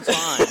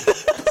Fine.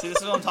 See, this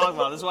is what I'm talking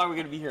about. This is why we're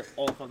gonna be here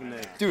all fucking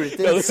day. Dude, it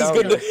No, didn't this is sound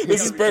good. good.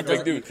 This is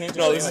perfect, dude.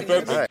 No, this is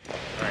perfect.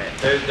 All right.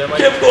 There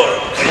might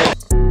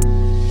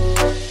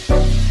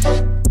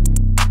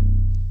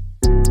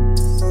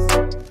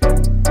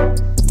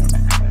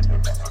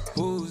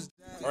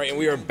All right, and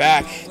we are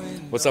back.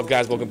 What's up,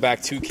 guys? Welcome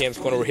back to Cam's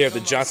Corner. We're here at the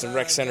Johnson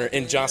Rec Center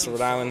in Johnson,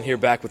 Rhode Island. Here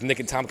back with Nick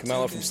and Tom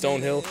Camella from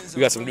Stonehill. We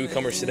got some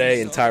newcomers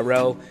today, and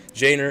Tyrell,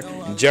 Janer,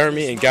 and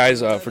Jeremy. And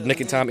guys, for Nick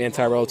and Tom and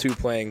Tyrell too,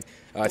 playing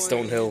at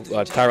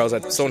Stonehill. Tyrell's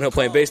at Stonehill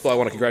playing baseball. I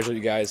want to congratulate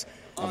you guys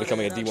on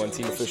becoming a D1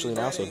 team officially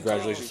now. So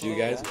congratulations to you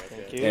guys.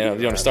 Thank you. And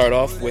you want to start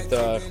off with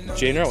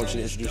Janer? I want you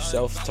to introduce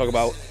yourself. Talk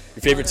about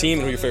your favorite team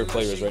and who your favorite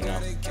player is right now.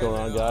 What's going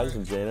on, guys?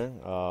 I'm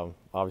Janer.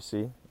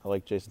 Obviously, I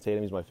like Jason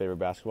Tatum. He's my favorite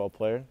basketball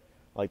player.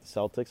 I like the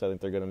Celtics. I think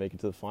they're going to make it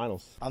to the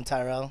finals. I'm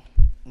Tyrell.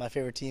 My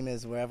favorite team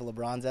is wherever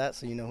LeBron's at,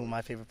 so you know who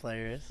my favorite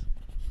player is.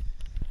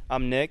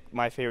 I'm Nick.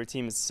 My favorite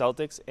team is the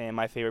Celtics, and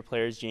my favorite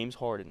player is James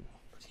Harden.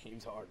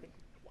 James Harden.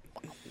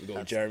 We go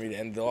with Jeremy to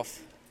end it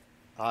off.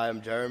 Hi,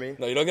 I'm Jeremy.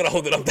 No, you don't gotta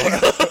hold it up there.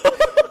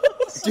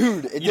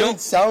 Dude, it didn't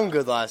sound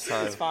good last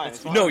time. It's fine. It's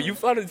fine. No, you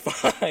sounded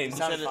fine. It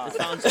sounds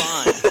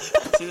fine.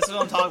 See, this is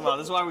what I'm talking about.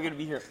 This is why we're gonna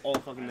be here all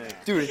fucking day.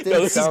 Dude, it No,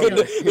 didn't this is sound good.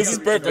 good. This is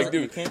perfect,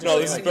 dude. No,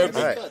 this is perfect.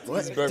 All right. This What?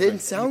 is It perfect.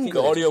 didn't sound The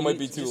good. audio might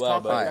be too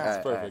loud, but All right, it's all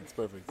right, perfect. It's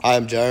perfect. Hi,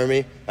 I'm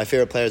Jeremy. My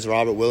favorite player is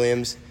Robert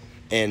Williams,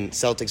 and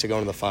Celtics are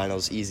going to the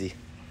finals. Easy.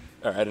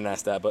 All right, I didn't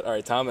ask that, but all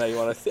right, Tom, now you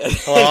want to?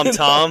 Hello, I'm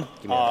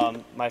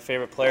Tom. My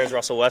favorite player is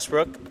Russell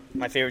Westbrook.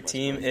 My favorite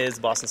team is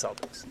the Boston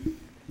Celtics.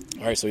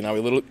 All right, so now we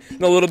know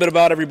a little bit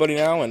about everybody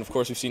now, and of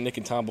course we've seen Nick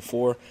and Tom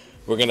before.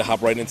 We're going to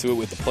hop right into it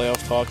with the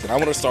playoff talk, and I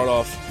want to start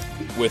off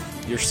with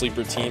your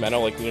sleeper team. I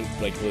know we didn't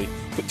really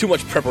put too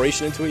much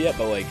preparation into it yet,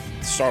 but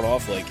start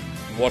off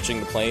watching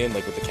the play-in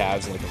with the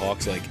Cavs and the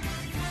Hawks.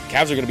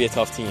 Cavs are going to be a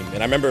tough team, and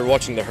I remember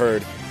watching the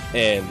Herd,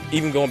 and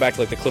even going back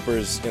to the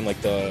Clippers in the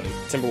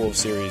Timberwolves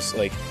series.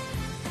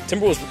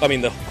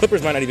 The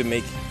Clippers might not even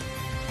make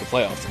the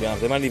playoffs. To be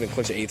honest, they might not even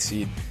clinch an 8th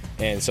seed.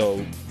 And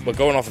so, but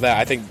going off of that,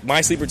 I think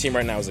my sleeper team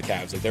right now is the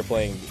Cavs. They're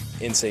playing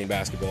insane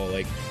basketball.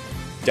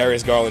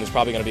 Darius Garland is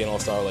probably going to be an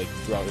all-star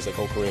throughout his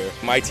whole career.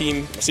 My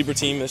sleeper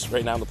team is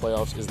right now in the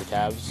playoffs is the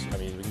Cavs. I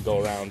mean, we can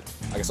go around.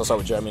 I guess I'll start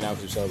with Jeremy now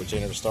because we started with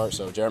Janer to start.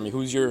 So, Jeremy,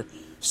 who's your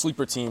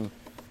sleeper team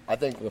I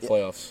think for the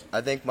playoffs?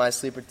 I think my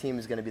sleeper team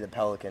is going to be the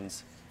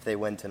Pelicans if they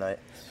win tonight.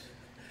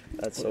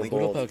 That's Who so do the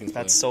bold. Pelicans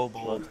play? That's so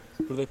bold.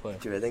 Who do they play?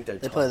 Dude, I think they're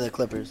They tough. play the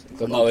Clippers.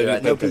 Oh, they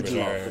no play PG.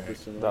 Right.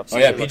 Oh,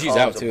 yeah, PG's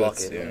out, McCollum's a too.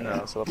 bucket. Yeah.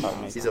 No, so they'll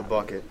probably make He's a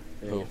bucket.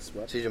 Who?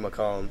 CJ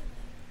McCollum.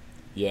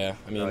 Yeah,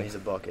 I mean, No, he's a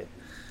bucket.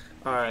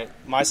 All right,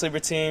 my sleeper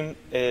team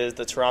is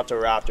the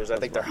Toronto Raptors. I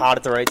think they're hot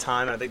at the right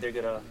time, and I think they're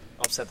going to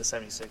upset the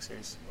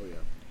 76ers.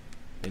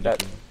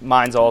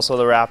 Mine's also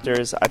the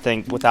Raptors. I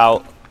think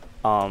without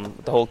the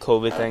whole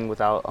COVID thing,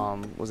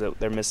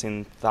 they're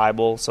missing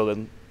Thibault, so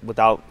then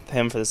without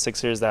him for the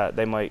Sixers, that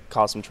they might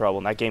cause some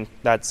trouble. And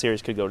that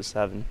series could go to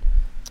 7.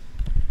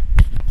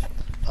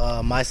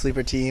 My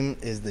sleeper team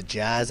is the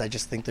Jazz. I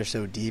just think they're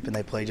so deep and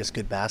they play just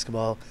good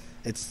basketball.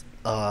 It's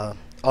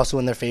also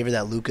in their favor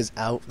that Luka's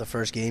out the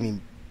first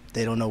game.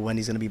 They don't know when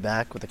he's going to be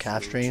back with the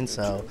calf strain,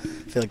 so I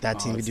feel like that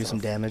team could do some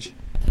damage.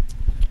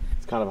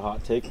 It's kind of a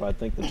hot take, but I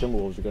think the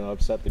Timberwolves are going to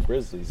upset the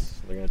Grizzlies.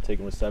 They're going to take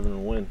them to 7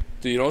 and win.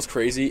 dude, you know what's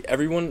crazy?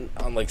 Everyone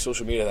on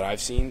social media that I've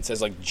seen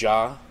says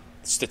Ja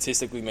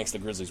statistically makes the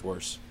Grizzlies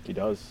worse. He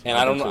does. And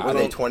I don't know. think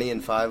so. Are they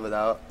 20-5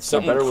 without?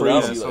 Something better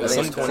without crazy, him.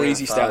 some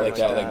crazy stat like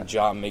that.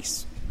 Ja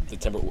makes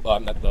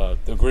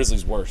the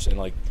Grizzlies worse.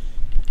 And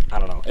I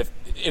don't know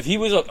if he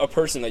was a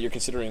person that you're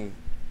considering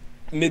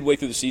midway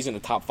through the season a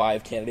top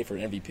 5 candidate for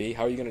an MVP.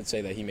 How are you going to say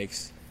that he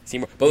makes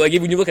team? But when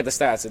you look at the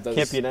stats, it does.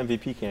 Can't be an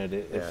MVP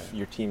candidate if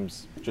your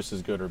team's just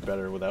as good or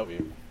better without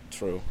you.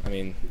 True. I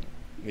mean,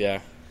 yeah,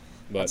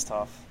 but That's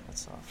tough.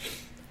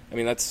 I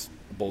mean that's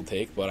a bold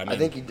take. But I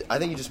think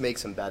he just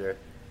makes them better,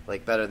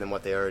 better than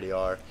what they already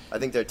are. I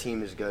think their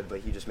team is good,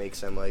 but he just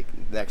makes them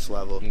next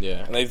level.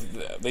 yeah, and they've He's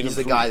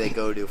the improved. guy they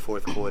go to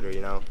fourth quarter,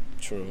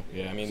 True.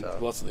 Yeah, I mean, So.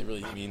 who else do they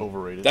really? I mean,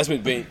 Overrated.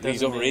 Desmond Bain.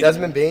 He's overrated.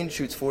 Desmond Bain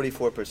shoots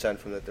 44%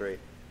 from the 3.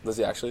 Does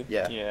he actually?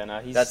 Yeah. Yeah,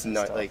 no, That's he's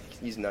not tough.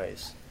 he's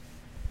nice.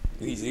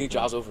 You think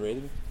Ja's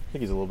overrated? I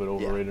think he's a little bit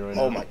overrated right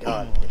now. Oh my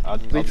God. I'll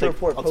Bleacher take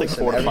Report 4 posts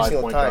him or every 5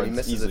 single point time he guards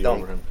misses a easily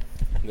dunk. over him.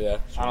 Yeah.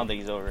 I don't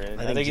think he's overrated.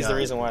 I I think think he's the Ja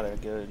reason is. why they're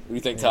good. What do you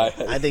think, Ty?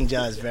 I think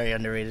Ja is very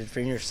underrated. For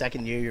your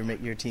second year,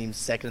 your team's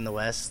second in the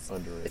West.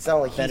 Underrated. It's not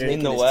like he's Better making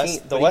In the his West,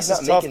 team, the but West he's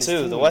is not tough making his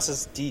too. team. The West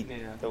is deep.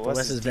 The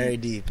West is very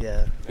deep,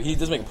 yeah. He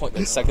does make a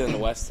point. Second in the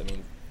West. I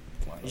mean,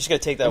 come on. You just gotta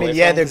take that I mean, away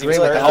yeah, from they're him 'cause he was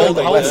great. hurt. How old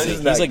the is West he?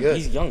 isn't that good.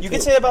 He's young. You too.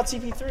 could say about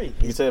CP3. You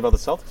can say about the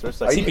Celtics. They're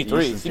second. CP3. Eastern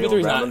CP3 is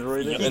Field, not-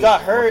 underrated. He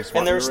got hurt, Marcus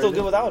and they were Smart still good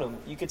underrated. without him.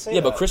 You could say Yeah,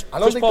 but that. Chris I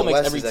don't think Paul the makes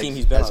West every is team as-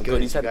 he's been as on good good.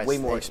 as He's you had guys way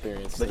more think.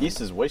 experience. The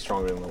East is way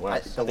stronger than the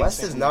West. The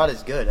West is not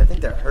as good. I think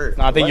they're hurt.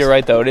 No, I think The you're West-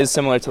 right, though. It is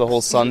similar to the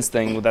whole Suns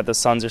thing, that the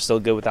Suns are still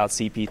good without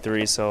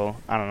CP3, so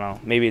I don't know.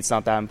 Maybe it's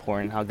not that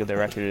important how good their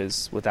record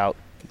is without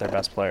their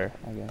best player,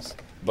 I guess.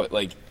 But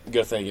you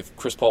gotta think if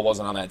Chris Paul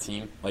wasn't on that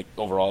team,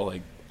 overall,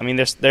 I mean,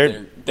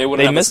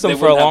 they missed them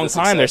for a long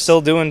time. They're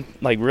still doing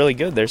like really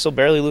good. They're still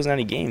barely losing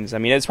any games. I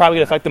mean, it's probably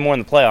gonna affect them more in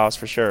the playoffs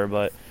for sure.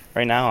 But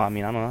right now, I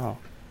mean, I don't know.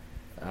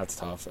 That's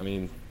tough. I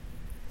mean,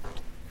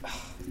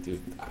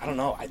 dude, I don't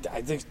know.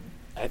 I think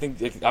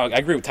I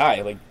agree with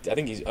Ty. Like, I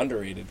think he's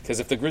underrated because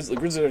if the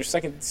Grizzlies are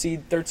second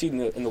seed, third seed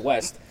in the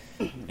West,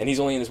 and he's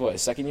only in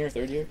his second year,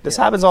 third year. This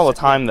happens all the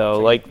time though.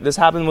 Like this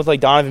happened with like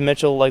Donovan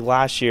Mitchell like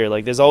last year.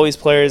 Like there's always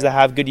players that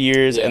have good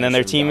years, and then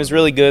their team is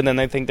really good, and then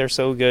they think they're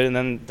so good, and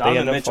then they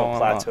end up Mitchell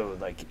falling off. plateaued.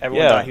 Like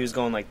everyone thought he was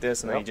going like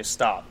this, and then he just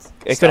stopped.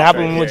 It could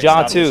happen with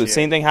Ja too.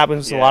 Same thing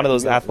happens with a lot of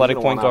those athletic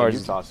point guards.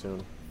 Utah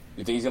soon.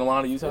 You think he's gonna want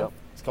out of Utah? Yep.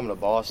 He's coming to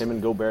Boston. Him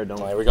and Gobert don't.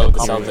 All right, we go with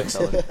the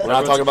Celtics. We're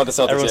not talking about the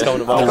Celtics. Everyone's yet. coming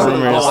to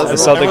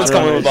Boston. Everyone's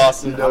coming to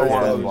Boston. I don't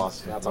want Yeah. to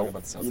Boston. We're not talking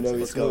about the Celtics. You know he's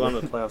Let's move on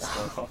going. to the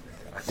playoffs. Though.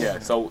 Yeah,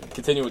 so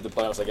continue with the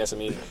playoffs, I guess. I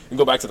mean, we can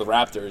go back to the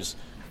Raptors.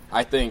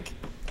 I think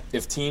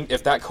if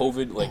that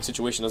COVID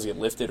situation doesn't get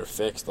lifted or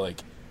fixed,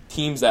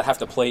 teams that have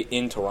to play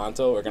in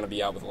Toronto are going to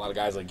be out with a lot of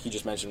guys like he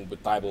just mentioned with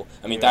Thibault.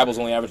 I mean, Thibault's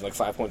only averaging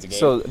 5 points a game.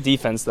 So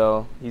defense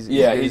though, he's he's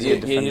a a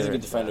defender.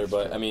 good defender,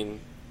 but I mean,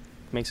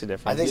 makes a I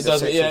difference. think it the does.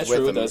 Sixers Yeah, it's with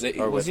true. It him does.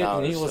 or Was he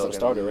without was is a still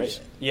starter, gonna right? lose.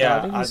 Yeah,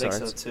 I think he I think so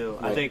starts. too.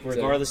 Right. I think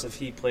regardless if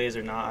he plays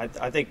or not,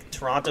 I think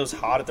Toronto's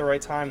hot at the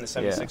right time. The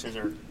 76ers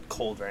are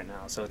cold right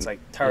now, so it's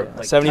terrible.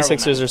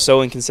 76ers are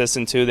so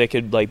inconsistent too. They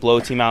could blow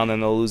a team out and then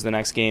they'll lose the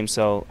next game.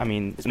 So I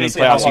mean, It's in the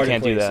basically how playoffs you hard he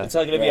can't do plays. that. It's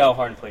not going to be how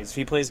Harden plays. If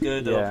he plays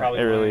good, they'll Yeah, probably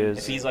it really win. is.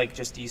 If he's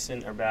just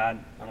decent or bad,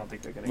 I don't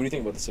think they're going What do to. you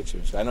think about the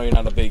Sixers? I know you're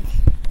not a big.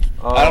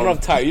 I don't know if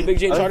Ty. Are you a big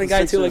James I think Harden the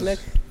guy too, like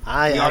Sixers- Nick?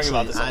 I argue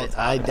about this all the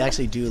I time.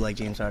 actually do like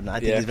James Harden. I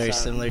think Yeah. he's very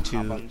similar Hop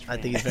on to. the I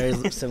think he's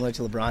very similar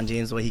to LeBron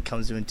James. The way he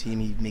comes to a team,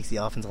 he makes the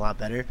offense a lot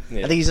better. Yeah.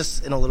 I think he's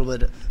just in a little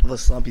bit of a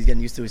slump. He's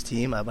getting used to his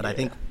team, but I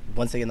think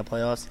once they get in the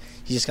playoffs,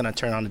 he's just gonna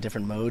turn on a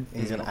different mode,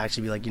 and he's gonna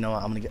actually be like, you know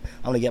what, I'm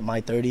gonna get my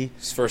 30.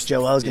 His first.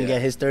 Joel's gonna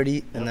get his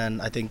 30, and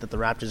then I think that the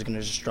Raptors are gonna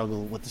just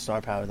struggle with the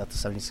star power that the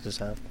 76ers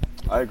have.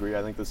 I agree.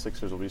 I think the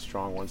Sixers will be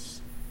strong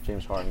once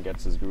James Harden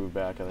gets his groove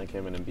back. I think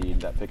him and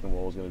Embiid, that pick and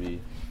roll is going to be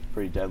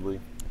pretty deadly.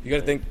 You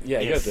got to think. Yeah,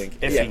 you got to think.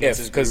 If he gets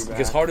his groove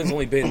because back. Harden's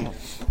only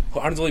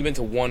been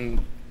to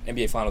one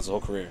NBA Finals his whole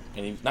career,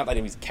 and not that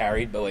he was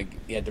carried, but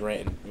he had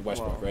Durant and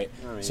Westbrook, right?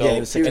 I mean, So yeah, he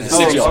was and the six-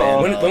 Sixers.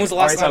 Oh, When was the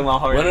last Are you talking time? about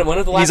Harden? When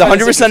was the last He's time the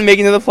 100% Sixers-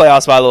 making it to the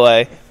playoffs, by the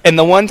way. And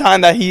the one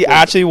time that he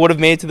actually would have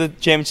made it to the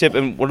championship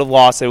and would have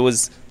lost, it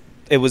was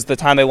the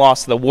time they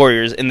lost to the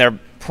Warriors in their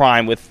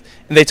prime.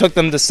 And they took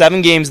them to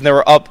 7 games, and they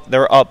were up,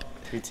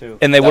 3-2.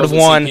 and they That would was have with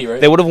won. CP,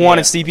 right? They would have won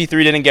Yeah. if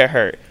CP3 didn't get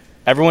hurt.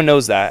 Everyone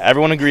knows that.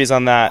 Everyone agrees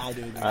on that. I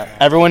do agree.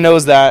 Everyone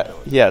knows that.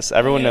 Yes,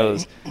 everyone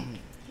knows.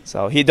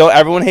 So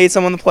everyone hates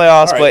him in the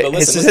playoffs, All right, but but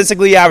his listen,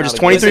 statistically averages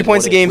 23 listen,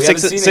 points a game, we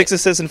six haven't seen it.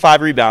 assists and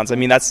 5 rebounds. I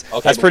mean, that's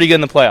but- pretty good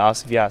in the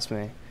playoffs, if you ask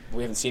me.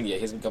 We haven't seen it yet.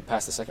 He hasn't got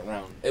past the second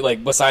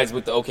round. Besides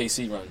with the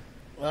OKC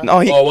run. No,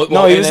 he Oh,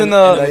 well, he and was then- in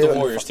and then the with the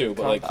Warriors too.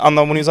 But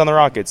when he was on the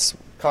Rockets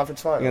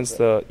Conference finals. against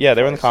they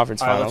were in the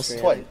conference All right, finals.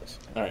 let's Twice.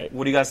 all right.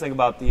 What do you guys think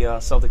about the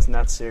Celtics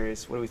Nets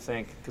series? What do we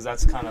think? Because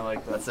that's kind of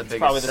That's the biggest,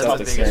 probably the that's the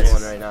toughest biggest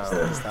series. one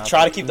right now.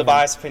 Try to keep the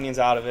biased opinions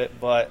out of it,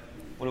 but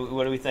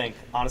what do we think?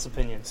 Honest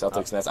opinions.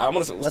 Celtics Nets. I'm gonna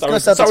Let's start go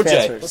with Celtics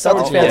Jay. fans first.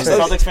 Celtics Yeah, fans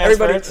first. Celtics fans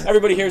first.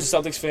 Everybody here is a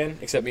Celtics fan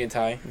except me and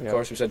Ty. Of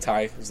course, we said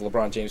Ty is a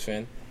LeBron James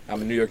fan.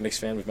 I'm a New York Knicks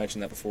fan. We've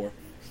mentioned that before.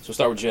 So we'll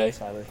start with Jay.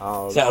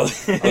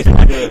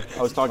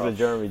 I was talking to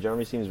Jeremy.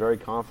 Jeremy seems very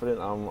confident.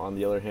 I'm, on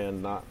the other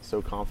hand, not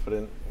so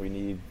confident. We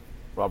need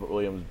Robert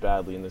Williams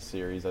badly in this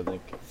series. I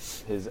think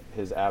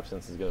his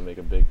absence is going to make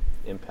a big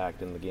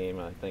impact in the game.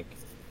 And I think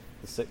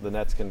the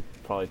Nets can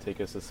probably take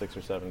us to 6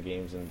 or 7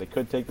 games, and they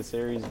could take the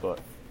series, but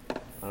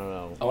I don't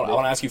know. I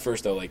want to ask you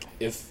first though,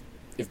 if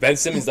Ben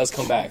Simmons does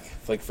come back,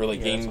 for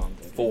game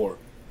 4,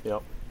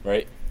 Yep.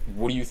 right?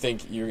 What do you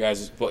think your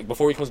guys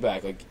before he comes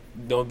back?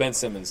 No Ben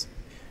Simmons.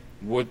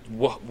 What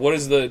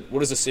is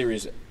the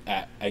series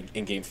at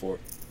in game 4?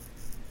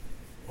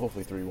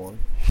 Hopefully 3-1.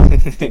 I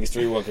think it's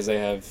 3-1 because they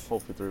have.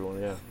 Hopefully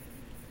 3-1. Yeah.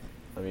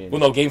 I mean, Well,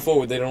 no, game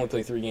 4 they don't only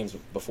play 3 games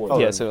before. Oh,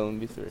 that. Yeah, so it'll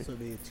be 3. So it'll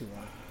be 2-1.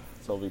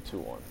 so it'll be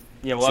 2-1.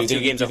 Yeah, we'll So have you 2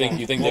 think- games you at think- home.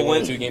 you think they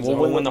win 2 games at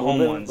We'll home? win the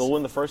home ones. They'll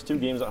win the first 2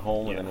 games at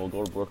home, and Yeah. then we'll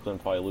go to Brooklyn,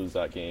 probably lose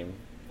that game,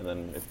 and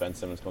then if Ben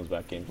Simmons comes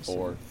back game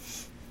 4,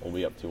 we'll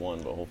be up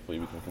 2-1. But hopefully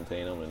we can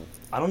contain him. And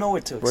I don't know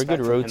what to We're a expect good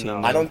from road him, team.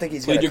 though. I don't think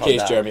he's Plead going to your come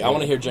case, back. Jeremy. I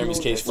want to hear Jeremy's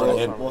case for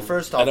him. Well,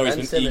 first I off, know he's Ben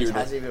been Simmons eager to-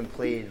 hasn't even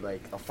played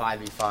a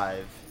 5v5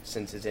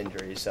 since his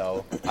injury,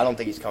 so I don't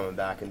think he's coming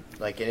back. And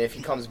if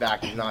he comes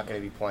back, he's not going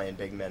to be playing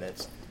big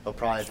minutes. He'll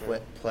probably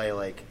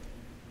play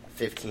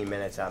 15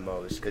 minutes at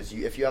most. Because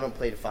if you haven't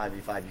played a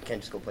 5v5, you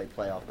can't just go play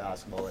playoff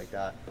basketball like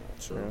that.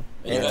 Sure.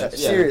 And it's a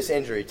serious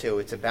injury too.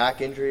 It's a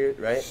back injury,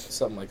 right?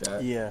 Something like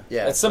that. Yeah.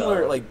 Yeah, It's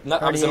similar, so-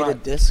 not obviously Herniated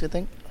not. disc, I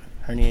think.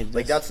 Herniated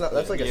disc. that's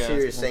a Yeah.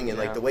 serious thing, and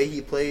Yeah. the way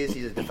he plays,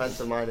 he's a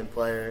defensive-minded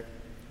player,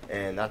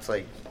 and that's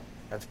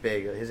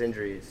big. His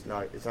injury is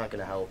not. It's not going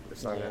to help.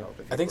 It's not going to help.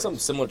 If he I think plays. something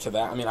similar to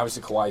that. I mean,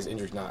 obviously Kawhi's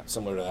injury is not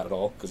similar to that at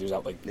all because he was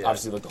out Yeah.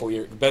 obviously the whole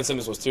year. Ben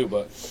Simmons was too,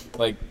 but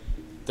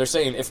they're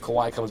saying if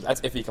Kawhi comes,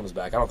 that's if he comes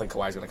back. I don't think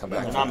Kawhi's going to come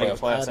back. They're not making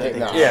playoffs.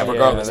 Yeah,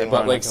 regardless. they But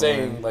wanna like come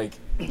saying in. like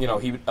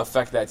he would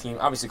affect that team.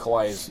 Obviously,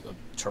 Kawhi is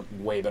a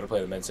way better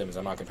player than Ben Simmons.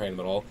 I'm not comparing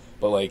them at all.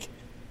 But like,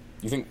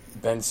 you think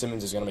Ben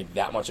Simmons is going to make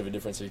that much of a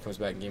difference if he comes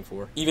back in Game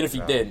 4? Even if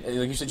he did,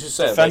 like you just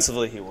said,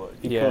 Defensively, he would.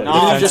 Yeah. No,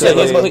 Even if you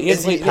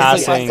just said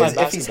passing.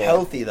 If he's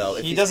healthy though,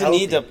 He doesn't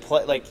need to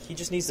play. Like he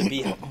just needs to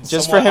be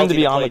Just somewhat for him to healthy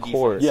be on the play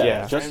court. defense.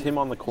 Yeah, just him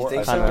on the court, I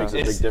think think so? makes a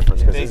It's- big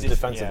difference because big his dif-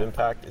 defensive yeah.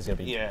 impact is going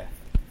to be. Yeah.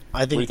 I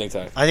What do you think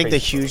think, Ty? I think the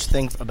Crazy. huge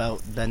thing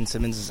about Ben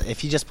Simmons is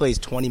if he just plays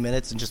 20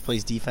 minutes and just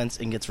plays defense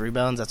and gets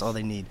rebounds, that's all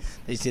they need.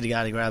 They just need a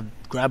guy to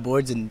grab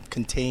boards and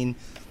contain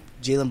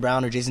Jaylen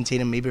Brown or Jason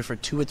Tatum maybe for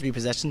 2 or 3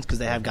 possessions because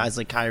they have guys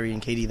like Kyrie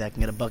and KD that can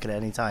get a bucket at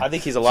any time. I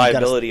think he's a So you gotta-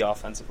 liability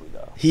offensively,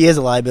 though. He is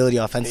a liability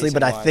offensively,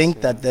 but I Spacing-wise, think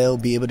yeah. that they'll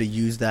be able to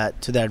use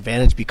that to their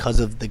advantage because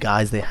of the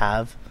guys they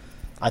have.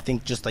 I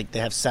think just like they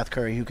have Seth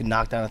Curry who can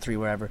knock down a 3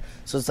 wherever.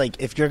 So it's like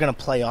if you're going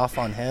to play off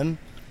on him,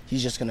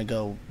 he's just going to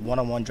go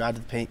one-on-one, drive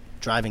to the paint,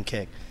 drive and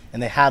kick.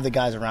 And they have the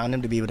guys around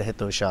him to be able to hit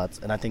those shots.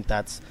 And I think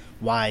that's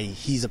why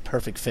he's a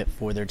perfect fit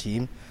for their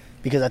team.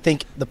 Because I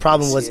think the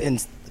problem was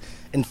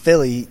in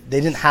Philly,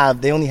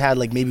 they only had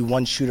like maybe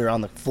one shooter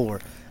on the floor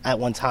at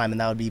one time,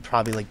 and that would be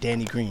probably like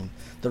Danny Green.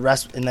 The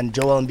rest, and then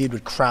Joel Embiid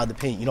would crowd the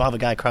paint. You don't have a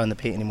guy crowding the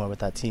paint anymore with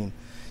that team.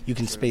 You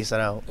can space that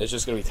out. It's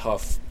just going to be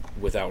tough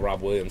without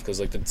Rob Williams because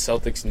like the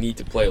Celtics need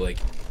to play like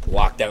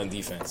lockdown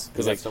defense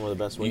because like some of the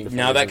best wing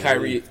now that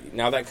defenders in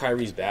the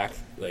Kyrie's back,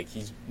 like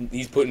he's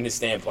putting his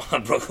stamp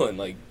on Brooklyn.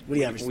 Like What do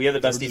you have? We have the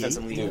best 38? defense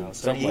in the league Dude, now,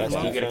 so something like you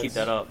that. got to keep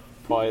that up.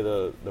 Probably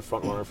the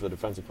front runner for the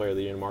defensive player of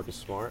the year, Marcus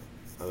Smart.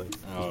 I think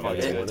he's Oh, probably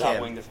yeah. gonna win Top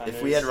it. wing defenders.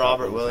 If we had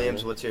Robert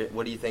Williams, what do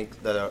you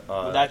think the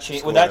Would that change?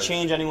 score Would that of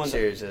change anyone's?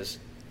 series is?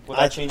 Would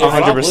that change? If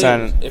Rob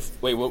 100%. Williams-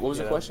 Wait, what was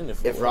the question?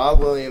 If Rob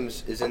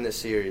Williams is in the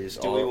series,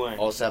 Do we win?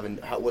 all 7,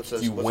 what's the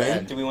You what's win? the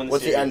end? Do we win the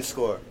What's the series? end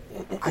score?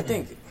 I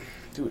think,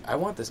 dude, I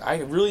want this. I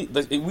really.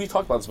 We've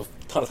talked about this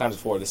a ton of times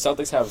before. The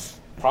Celtics have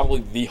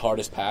probably the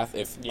hardest path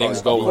if things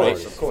of go course,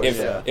 right. of course, if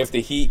yeah. if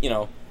the Heat,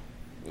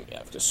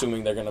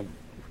 assuming they're gonna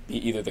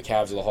be either the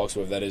Cavs or the Hawks,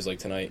 whoever that is, like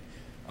tonight,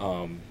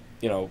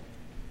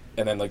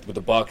 and then like with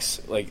the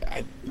Bucks, like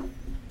I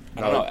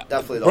don't know.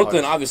 Definitely the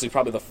Brooklyn, hardest. obviously,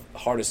 probably the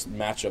hardest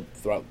matchup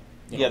throughout.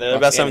 Yeah, they're the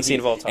Bucks best and 17 Heat.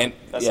 of all time.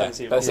 And, Best yeah,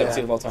 17 of best all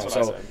 17 of all time. That's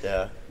what I So said.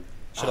 Yeah.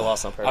 Should have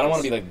lost on purpose. I don't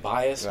want to be like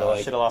biased, but like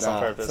should have lost on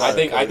purpose. I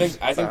think Sorry, the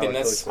coach.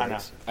 Nets. Sorry, I know.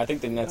 coach. I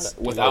think the Nets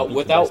beat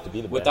the best to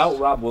be the without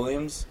best. Rob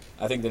Williams,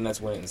 I think the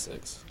Nets win it in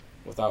 6.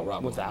 Without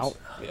Rob Without?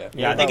 Williams.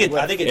 Yeah, I think it If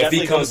definitely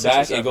he comes goes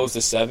back, 6 or it 7. goes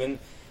to 7,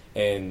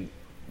 and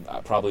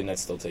probably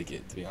Nets still take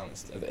it. To be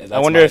honest, I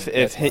wonder if But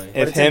him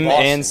it's in and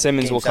Boston.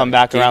 Simmons Game will come 7.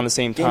 back around the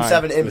same Game time.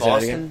 7 in Was that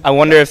Boston. again? I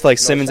wonder if like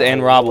Simmons No, and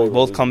no, Rob no, will no,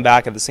 both no. come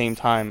back at the same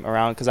time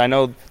around because I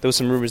know there was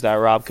some rumors that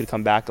Rob could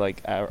come back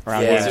like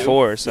around Yeah. game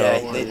 4. So Yeah,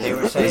 they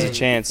were saying, there's a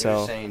chance. they were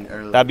So saying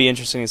earlier. that'd be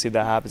interesting to see if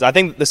that happens. I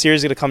think the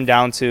series is going to come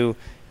down to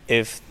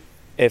if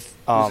the best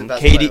player on the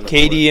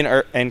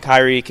KD and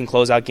Kyrie can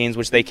close out games,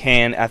 which they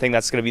can. I think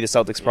that's going to be the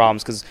Celtics'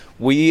 problems because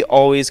we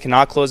always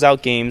cannot close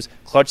out games.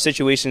 Clutch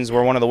situations,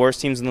 we're one of the worst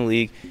teams in the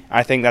league.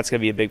 I think that's going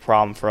to be a big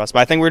problem for us. But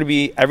I think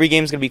every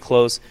game's going to be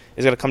close.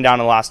 It's going to come down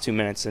to the last 2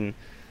 minutes, and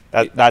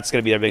that's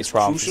going to be their biggest It's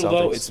problem for crucial the Celtics.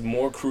 though. It's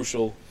more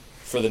crucial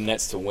for the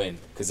Nets to win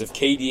because if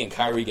KD and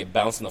Kyrie get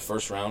bounced in the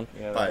first round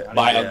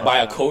by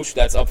a coach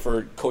that's up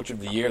for Coach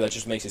of the Year, that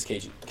just makes his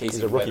case He's a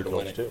even rookie better to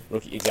win coach,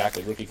 it.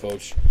 too. Rookie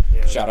coach.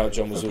 Yeah. Shout out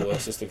Joe Mazzulla,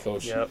 assistant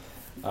coach. Yep.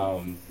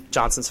 Um,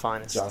 Johnson's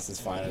finest. Johnson's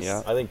finest.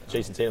 Yeah. I think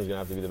Jason Tatum's going to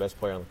have to be the best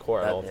player on the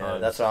court at all Yeah,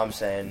 times. that's what I'm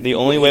saying. The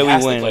only way we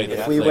has to win. play the-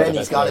 If we play win, the he's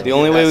best got to player. The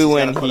only way we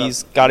win, put up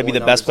he's got to be more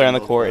the best player on the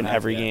numbers court than in both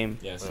every Yeah. game.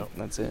 Yes.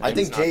 That's it. I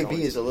think He's not JB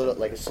going is a little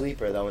like a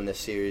sleeper though in this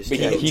series. But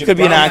too. he could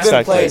be an Brown X could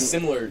factor. play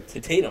similar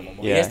to Tatum.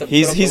 He has Yeah, to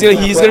he's put up he's those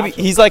gonna he's numbers. gonna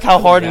be he's like how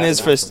Harden is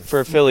That's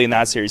for Philly in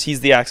that series. He's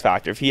the X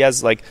factor. If he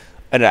has like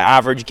an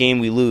average game,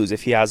 we lose.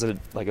 If he has a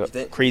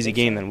crazy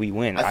game, then we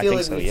win. I feel think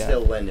like so. we Yeah.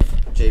 still win if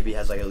JB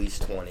has like at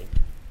least 20.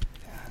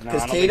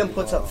 Because Tatum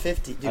puts up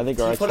 50. I think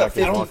he our put up X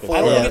factor is 54.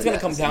 I don't think Yeah. it's going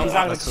to come down. He's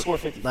not going to score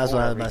 50. That's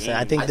what I was about to say.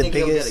 I think I the think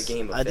he'll get biggest a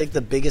game of I think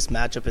the biggest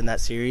matchup in that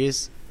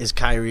series is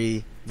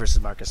Kyrie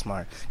versus Marcus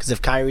Smart. Because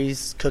if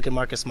Kyrie's cooking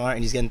Marcus Smart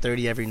and he's getting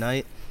 30 every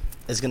night,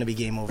 it's going to be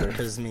game over.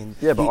 Because I mean,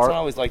 Yeah, but It's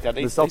always like that.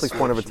 the Celtics'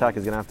 point of attack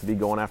is going to have to be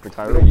going after We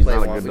Kyrie. don't He's play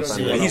not a one. good We don't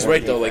defender. do He's one.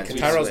 right though. Like We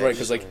Tyro's switch. right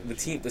because like the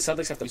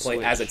Celtics have to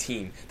play as a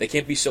team. They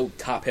can't be so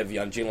top heavy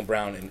on Jaylen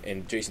Brown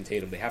and Jason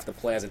Tatum. They have to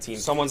play as a team.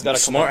 Someone's gotta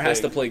come Smart up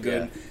has big. to play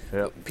good.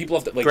 Yeah. People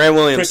have to like Grant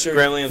Williams. Pritchard-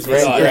 Grant Williams. Yeah,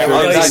 Grant yeah,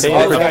 Williams. yeah,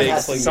 All yeah, the yeah, big- yeah.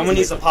 Someone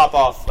needs to pop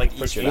off like each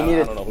Pritchard, game.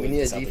 I don't know who We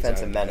need a the Celtics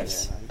defensive have.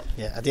 menace.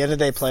 yeah, at the end of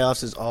the day,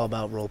 playoffs is all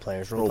about role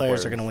players. Role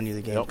players are going to win you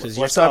the game. Yep. Because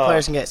your What's, star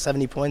players can get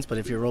 70 points, but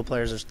if your role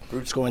players are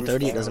scoring Bruce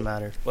 30, it Bowen. doesn't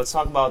matter. Let's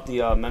talk about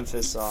the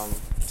Memphis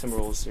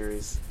Timberwolves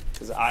series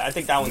because I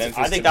think that one's Memphis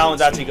one's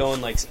Timberwolves. actually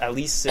going like at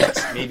least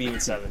 6, maybe even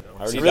 7. I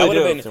already See, know that would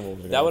the have Timberwolves are been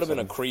gonna that would have win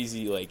been a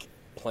crazy like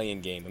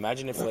playing game.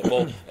 Imagine if like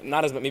well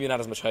maybe not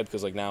as much hype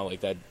because like now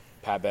like that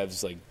Pat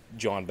Bev's like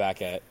John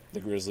back at the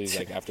Grizzlies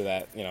like after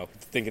that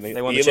thinking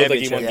They won he the looked like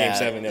he won championship.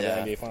 Game 7 of Yeah.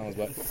 the NBA Finals,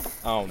 but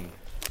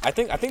I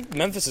think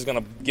Memphis is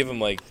gonna give him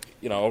like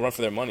a run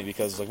for their money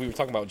because like we were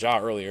talking about Ja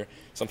earlier.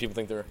 Some people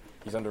think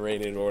he's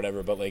underrated or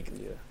whatever, but like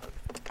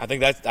I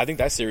think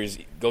that series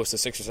goes to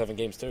 6 or 7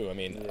 games too. I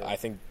mean, I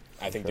think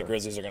the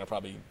Grizzlies are gonna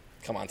probably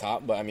come on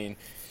top, but I mean,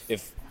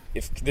 if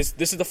this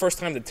is the first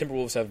time the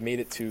Timberwolves have made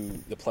it to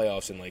the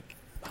playoffs in like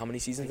how many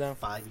seasons now?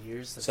 5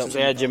 years. So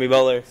yeah, Jimmy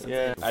Butler.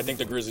 Yeah, I think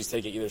the Grizzlies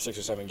take it either 6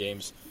 or 7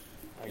 games,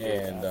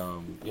 and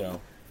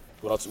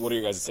what else? What are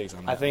your guys' takes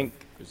on that?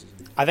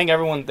 I think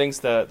everyone thinks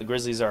the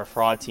Grizzlies are a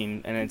fraud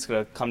team, and it's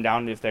going to come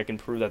down to if they can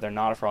prove that they're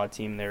not a fraud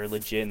team, they're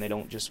legit, and they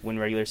don't just win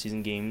regular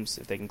season games.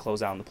 If they can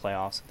close out in the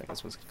playoffs, I think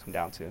that's what it's going to come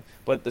down to.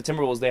 But the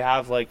Timberwolves, they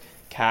have like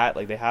Cat,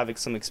 like they have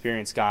some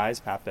experienced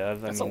guys. Pat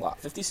Bev. That's a lot.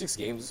 56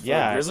 games. For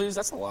Yeah, Grizzlies.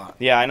 That's a lot.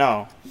 Yeah, I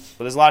know.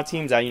 But there's a lot of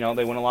teams that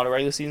they win a lot of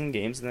regular season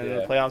games, and then in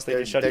the playoffs they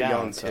just shut they're down.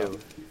 Young so. too.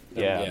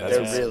 Yeah,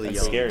 they're really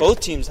young. Scary.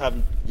 Both teams have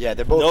they're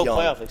both no young.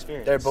 playoff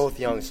experience. They're both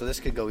young, so this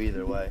could go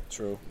either way.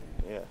 True.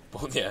 Yeah.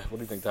 Yeah. What do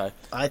you think, Ty?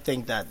 I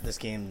think that this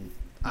game,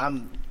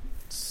 I'm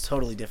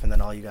totally different than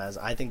all you guys.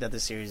 I think that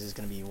this series is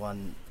going to be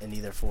won in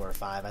either 4 or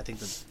 5. I think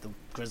the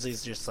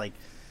Grizzlies just like,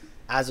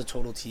 as a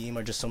total team,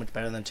 are just so much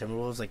better than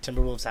Timberwolves. Like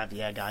Timberwolves have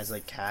guys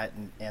like Cat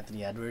and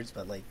Anthony Edwards,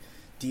 but like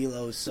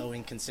D'Lo is so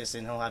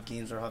inconsistent. He'll have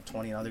games where he'll have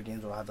 20, and other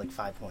games where he'll have like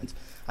 5 points.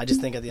 I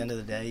just think at the end of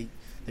the day,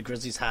 the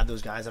Grizzlies have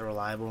those guys that are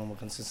reliable and will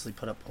consistently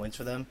put up points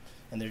for them,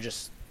 and they're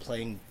just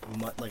playing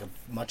like a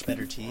much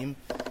better team.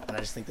 And I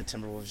just think the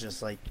Timberwolves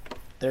just like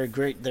they're a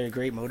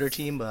great motor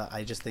team, but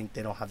I just think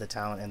they don't have the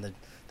talent and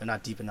they're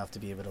not deep enough to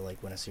be able to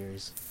like win a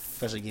series,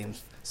 especially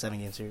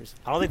 7-game series.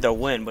 I don't think they'll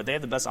win, but they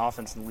have the best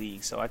offense in the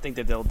league, so I think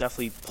that they'll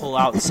definitely pull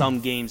out some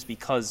games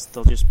because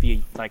they'll just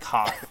be like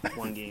hot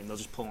one game. They'll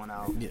just pull one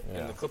out. Yeah.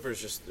 And the Clippers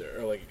just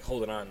are like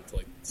holding on to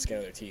like the skin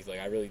of their teeth.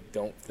 Like I really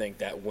don't think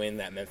that win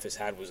that Memphis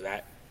had was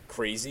that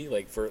crazy.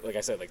 Like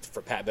I said,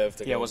 for Pat Bev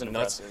to go it wasn't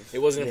nuts. impressive. It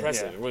wasn't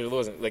impressive. Yeah. It really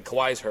wasn't. Like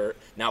Kawhi's hurt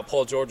now.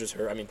 Paul George is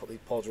hurt. I mean,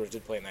 Paul George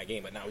did play in that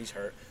game, but now he's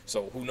hurt.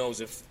 So who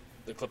knows if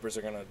the Clippers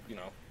are gonna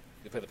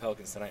they play the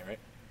Pelicans tonight, right?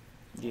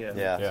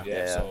 Yeah.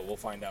 So we'll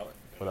find out.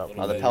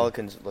 The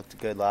Pelicans looked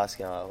good last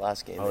game.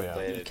 Oh, they yeah.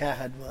 played. Cat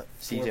had what?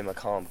 CJ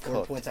McCollum 4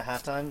 cooked. points at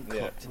halftime.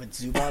 Yeah. With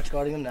Zubac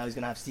guarding him. Now he's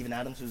gonna have Steven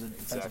Adams, who's a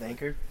defensive Exactly.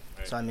 anchor.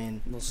 Right. So I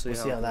mean, We'll see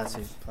how how that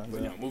series plays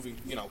But, out. moving,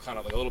 kind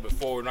of like a little bit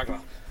forward. We're not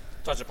gonna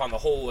touch upon the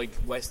whole like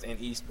West and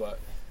East, but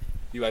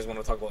you guys want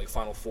to talk about like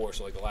Final Four,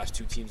 so like the last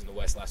 2 teams in the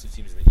West, last 2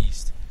 teams in the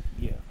East.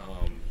 Yeah.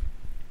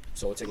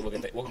 So we'll take a look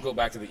at that. We'll go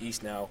back to the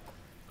East now.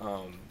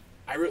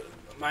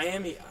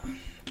 Miami,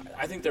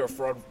 I think they're a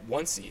fraud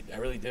 1 seed. I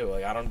really do.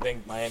 Like I don't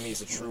think Miami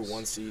is a true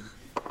 1 seed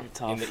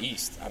in the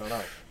East. I don't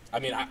know. I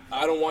mean,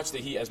 I don't watch the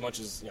Heat as much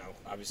as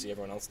obviously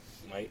everyone else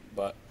might,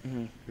 but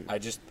I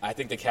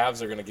think the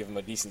Cavs are going to give them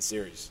a decent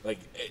series. Like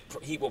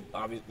Heat will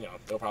obviously,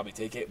 they'll probably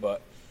take it,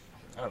 but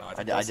I don't know. I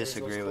think I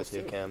disagree with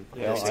you, Cam.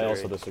 Yeah, I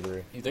also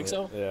disagree. You think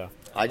so? Yeah.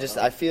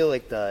 I feel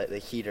like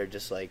the Heat are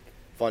just like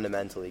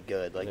fundamentally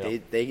good. Like Yeah.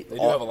 they do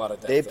have a lot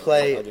of depth, They though.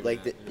 play I'll give you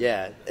like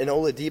that. and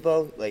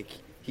Oladipo, like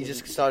he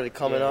just started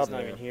coming up. He's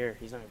not even here.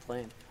 He's not even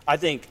playing. I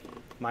think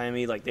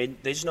Miami, like they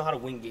just know how to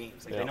win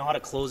games. Like Yeah. they know how to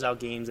close out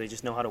games. They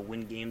just know how to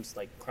win games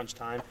like crunch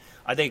time.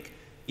 I think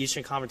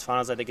Eastern Conference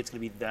Finals, I think it's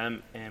going to be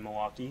them and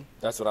Milwaukee.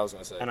 That's what I was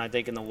going to say. And I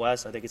think in the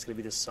West, I think it's going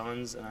to be the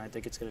Suns, and I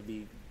think it's going to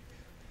be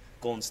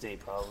Golden State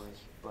probably.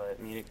 But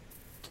I mean,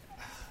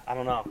 I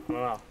don't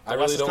know. I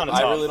really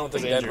don't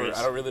think Denver.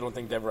 I really don't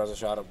think Denver has a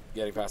shot of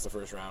getting past the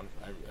first round.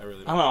 I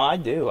really don't. I don't know. I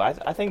do.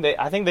 I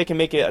think they can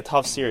make it a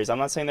tough series. I'm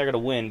not saying they're going to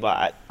win,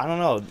 but I don't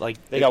know.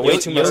 Like They got way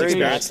too much Jokic-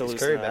 experience to lose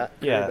Curry tonight. back.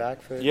 Yeah. Curry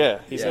back for Yeah,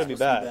 he's going to be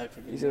back.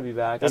 He's going to be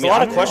back. There's I mean, a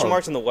lot I of don't question know.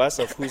 marks in the West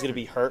of who's going to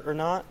be hurt or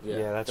not.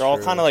 Yeah, that's They're all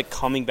true. kind of like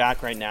coming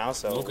back right now.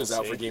 So Luka's we'll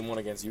out see. for Game 1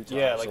 against Utah.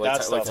 Yeah, So like like,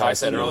 that like stuff. Ty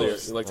said Who earlier.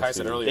 knows? Like Ty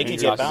said earlier, They could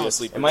Utah get could be a bounced.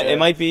 sleeper. It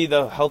might be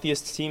the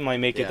healthiest team might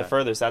make it the Yeah.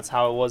 furthest. That's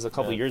how it was a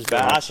couple years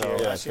back. Last year.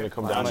 so- Yeah, it's going to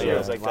come down Last to year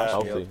was like that.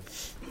 healthy.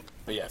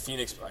 But yeah,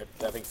 Phoenix.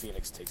 I think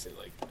Phoenix takes it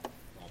like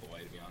all the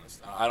way. To be honest,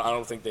 I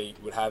don't think they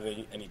would have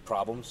any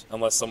problems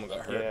unless someone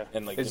got hurt. Yeah.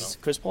 And like Is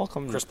Chris Paul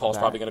coming? Chris Paul's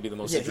back? probably going to be the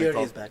most Yeah, he injured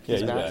already is pro- back. Yeah,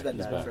 He's he's back. back. He's been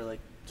He's back back. for like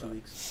 2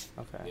 weeks.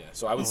 Okay. Yeah,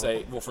 so I would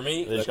say, well, for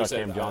me, They just like got you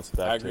said, Cam Johnson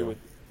back I agree too. with.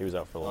 He was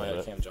out for a Oh little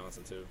yeah, bit. Cam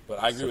Johnson too.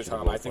 But I agree with Such a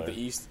Tom. good I think the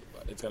player. East,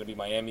 it's going to be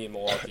Miami and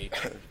Milwaukee,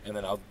 and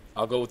then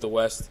I'll go with the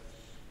West,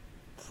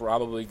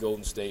 probably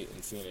Golden State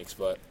and Phoenix.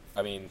 But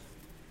I mean,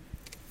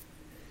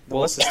 The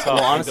West is tough.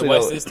 Well, honestly, the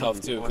West though- is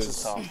tough too The West is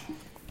because tough.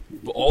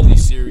 all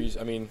these series.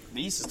 I mean,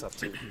 The East is tough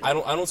too. I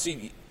don't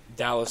see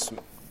Dallas.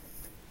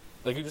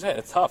 Like you said,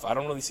 it's tough. I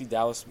don't really see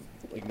Dallas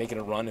like making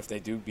a run if they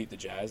do beat the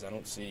Jazz. I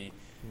don't see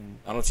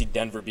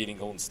Denver beating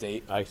Golden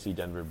State. I see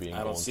Denver being. I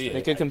don't Golden see State.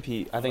 They could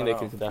compete. I think they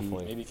don't could know. compete.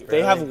 Definitely. Maybe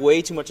They have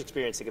way too much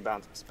experience to get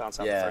bounce out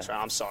the Yeah. first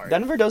round. I'm sorry.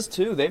 Denver does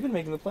too. They've been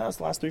making the playoffs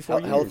the last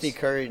 3-4 years. Healthy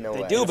Curry, no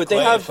They way. do, but Clay-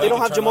 they if Clay don't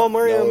can have turn Jamal up,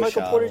 Murray or no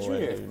Michael shot. Porter Yeah,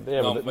 Jr.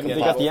 No, but but they yeah,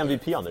 got the Pablo-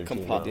 MVP on their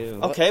team. Pablo- now.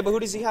 do. Okay, but who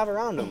does he have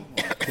around him?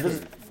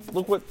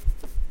 Look what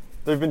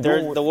they've been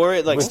doing. They're the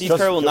worry. Like with Steve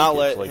just Kerr will not Jokic.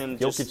 let Like, him.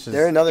 Jokic Just, is-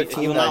 They're another He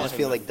team will that I not just let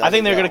feel him. like. I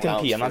think they're going going to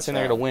compete. I'm not saying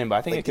they're going to win, but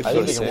I think it could I be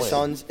think a they can The win. six.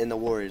 Suns and the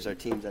Warriors are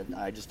teams that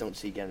I just don't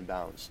see getting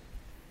bounced.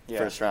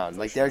 first round.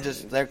 Like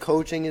their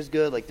coaching is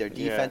good, like their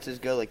defense is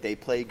good, like they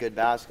play good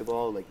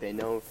basketball, like they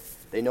know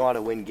how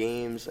to win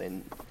games,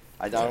 and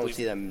I don't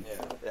see them.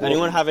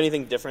 Anyone have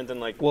anything different than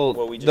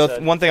what we just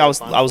said? The one thing I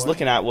was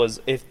looking at was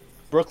if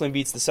Brooklyn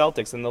beats the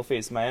Celtics, then they'll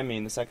face Miami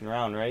in the second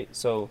round, right?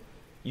 So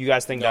you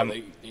guys think that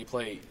they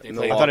play I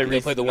thought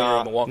they play the winner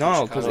of Milwaukee.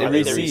 No, because it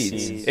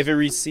reseeds. If it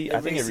reseeds, I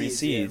think it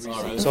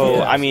reseeds.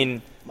 So I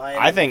mean,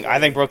 I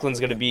think Brooklyn's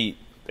going to beat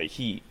the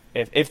Heat.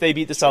 If they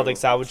beat the Celtics,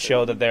 that would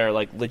show that they're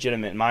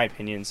legitimate, in my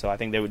opinion. So I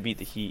think they would beat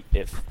the Heat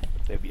if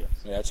they beat us.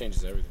 Yeah, that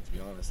changes everything. To be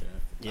honest,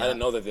 I didn't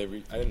know that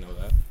I didn't know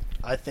that.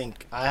 I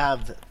think I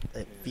have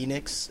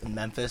Phoenix and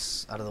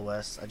Memphis out of the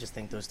West. I just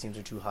think those teams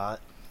are too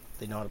hot.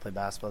 They know how to play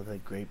basketball. They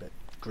play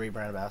great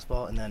brand of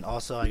basketball. And then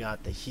also I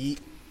got the Heat.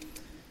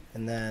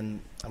 And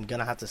then I'm going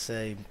to have to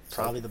say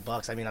probably the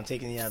Bucks. I mean, I'm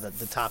taking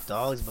the top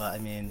dogs, but I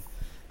mean,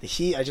 the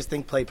Heat I just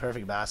think play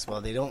perfect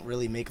basketball. They don't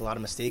really make a lot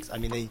of mistakes. I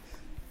mean,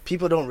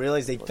 people don't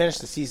realize they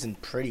finished the season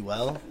pretty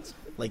well.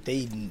 Like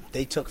they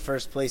took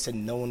first place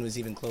and no one was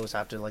even close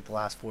after the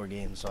last 4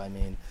 games. So I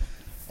mean,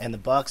 and the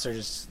Bucks are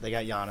they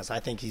got Giannis. I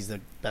think he's the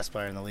best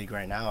player in the league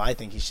right now. I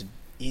think he should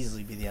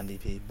easily be the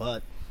MVP.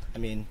 But I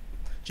mean,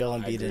 Joel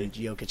Embiid and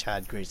Jokic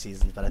had great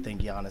seasons, but I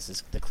think Giannis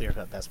is the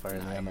clear-cut best player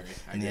in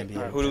the NBA.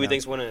 Right, who do we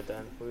think's winning it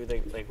then? Who do we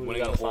think? Who do we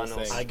got in the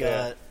finals? I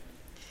got.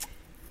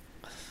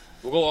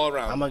 We'll go all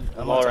around.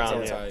 I'm all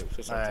around. Yeah.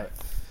 All right.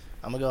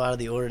 I'm gonna go out of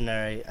the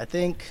ordinary. I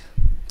think.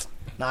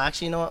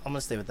 Actually, you know what? I'm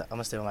gonna stay with that. I'm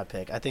gonna stay with my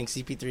pick. I think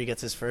CP3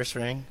 gets his first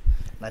ring,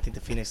 and I think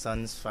the Phoenix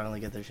Suns finally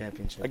get their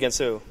championship. Against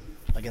who?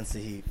 Against the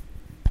Heat.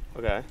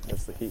 Okay.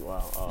 Against the Heat.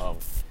 Wow.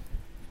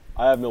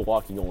 I have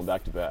Milwaukee going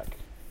back to back.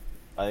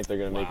 I think they're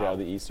going to make it out of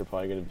the East. They're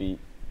probably going to beat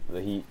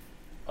the Heat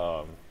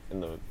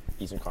in the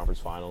Eastern Conference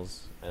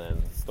Finals, and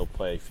then they'll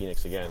play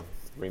Phoenix again,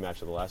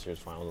 rematch of the last year's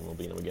finals, and they'll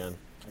beat them again.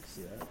 I can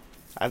see that.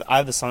 I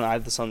have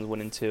the Suns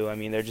winning too. I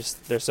mean,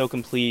 they're so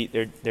complete.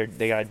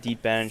 They got a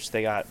deep bench.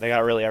 They got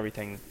really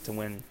everything to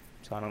win.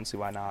 So I don't see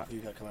why not. Who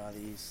you got coming out of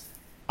the East?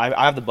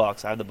 I have the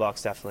Bucks. I have the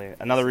Bucks definitely.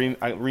 Another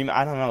I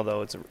don't know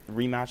though. It's a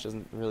rematch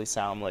doesn't really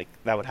sound like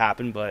that would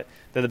happen, but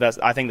they're the best.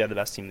 I think they're the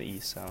best team in the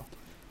East. So.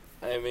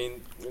 I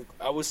mean,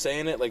 I was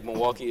saying it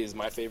Milwaukee is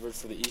my favorite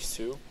for the East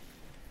too,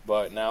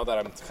 but now that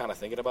I'm kind of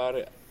thinking about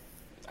it,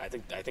 I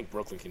think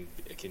Brooklyn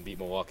can beat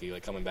Milwaukee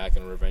coming back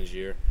in a revenge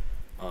year.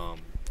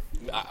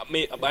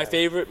 My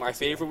favorite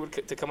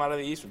to come out of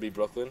the East would be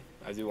Brooklyn.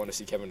 I do want to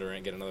see Kevin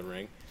Durant get another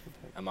ring.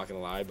 I'm not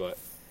gonna lie, but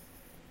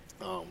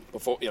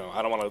before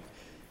I don't want to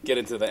get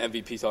into the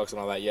MVP talks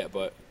and all that yet,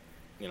 but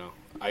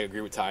I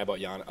agree with Ty about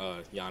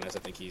Giannis. I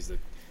think he's the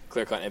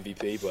clear-cut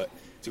MVP, but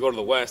to go to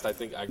the West, I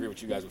agree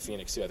with you guys with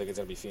Phoenix too. I think it's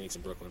gonna be Phoenix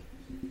and Brooklyn.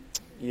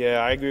 Yeah,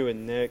 I agree with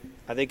Nick.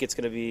 I think it's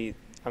gonna be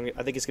a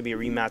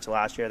rematch of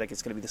last year. I think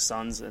it's gonna be the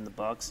Suns and the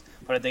Bucks,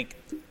 but I think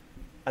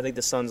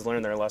the Suns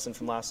learned their lesson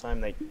from last time.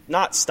 They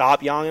not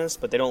stop Giannis,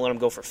 but they don't let him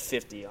go for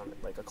 50 on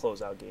a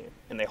closeout game,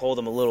 and they hold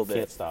him a little bit.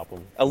 Can't stop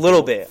him. A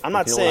little bit. I'm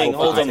not saying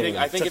hold him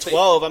to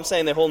 12. I'm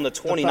saying they hold him to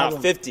 20,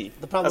 not 50.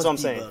 The problem That's what I'm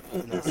saying.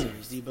 in that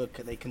series. D-Book,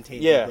 they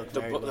contain D-Book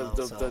very well.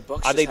 The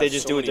Bucks I think they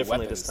just so do it many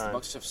differently weapons. this time. The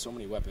Bucks have so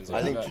many weapons.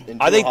 I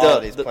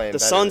think the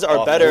Suns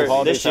are better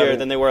this year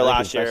than they were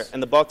last year, best.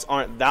 and the Bucks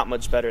aren't that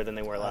much better than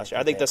they were last year.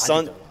 I think the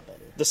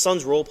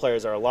Suns role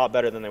players are a lot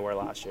better than they were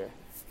last year.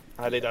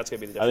 I think that's gonna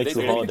be the difference. I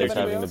think Jrue Holiday's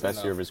having the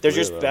best year of his They're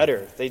career. just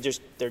better.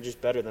 They're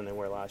just better than they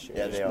were last year.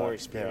 Yeah, They're they just more are.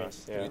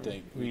 experienced. What do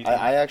you think?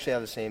 I actually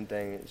have the same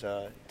thing as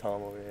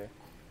Tom over here.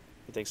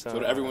 You think so? So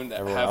everyone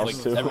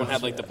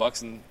have the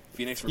Bucks and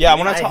Phoenix? Yeah,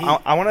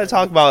 I wanted to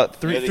talk about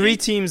three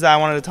teams that I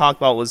wanted to talk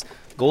about was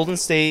Golden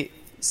State,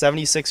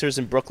 76ers,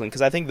 and Brooklyn,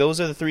 because I think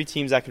those are the 3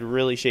 teams that could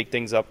really shake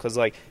things up. Because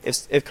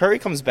if Curry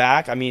comes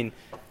back, I mean,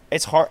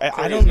 it's hard.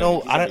 I don't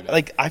know.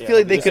 I feel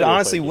like they could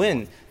honestly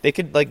win. They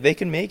could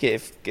make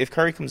it if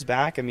Curry comes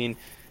back. I mean,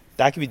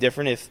 that could be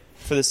different. If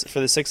for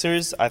the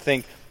Sixers, I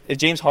think if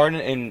James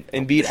Harden and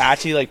Embiid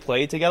actually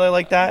play together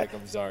like that,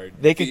 I'm sorry.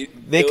 they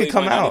could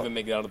come might not out. even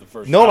make it out of the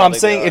first No, round. I'm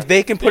saying if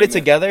they can put it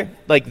together,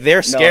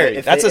 they're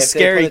scary. That's a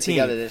scary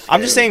team.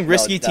 I'm just saying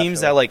risky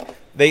teams that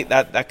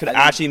that could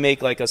actually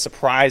make a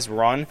surprise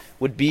run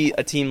would be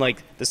a team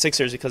like the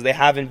Sixers, because they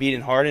have Embiid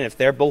and Harden. If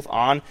they're both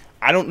on,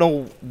 I don't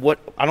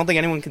think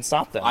anyone can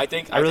stop them. I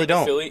really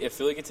don't. If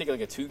Philly could take a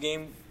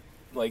 2-game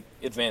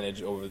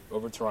advantage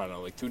over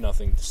Toronto,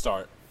 2-0 to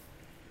start,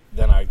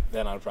 then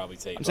I'd probably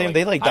take. I'm saying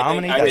they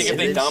dominate. I think if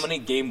they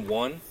dominate game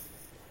 1,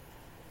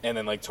 and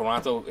then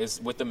Toronto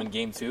is with them in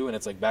game 2, and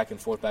it's back and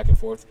forth.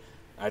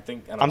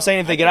 I'm saying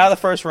if they get out of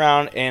the first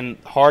round and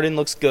Harden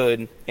looks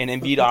good and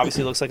Embiid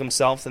obviously looks like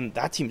himself, then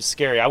that team's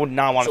scary. I would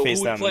not want to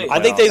face them. I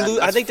think they lose.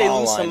 I think they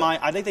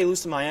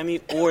lose to Miami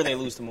or they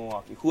lose to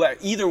Milwaukee.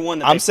 Either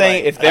one. I'm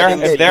saying if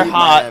they're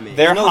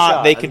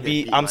hot, they could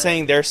beat. I'm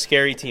saying they're a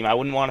scary team. I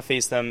wouldn't want to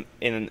face them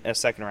in a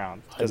second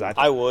round because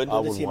I would.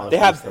 They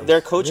have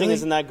their coaching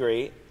isn't that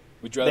great.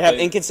 They have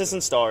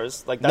inconsistent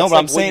stars. Like that's No, but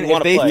I'm saying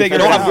if they figure they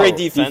don't it have out. great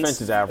defense.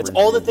 Defense is average. It's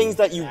all the things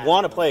that you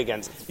want to play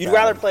against. You'd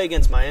rather play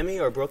against Miami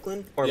or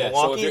Brooklyn or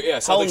Milwaukee.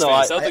 Celtics no,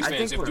 fans. I Celtics think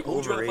fans. we're Who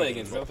would you rather play overrated.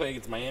 against? Would you rather play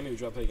against Miami? Or would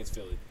you rather play against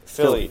Philly?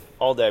 Philly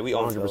all day. We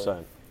own 100%.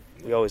 Philly.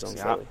 We always own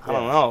Philly. I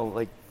don't know.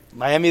 Like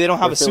Miami, they don't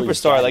have a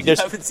Philly's superstar. Like You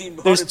haven't seen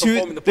there's Harden perform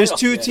in two the there's playoffs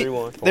two yet. teams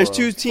 3-1. there's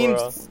two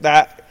teams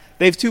that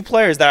they have two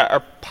players that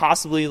are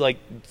possibly like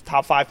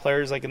top 5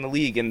 players like in the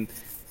league, and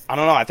I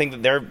don't know. I think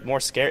that they're more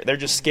scary. They're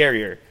just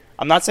scarier.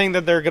 I'm not saying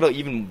that they're gonna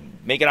even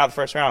make it out the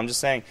first round. I'm just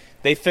saying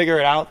they figure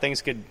it out.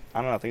 Things could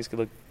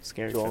look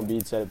scary. Joel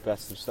Embiid said it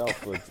best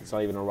himself. Like, it's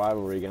not even a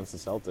rivalry against the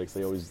Celtics.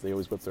 They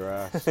always whip their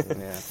ass.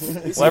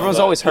 Well, everyone's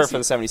always hurt for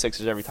the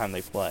 76ers every time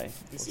they play.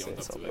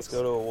 Let's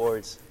go to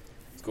awards.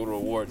 Let's go to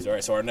awards. All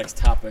right, so our next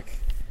topic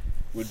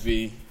would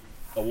be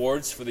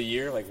awards for the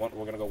year. Like we're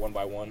going to go one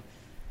by one.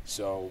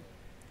 So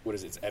what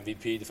is it? It's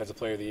MVP, Defensive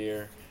Player of the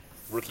Year,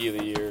 Rookie of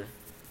the Year,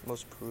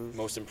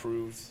 Most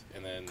Improved,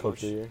 and then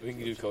Coach of the Year. We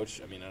can do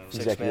Coach. I mean, I don't know.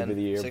 Executive of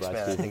the Year, Six Brad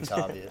man, I Stevens. think's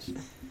obvious.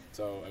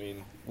 So I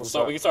mean, we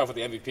can start with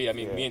the MVP. I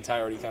mean, me and Ty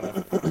already kind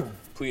of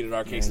pleaded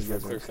our cases for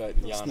clear cut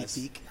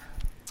Giannis.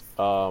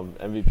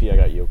 MVP, I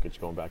got Jokic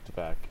going back to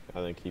back. I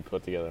think he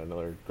put together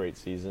another great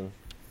season.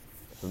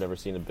 I've never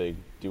seen a big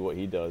do what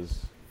he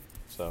does,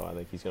 so I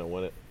think he's going to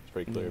win it. It's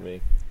pretty clear to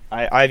me.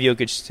 I have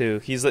Jokic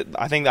too.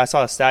 I think I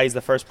saw a stat. He's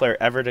the first player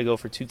ever to go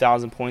for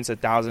 2,000 points,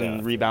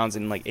 1,000 rebounds,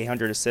 and like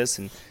 800 assists,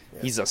 and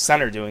he's a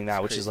center doing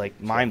that, which is like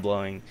mind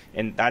blowing.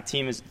 And that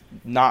team is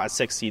not a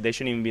 6 seed. They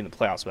shouldn't even be in the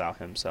playoffs without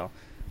him. So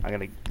I'm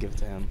gonna give it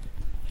to him.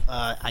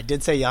 I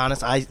did say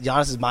Giannis.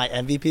 Giannis is my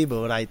MVP,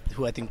 but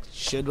who I think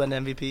should win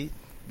MVP.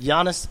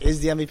 Giannis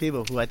is the MVP,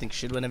 but who I think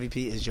should win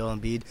MVP is Joel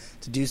Embiid.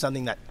 To do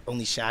something that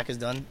only Shaq has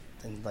done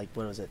in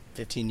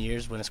 15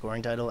 years, win a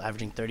scoring title,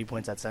 averaging 30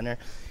 points at center.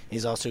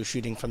 He's also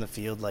shooting from the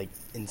field like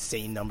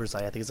insane numbers.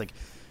 I think it's like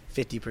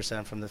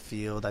 50% from the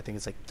field. I think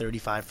it's like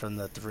 35 from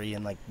the 3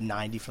 and like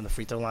 90 from the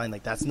free throw line.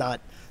 Like that's not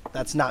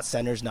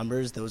center's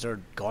numbers. Those are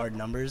guard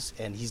numbers,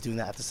 and he's doing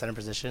that at the center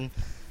position.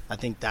 I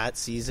think that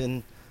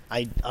season,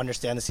 I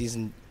understand the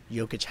season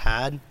Jokic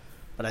had,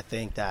 but I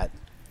think that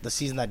the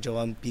season that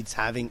Joel Embiid's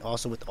having,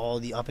 also with all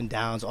the up and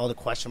downs, all the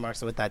question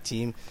marks with that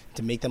team,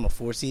 to make them a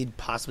 4 seed,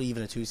 possibly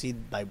even a 2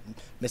 seed, by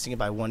missing it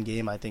by 1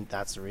 game, I think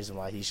that's the reason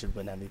why he should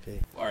win MVP.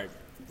 All right,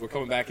 we're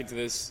coming back into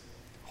this.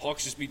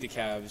 Hawks just beat the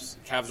Cavs.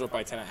 Cavs were up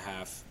by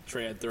 10.5.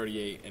 Trey had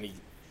 38, and he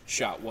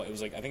shot what? It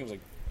was like, I think it was like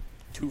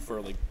 2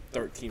 for like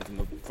 13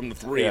 from the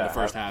 3 in the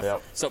first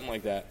half, something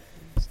like that.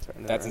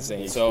 That's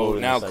insane. So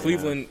now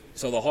Cleveland.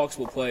 So the Hawks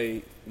will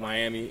play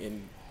Miami,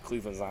 and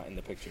Cleveland's not in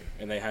the picture,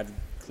 and they had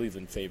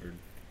Cleveland favored.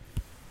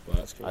 Well,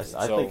 that's crazy.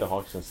 I think the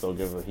Hawks can still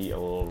give the Heat a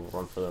little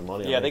run for their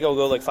money. Yeah, they go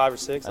like 5 or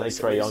 6. I think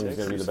Trae Young is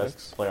going to be the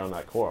best player on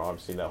that core,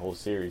 obviously, that whole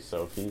series.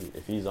 So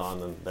if he's on,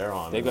 then they're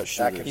on. They've got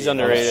shooters. He's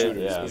underrated.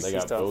 Yeah, they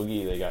got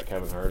Bogey, they got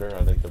Kevin Huerter.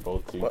 I think they're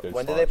both two good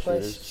When do they play?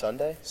 shooters.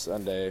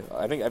 Sunday?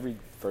 I think every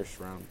first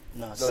round.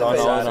 No,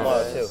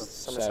 Saturday.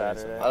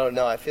 Saturday. I don't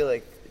know. I feel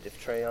like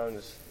if Trae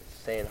Young's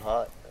staying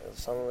hot or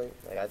something,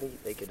 like I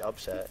think they could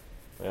upset.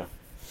 Yeah.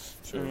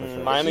 Sure.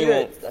 Miami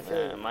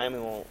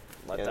won't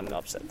let them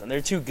upset them.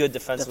 They're too good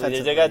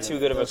defensively. They got too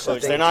good of a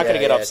coach. They're not going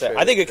to get upset.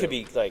 I think it could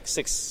be like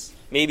 6,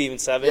 maybe even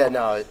 7. Yeah,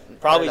 no,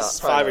 probably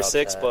 5 or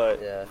 6. But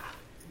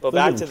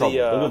back to the the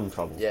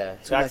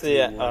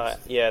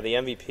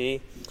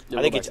MVP.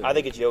 I think it's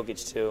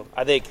Jokic too.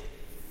 I think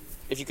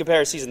if you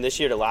compare a season this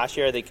year to last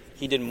year, I think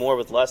he did more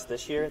with less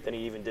this year than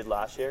he even did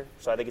last year.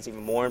 So I think it's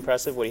even more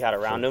impressive what he had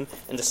around him,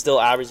 and to still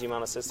average the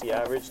amount of assists he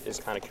averaged is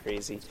kind of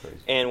crazy.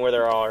 And where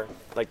there are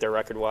like their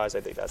record wise,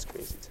 I think that's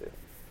crazy too.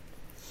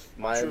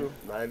 My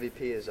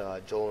MVP is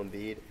Joel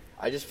Embiid.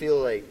 I just feel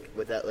like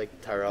with that,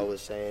 like Tyrell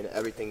was saying,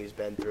 everything he's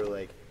been through,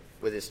 like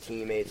with his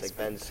teammates, like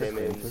Ben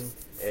Simmons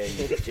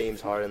and James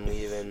Harden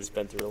leaving. He's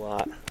been through a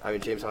lot. I mean,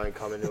 James Harden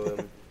coming to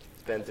him.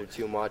 He's been through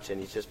too much, and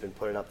he's just been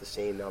putting up the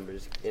same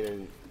numbers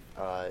in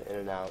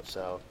and out.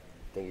 So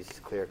I think he's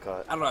clear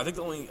cut. I don't know. I think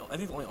the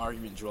only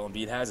argument Joel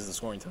Embiid has is the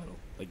scoring title.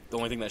 Like the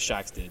only thing that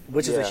Shaq did.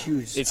 Which is a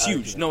huge. It's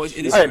huge. No, it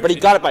is. All right, but he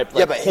got it by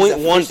but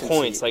 0.1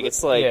 points. Like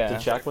it's like Did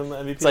Shaq win the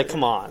MVP? it's like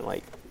come on,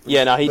 like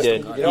yeah, he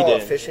did. You know how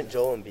efficient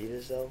Joel Embiid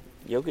is, though.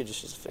 Jokic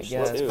is just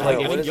efficient too. Like, I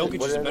what think is it- Jokic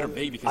what is a is better it?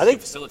 big because I he think-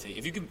 can facilitate.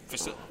 If you can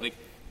facilitate, like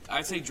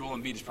I'd say Joel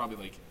Embiid is probably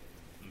like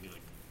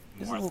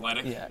more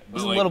athletic. Yeah, but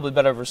he's a like, little bit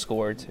better of a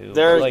scorer too.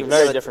 They're like,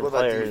 very different What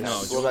about players.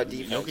 defense? No, What about Jokic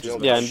defense? is You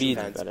don't Yeah, go Embiid's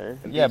defense. better.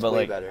 yeah, but way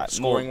like better.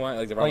 scoring wise,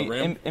 like around the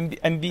rim.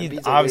 Embiid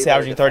Embiid's a obviously way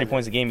averaging better 30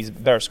 points a game. He's a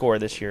better scorer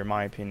this year, in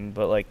my opinion.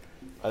 But like,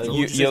 I think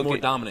Who's just more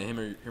Jokic- dominant, him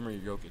or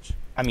Jokic?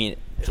 I mean,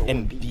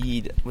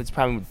 Embiid was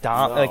probably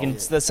like in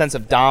the sense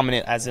of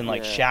dominant, as in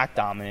like Shaq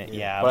dominant.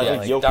 Yeah, But I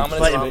but think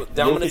like,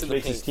 dominance Jokic in the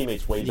makes his paint.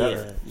 teammates way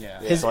better. Yeah.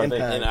 His So I think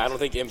impact. And I don't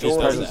think his Embiid does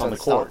presence that. on the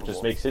court unstoppable.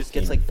 just makes his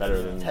Gets team like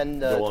better than 10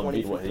 to Joel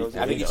 20 Embiid. What free he throws.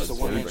 I think he's does. just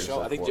a one man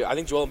show. I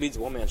think Joel Embiid's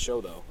a one man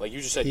show though. Like you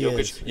just said, He Jokic.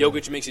 is, yeah.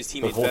 Jokic makes his The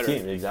teammates whole better.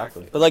 team,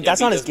 exactly. But like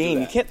that's Embiid not his doesn't do game.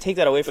 that. You can't take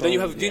that away But from then him.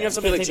 didn't you have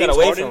something Can't like take that James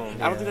away Harden? from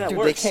him. I don't think that Dude,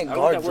 they works. can't I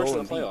don't guard think that works in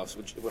Joel the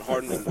playoffs with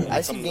Harden. And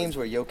I see something games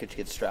where Jokic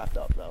gets strapped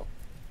up, though.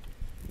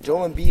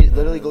 Joel Embiid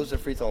literally goes to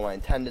the free throw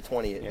line 10 to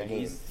 20 in the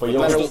game. But No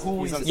matter Jokic-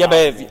 who he's Yeah, but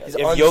if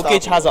unstoppable.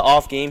 Jokic has an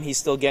off game, he's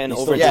still getting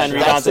over Yeah, 10 that's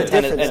rebounds the and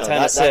 10, difference, and 10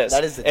 though. assists.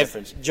 That is the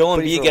difference. If Joel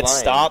But he's Embiid gets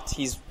relying. stopped,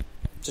 he's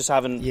just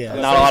having Yeah.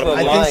 not a lot of He's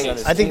I relying points. on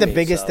his think the teammates,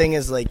 biggest though. thing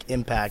is like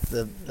impact.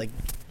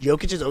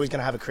 Jokic is always going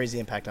to have a crazy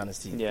impact on his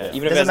team. Yeah, It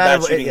even if doesn't it's a bad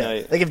matter shooting yeah.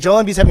 night. Like if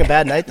Joel Embiid's having a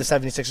bad night, the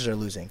 76ers are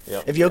losing.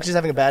 Yep. If Jokic is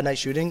having a bad night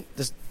shooting,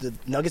 the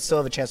Nuggets still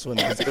have a chance to win.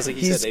 Because like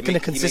he He's said, going to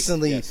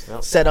consistently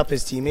set up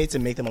his teammates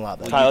and make them a lot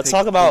better. Kyle, let's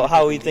talk about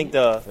how we think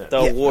the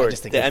I award,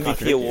 just think the it's MVP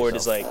contradicting award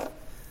is yourself. like.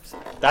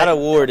 That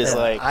award is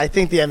like. I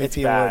think the it's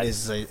MVP bad. award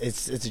is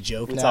it's a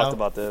joke We now. talked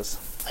about this.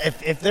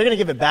 If they're gonna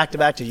give it back to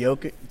back to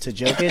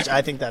Jokic,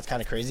 I think that's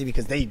kind of crazy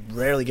because they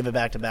rarely give it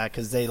back to back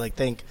because they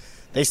think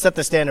they set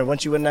the standard.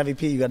 Once you win an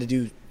MVP, you got to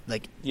do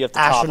You have to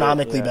top it,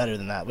 astronomically yeah. better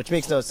than that, which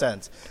makes no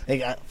sense.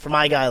 For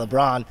my guy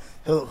LeBron,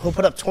 he'll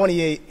put up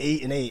 28,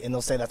 8 and 8, and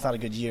they'll say that's not a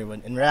good year.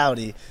 When in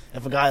reality,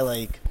 if a guy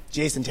like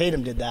Jason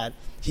Tatum did that,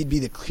 he'd be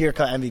the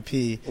clear-cut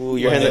MVP. Ooh,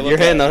 you're Well, hitting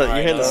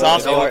they the look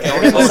soft at- spot.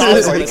 they look You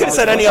at- could have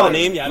said any other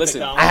name.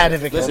 Listen, I had to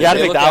pick Listen, You had to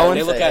they pick look that at- one?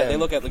 They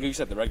look at like you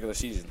said, the regular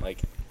season. Like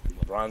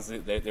LeBron's,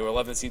 they were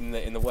 11th seed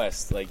in the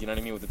West. Like you know what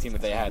I mean with the team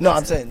that they had. No,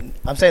 I'm saying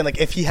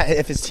like if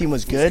his team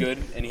was good, good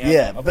and he had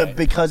yeah, that, okay. but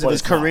because of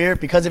his career,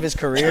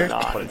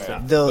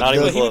 they'll Not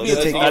even they'll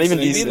close. take- Not even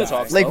He'd be in the decent.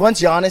 talks, Like though.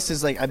 once Giannis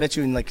is I bet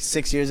you in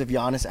 6 years, if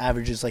Giannis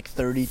averages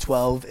 30,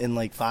 12,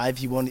 and 5,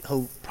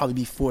 he'll probably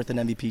be fourth in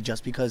MVP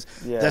just because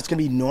that's gonna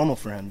be normal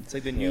for him. It's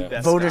like the new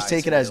best Voters guys,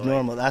 take it so as they're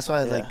normal. That's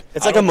why It's I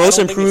like a don't- most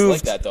I don't think it's improved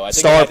like that, though. I think-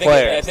 star I think-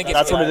 player. I think it's-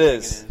 That's what yeah, it I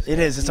think is. it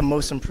is. It's a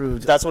most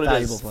improved. That's what it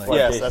valuable is. player.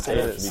 Yes, that's what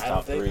it Tatum should is. be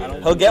top three.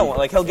 He'll get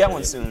one. He'll get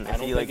one soon I if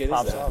don't he think it is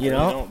pops that. up. You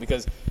know?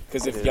 Because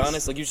if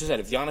Giannis, like you just said,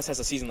 if Giannis has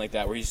a season like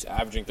that where he's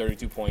averaging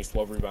 32 points,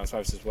 12 rebounds,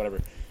 5 assists, whatever,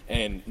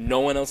 and no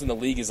one else in the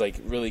league is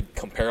really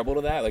comparable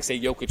to that, like say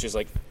Jokic is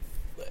like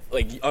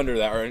under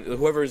that, or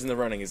whoever is in the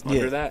running is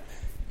under that,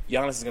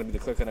 Giannis is going to be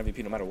the clear-cut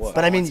MVP no matter what.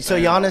 But I mean, so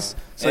Giannis,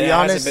 And it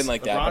hasn't been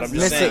like that. But I'm just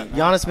missed saying.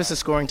 Giannis missed a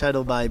scoring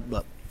title by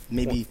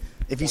maybe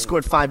if he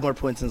scored 5 more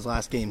points in his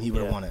last game, he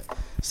would have won it.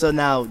 So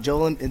now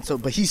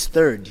but he's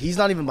third. He's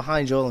not even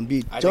behind Joel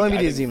Embiid. Joel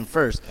Embiid isn't even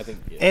first. I think,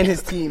 yeah. And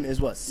his team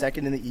is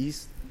second in the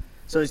East.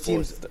 So his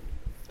team's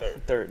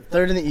Third.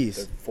 third in the They're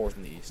East. fourth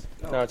in the East.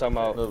 No, we're talking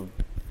about.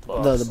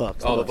 The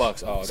Bucks. Oh, the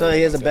Bucks. Oh, So okay.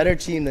 he has a better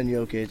team than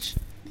Jokic.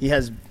 He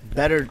has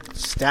better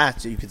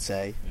stats, you could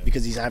say,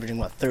 because he's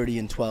averaging 30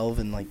 and 12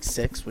 and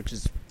 6, which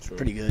is True.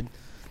 pretty good.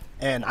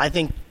 And I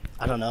think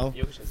I don't know.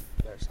 Jokic has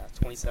better stats,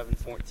 27,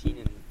 14,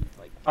 and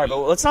All right, but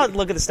let's not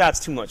look at the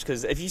stats too much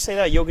because if you say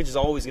that, Jokic is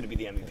always going to be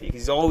the MVP because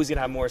he's always going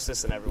to have more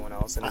assists than everyone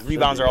else, and his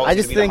rebounds are I always going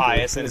just to be the think-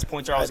 highest, and his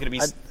points are always going to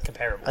be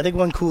comparable. I think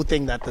one cool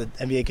thing that the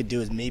NBA could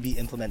do is maybe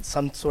implement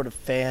some sort of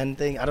fan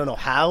thing. I don't know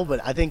how, but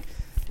I think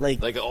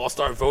Like an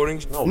all-star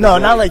voting. no,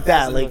 not like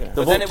that. Like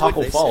The then vote it Taco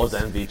would- Fall is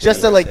MVP.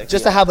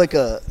 just to have like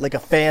a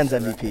fans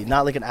MVP,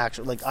 not like an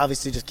actual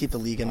obviously just keep the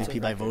league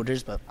MVP by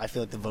voters, but I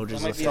feel like the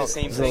voters It might be are the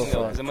same it's a little thing though,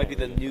 far. because it might be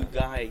the new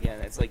guy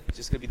again. It's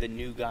just going to be the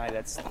new guy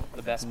that's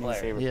the best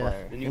player. favorite Yeah.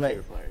 player. The new You might-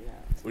 favorite player, yeah.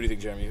 What do you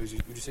think, Jeremy? Who'd you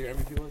say your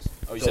MVP was?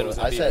 Oh, you said it was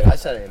I Embiid, said right? I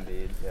said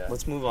Embiid. Yeah.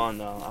 Let's move on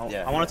though.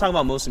 Yeah. I want to talk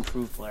about most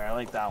improved player. I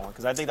like that one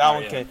because I think that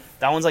one yeah.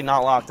 that one's not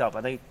locked up.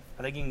 I think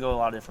you can go a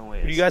lot of different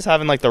ways. Who do you guys have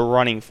in the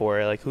running for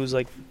it? Who's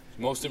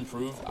Most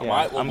improved.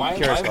 Yeah, I'm my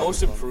curious about most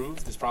this one.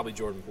 improved is probably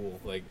Jordan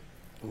Poole.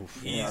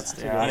 He's I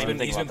didn't even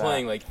think he's been about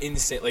playing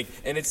insane.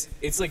 And it's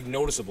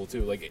noticeable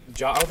too. I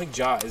don't think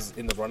Ja is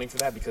in the running for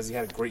that because he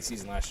had a great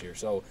season last year.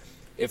 So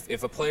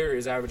if a player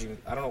is averaging,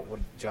 I don't know what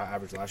Ja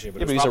averaged last year, but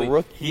Yeah, it's but he's a probably,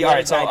 rookie. All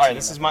right.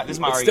 This is my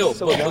But argument.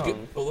 still,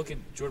 but look at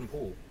Jordan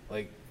Poole.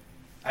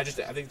 I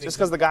think Just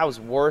because the guy was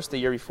worse the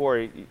year before,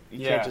 you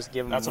can't just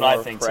give him that's more what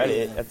I think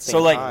credit too. at the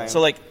same time.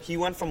 So he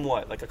went from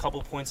what, a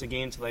couple points a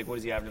game to what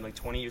is he averaging,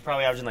 20? He's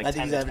probably averaging I think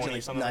 10 he's to averaging 20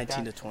 or something 19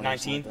 like to that. 20 or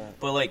 19,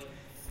 something like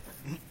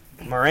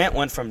but Morant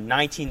went from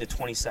 19 to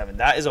 27.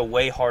 That is a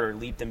way harder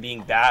leap than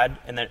being bad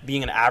and then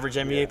being an average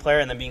NBA player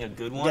and then being a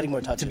good one. Getting more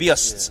touches. To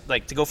be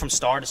to go from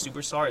star to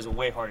superstar is a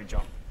way harder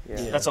jump.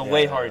 Yeah. That's a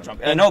way harder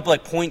jump. And I know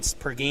points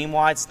per game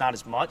wise, it's not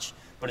as much,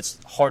 but it's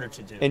harder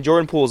to do. And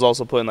Jordan Poole is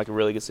also put in a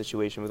really good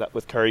situation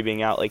with Curry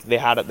being out. They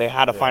had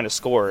to find a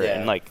scorer, Yeah.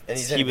 and And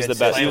he's in he a was good the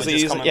best. system.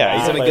 He's Just in coming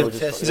back.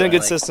 he's in a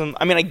good system.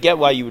 I mean, I get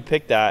why you would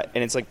pick that,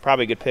 and it's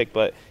probably a good pick,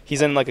 but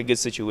he's in a good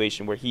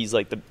situation where he's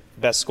the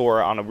best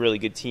scorer on a really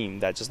good team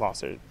that just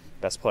lost their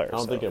best player. I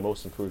don't so. think a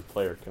most improved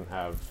player can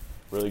have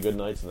really good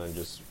nights and then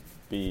just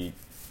be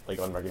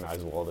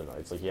unrecognizable other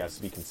nights. He has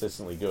to be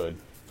consistently good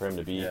for him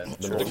to be the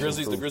the most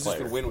Grizzlies improved player.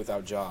 could win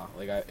without Ja.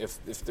 If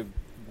the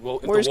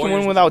Warriors can win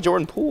Warriors- without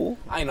Jordan Poole.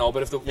 I know,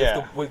 but if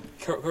Yeah.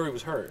 Curry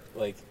was hurt,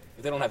 if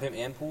they don't have him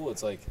and Poole,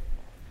 it's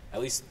at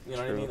least you know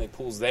what I mean.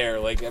 Poole's there.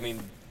 I mean,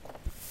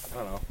 I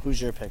don't know.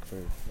 Who's your pick for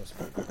this?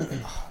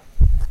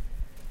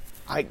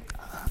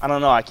 I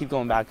don't know. I keep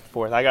going back and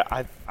forth.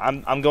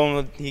 I'm going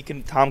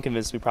with Tom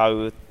convinced me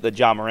probably with the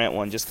Ja Morant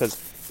one just because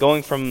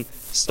going from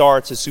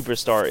star to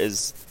superstar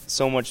is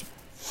so much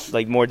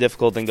more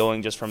difficult than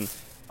going just from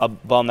a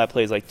bum that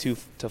plays like 2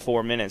 to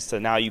 4 minutes to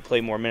now you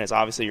play more minutes.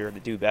 Obviously, you're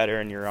going to do better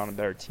and you're on a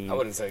better team. I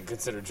wouldn't say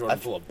consider Jordan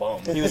Poole a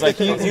bum. He was like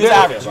he was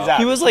average.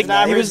 He was like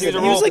He's a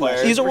role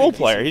player. He's a role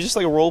player. He's just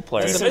like a role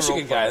player. He's a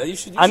Michigan guy.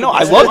 I know.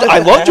 I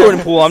love Jordan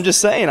Poole. I'm just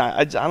saying.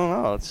 I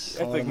don't know. It's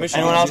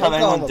Anyone else have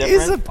anyone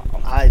different?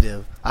 I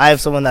do. I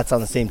have someone that's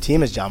on the same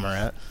team as John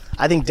Morant.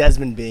 I think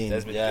Desmond Bane.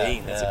 That's a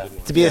good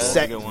one. To be a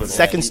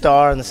second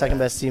star on the second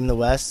best team in the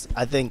West,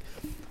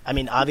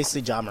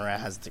 obviously John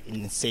Morant has an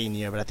insane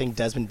year, but I think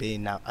Desmond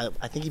Bane now,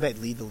 I think he might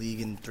lead the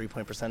league in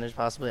three-point percentage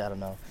possibly. I don't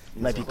know.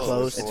 It might be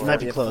close. It might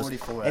be close.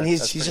 And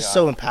he's just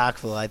so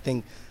impactful. I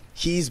think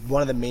he's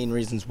one of the main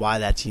reasons why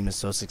that team is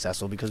so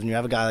successful, because when you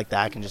have a guy like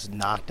that can just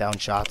knock down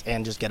shots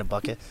and just get a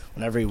bucket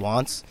whenever he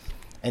wants.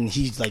 And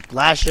he's like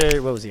last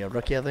year, what was he, a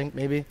rookie, I think,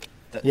 maybe?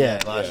 He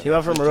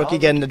went from a rookie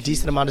getting a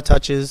decent amount of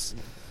touches.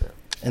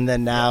 And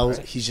then now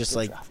he's just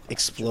like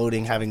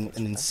exploding, having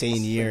an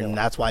insane year, and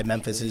that's why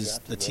Memphis is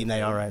the team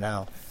they are right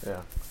now.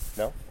 Yeah.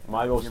 No?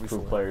 My most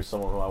improved player is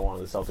someone who I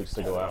wanted the Celtics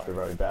to go after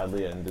very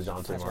badly, and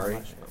DeJounte Murray.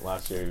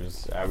 Last year he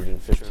was averaging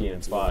 15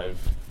 and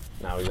 5.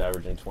 Now he's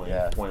averaging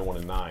 21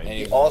 and 9. And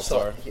he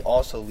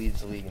also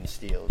leads the league in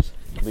steals.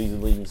 Leads the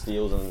league in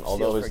steals, and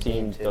although his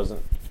team game,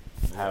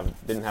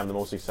 didn't have the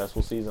most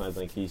successful season, I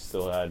think he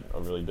still had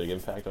a really big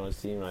impact on his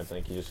team, and I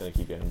think he's just going to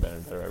keep getting better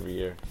and better every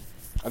year.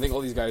 I think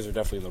all these guys are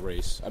definitely in the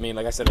race. I mean,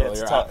 like I said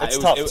earlier, It's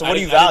tough. So what do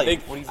you value?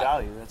 What do you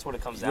value? That's what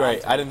it comes down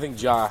to. I didn't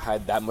think Ja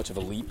had that much of a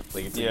leap,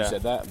 like until you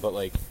said that. But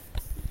like,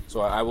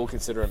 so I will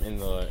consider him in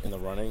the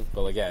running.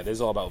 But like, yeah, it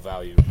is all about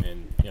value,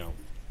 and you know.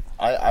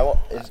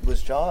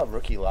 Was Ja a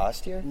rookie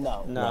last year?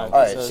 No. All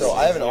right, so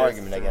I have an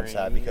argument against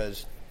that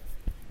because,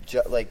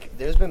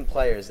 there's been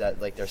players that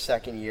like their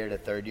second year to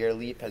third year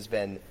leap has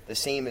been the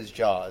same as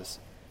Ja's.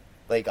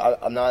 Like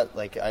I'm not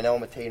like I know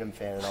I'm a Tatum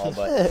fan and all,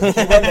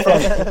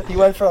 but he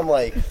went from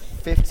like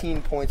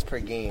 15 points per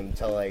game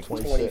to like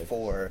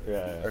 24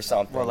 or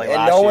something. Well, like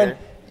last year.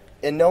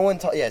 No one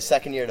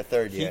second year to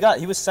third year.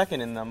 He was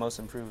second in the most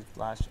improved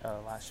last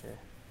year.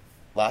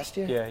 Last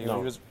year? Yeah, he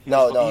He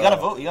got a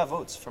vote. He got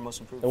votes for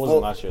most improved. It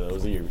wasn't last year though. It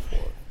was the year before.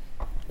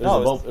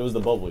 It was the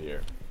bubble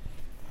year.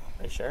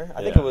 Are you sure?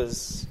 I think it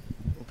was.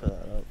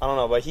 I don't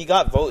know, but he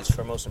got votes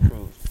for most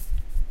improved.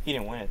 He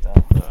didn't win it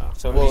though.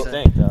 So what do you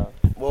think, though?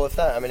 Well, if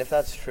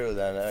that's true,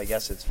 then I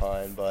guess it's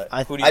fine. But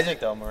who do you think,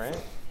 though, Morant?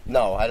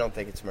 No, I don't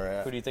think it's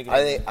Morant. Who do you think?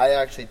 I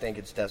actually think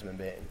it's Desmond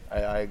Bane.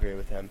 I agree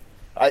with him.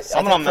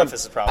 Someone on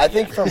Memphis is probably. I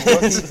think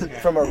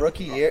from a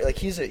rookie year, like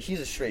he's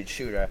a straight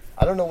shooter.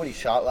 I don't know what he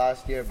shot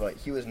last year, but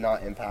he was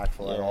not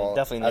impactful at all.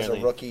 Definitely as a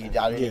rookie,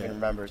 I didn't even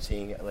remember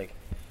seeing it. Like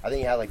I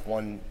think he had like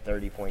one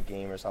 30-point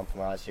game or something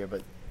last year,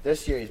 but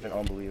this year he's been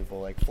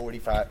unbelievable. Like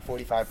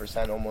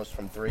 45% almost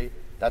from three.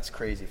 That's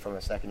crazy from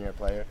a second-year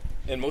player.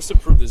 And most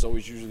improved is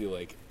always usually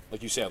like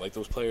you said, like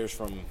those players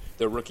from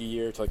their rookie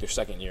year to like their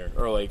second year,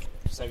 or like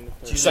second and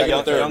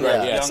third,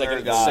 right?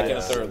 Second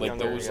and third, like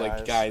those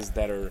like guys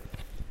that are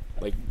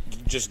like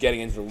just getting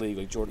into the league,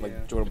 like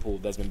Jordan Poole,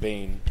 Desmond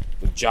Bane,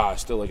 like Ja,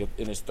 still like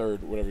in his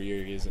third whatever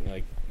year he is, and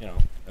like and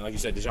like you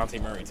said,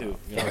 DeJounte Murray too.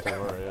 You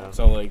know?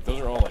 So like those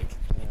are all like.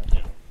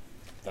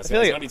 It's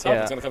gonna be tough.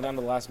 It's gonna come down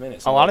to the last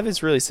minute. So a lot of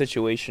it's really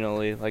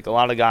situationally. Like a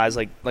lot of guys,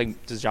 like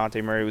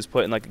DeJounte Murray was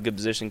put in like a good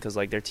position because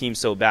like their team's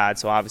so bad.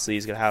 So obviously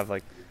he's gonna have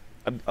like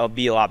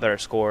be a lot better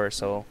scorer.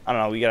 So I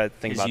don't know. We gotta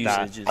think about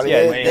that.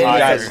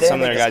 Some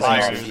of their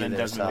guys'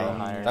 usage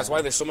That's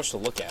why there's so much to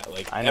look at.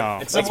 Like I know.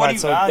 It's like what do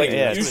you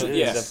value?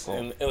 Usually,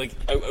 and like,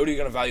 what are you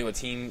gonna value a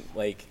team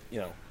like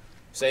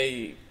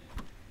say,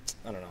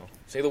 I don't know.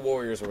 Say the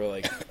Warriors were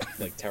like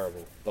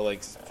terrible, but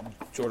like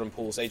Jordan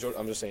Poole. Say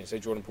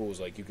Jordan Poole was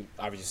like you can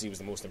obviously see he was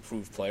the most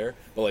improved player,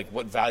 but like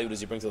what value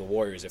does he bring to the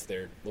Warriors if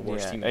they're the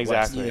worst team in the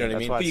West? You know what I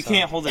mean? But you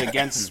can't hold it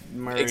against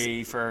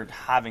Murray for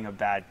having a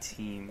bad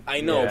team.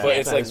 I know, but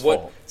it's like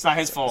what? It's not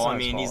his fault. I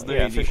mean, he's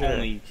literally the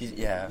only.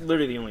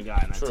 Literally the only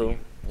guy in that team.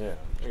 Yeah.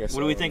 What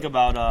do we think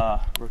about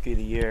Rookie of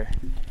the Year?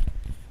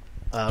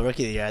 Rookie of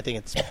the Year, I think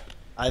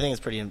it's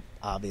pretty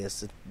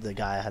obvious. The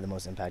guy that had the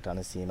most impact on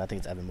his team, I think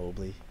it's Evan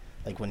Mobley.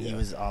 Like, when he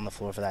was on the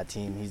floor for that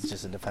team, he's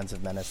just a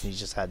defensive menace, and he's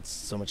just had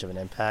so much of an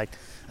impact.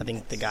 I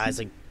think the guys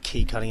like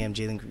Kate Cunningham,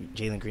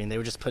 Jalen Green, they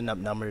were just putting up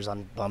numbers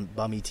on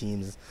bummy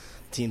teams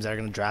that are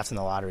going to draft in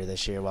the lottery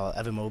this year, while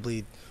Evan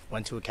Mobley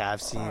went to a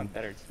Cavs team.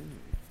 Better team.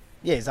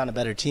 Yeah, he's on a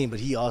better team, but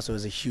he also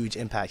is a huge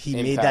impact. He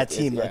made that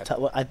team.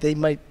 They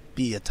might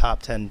be a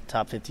top 10,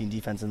 top 15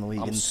 defense in the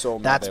league. I'm so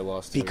mad they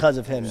lost. Because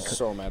of him.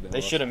 So mad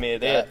they should have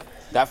made it.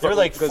 They were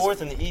like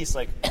fourth in the East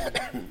like a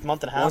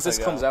month and a half ago. Once this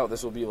comes out,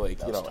 this will be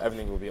like,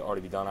 everything will be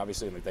already be done.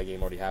 Obviously, like that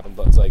game already happened,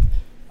 but it's like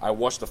I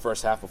watched the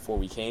first half before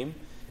we came,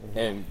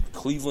 and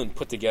Cleveland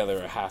put together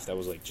a half that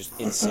was like just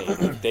insane.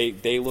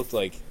 Like, they looked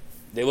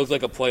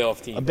like a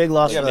playoff team. A big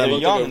loss for them. They're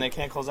young and they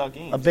can't close out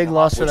games. A big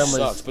loss for them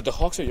sucks, but the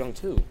Hawks are young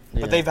too.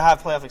 But they've had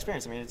playoff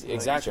experience. I mean, it's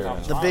exactly.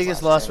 The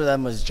biggest loss for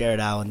them was Jared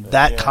Allen.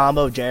 That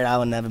combo, Jared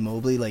Allen and Evan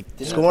Mobley, like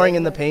scoring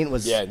in the paint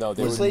was. Yeah, they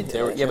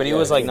were. But he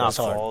was like not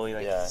full.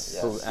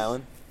 Who,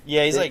 Allen?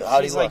 Yeah, he's like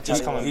How'd he he's like look?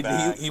 just How'd coming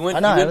back. He went I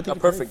know, I don't a think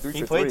he perfect He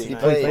 3 for played 3. tonight. He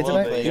played a little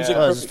tonight? bit, He was yeah. a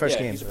Oh, it was perfect, his first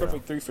yeah, game. He's a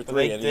perfect 3 for 3.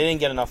 They and didn't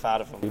get enough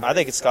out of him. I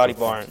think it's Scotty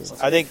Barnes.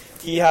 I think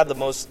he had the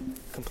most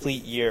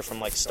complete year from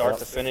like start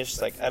to finish.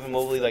 Like Evan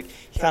Mobley, like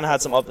he kind of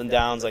had some up and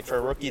downs. Like for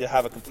a rookie to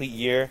have a complete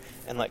year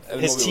and like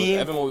his team.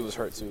 Evan Mobley was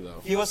hurt too,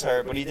 though. He was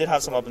hurt, but he did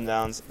have some up and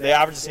downs. They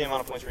averaged the same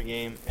amount of points per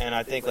game, and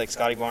I think like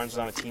Scotty Barnes was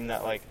on a team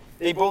that like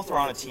they both were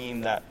on a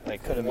team that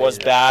like Could've was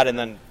made it. bad and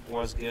then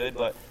was good.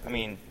 But I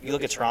mean, you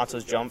look at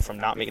Toronto's jump from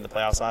not making the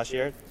playoffs last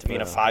year to being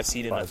a 5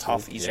 seed in a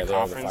tough Eastern they're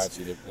on the Conference.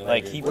 5 seed.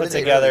 Like he What put did they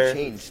together. really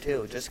change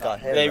too? Just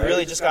got him. They right?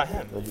 really just got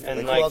him, and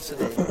Who like else did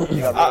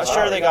they got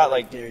sure they got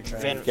like Gary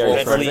Trent. Van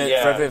Fred Fleet.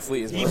 Yeah,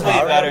 VanVleet is he one.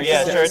 played better.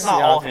 Yeah, sure, it's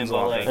not all him,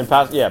 but like And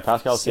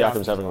Pascal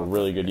Siakam's having a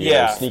really good year.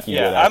 yeah, Sneaky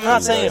yeah. good. I'm not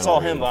actually, saying it's all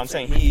him, underrated. but I'm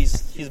saying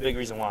he's a big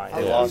reason why.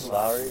 They lost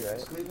Lowry,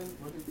 right?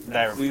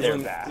 They're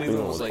Cleveland bad. was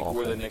was like awful.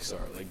 where the Knicks are.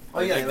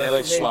 Like, yeah, they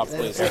like swapped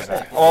places.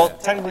 Well,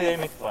 technically they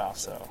didn't make the playoffs,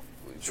 so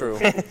True.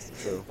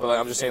 But like,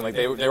 I'm just saying, like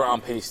they were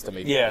on pace to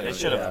make. yeah, it. they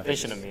should have. Yeah. They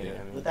should have made it.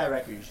 With that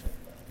record, you should.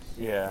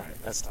 Yeah,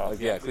 that's tough. Like,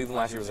 yeah, Cleveland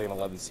last year was like an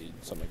 11 seed,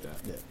 something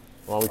like that.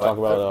 Why don't we talk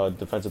about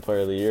Defensive Player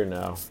of the Year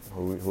now?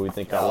 Who we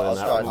think got I'll winning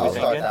start, that I'll one?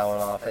 start that one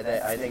off.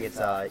 I think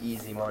it's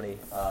easy money.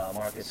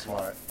 Marcus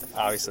Smart.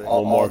 Obviously,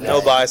 All day.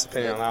 no biased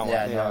opinion on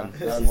that Yeah, one.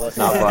 none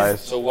whatsoever. Not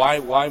biased. So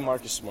why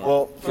Marcus Smart?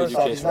 Well, Could first you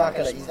off, case he's for not Marcus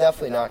gonna. He's Smart?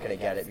 definitely not gonna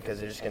get it because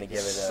they're just gonna give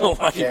it So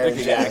why to you Jaren think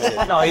he got it?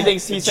 Jackson. No, he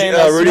thinks he's saying Yeah,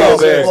 that Rudy Rudy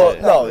Gobert.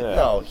 Gobert. Well, Yeah.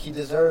 no, he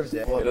deserves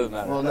it. It doesn't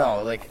matter. Well,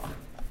 no, like,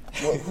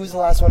 who's the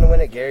last one to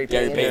win it? Gary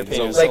Gary Payton.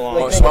 Payton. So So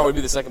long. Smart would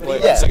be the second player,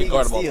 Yeah, second he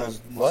guard of can all steal.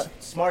 time. What?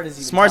 Smart is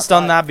even Smart's top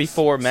done five. that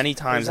before many He's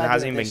times not and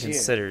hasn't doing even it been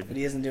this year, considered. But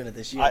he isn't doing it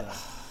this year. I- though.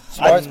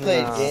 Smart's I-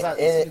 played. nah. He's not-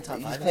 In he's it, top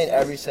he's five. played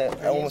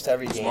almost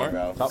every game, Smart?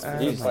 bro.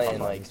 He's playing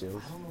like.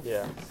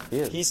 Yeah. He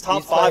is. He's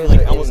top He's 5 playing in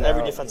like in almost and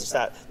every out. defensive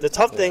stat. The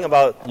tough thing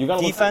about You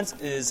gotta look- defense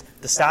is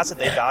the stats that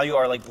they value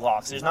are like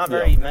blocks. There's not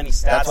very many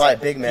stats. That's why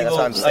that big man, that's people,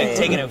 what I'm saying. like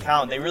take into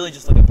account. They really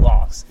just look at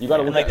blocks. You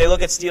gotta and look like at- they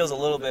look at steals a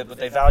little bit, but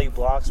they value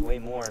blocks way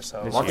more. So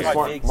Marcus that's why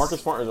Smart, bigs-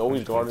 Marcus Smart is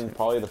always guarding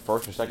probably the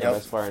first or second Yep.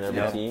 best player in every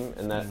Yep. team,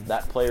 and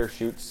that player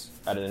shoots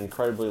at an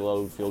incredibly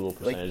low field goal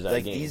percentage that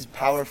Like game. these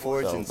power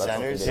forwards So and that's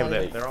something centers. they Yeah, have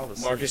but to- they're all the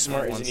same. Marcus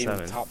Smart isn't even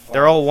 1.7. top 5.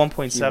 They're all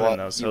 1.7 He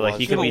though, was- so he like was.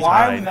 he Yeah, could but be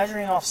why are we tied.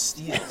 measuring off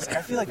steals? Like,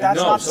 I feel like that's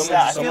No, not the someone- stat.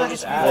 I feel someone like it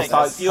just should be asked. Well, like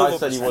Ty, a field Ty goal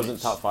said he percentage.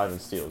 wasn't top 5 in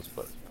steals,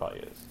 but probably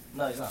is.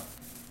 No, he's not.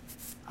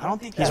 I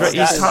don't think He's that right-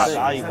 he's stat is top- that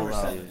valuable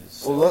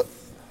though. Well, look.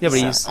 Yeah, but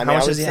he's I mean, how I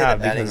much would does he say the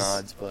have? betting Because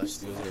odds, but He's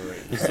still a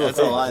That's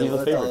a favorite. lie. He's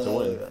a favorite to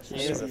win.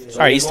 all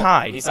right, he's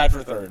tied. He's tied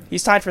for third.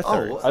 He's tied for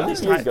third. I think he's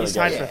gonna He's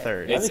tied get for it.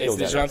 third. I It's think he'll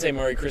get it. DeJounte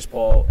Murray, Chris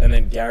Paul, and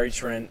then Gary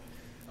Trent,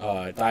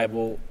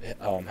 Thibault,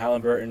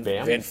 Halliburton,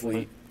 Bam? Van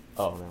Fleet.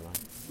 Oh, never mind.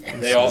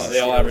 They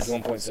all average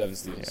 1.7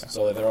 steals,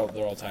 so they're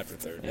all tied for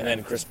third. And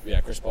then Chris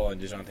Paul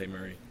and DeJounte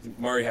Murray.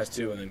 Murray has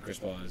 2, and then Chris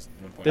Paul has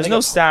 1.7. There's no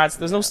stats.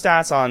 There's no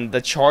stats on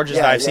the charges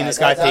Yeah, that I've seen yeah, this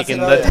guy that's taking.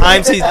 another- The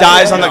times he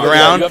dives on the No,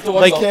 ground, you have to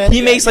watch like the-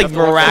 he makes you like have to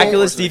watch the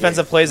miraculous whole game.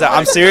 defensive plays that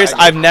I'm serious.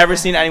 I've never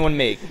seen anyone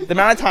make. The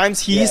amount of times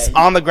he's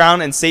on the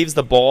ground and saves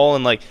the ball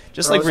and like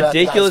just like Throws that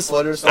ridiculous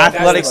footer stuff.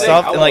 athletic That's the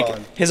thing. stuff and like Come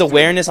on. his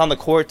awareness on the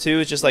court too.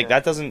 It's just like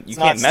that doesn't you It's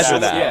can't not measure stats.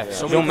 that. Yeah, You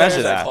so don't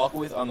measure that. I talk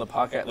with on the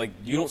podcast, like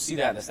you don't see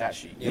that in the stat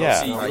sheet. You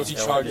Yeah. don't see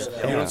charges.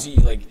 Yeah. You don't see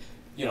like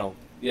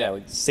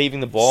like Saving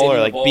the ball saving or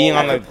the like ball, being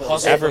on the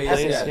hustle ever plays,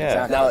 plays. yeah,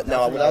 Yeah. exactly.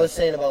 Now, what I was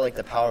saying about like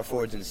the power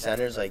forwards and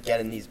centers, like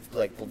getting these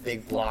like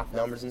big block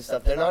numbers and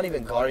stuff, they're not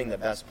even guarding the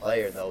best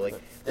player though. Like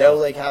they'll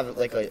like have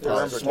like a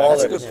smaller.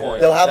 That's a good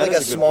point. They'll have That like a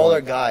is a good smaller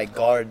point. guy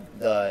guard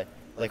the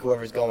like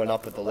whoever's going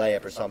up with the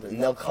layup or something,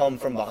 and they'll come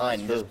from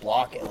behind and just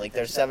block it. Like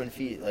they're 7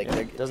 feet. Like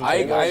they're I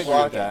they won't agree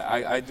block with that.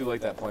 I do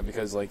like that point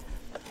because like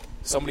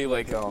somebody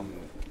like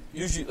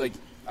usually like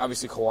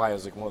obviously Kawhi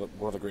is like one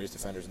of the greatest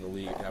defenders in the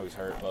league. Now he's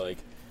hurt, but like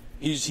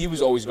he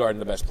was always guarding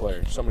the best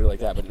player, somebody like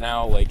that. But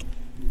now like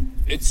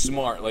it's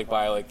Smart like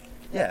by like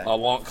Yeah. a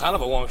long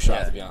shot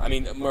Yeah. to be honest. I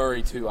mean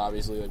Murray too,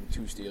 obviously like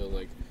 2 steals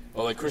like.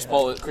 But like Chris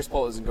Paul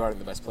isn't guarding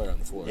the best player on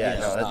the floor. Yeah, He's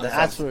no, just not.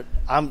 That's what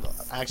I'm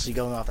actually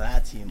going off of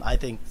that team. I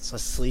think a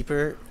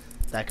sleeper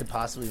that could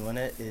possibly win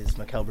it is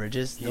Mikal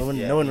Bridges. No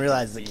one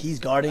realizes like he's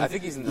guarding. I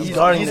think he's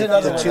guarding He's the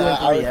another 2 one and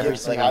that I 3 would every give,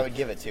 single. I would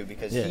give it to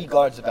because Yeah. he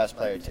guards the best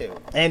player too.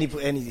 and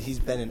he's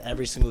been in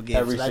every single game.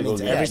 Every so that single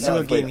means game. every Yeah,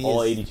 single no, game he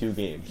all is. 82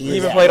 games. He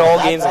even played all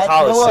games in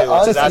college, you know too, what?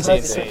 which is Honestly,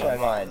 actually you might change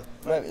my mind.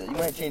 You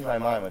might change my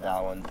mind with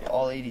that one.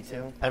 All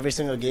 82. Every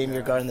single game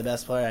you're guarding the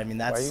best player. I mean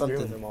Why that's are you agreeing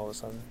with something. him all of a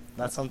sudden?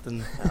 That's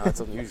something. That's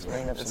unusual.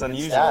 It's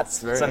unusual.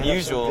 Stats. It's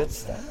unusual. Good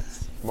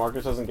stats.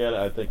 Marcus doesn't get it.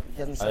 I think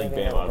hasn't said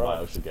anything Bam about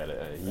Adebayo LeBron. should get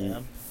it. Yeah.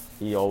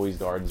 He always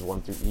guards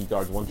 1 through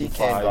 1 He through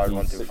can 5. guard He's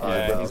 1 through 5,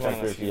 Yeah, bro. he's He's one of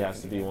protector those if he few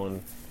has to be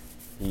one.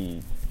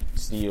 He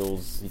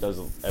steals. He does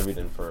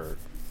everything for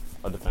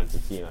a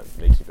defensive team that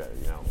makes you better.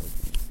 You know.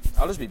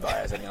 I'll just be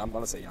biased. I mean, I'm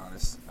gonna say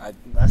Giannis.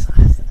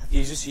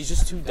 He's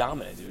just too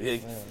dominant,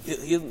 dude.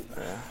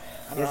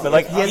 But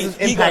like He has his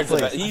he impact guards the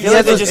plays. best. He He has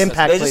guards those the-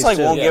 impact they just plays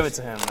like won't too. give it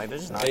to him. Like they're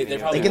just not. They giving it.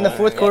 probably Like in the won't.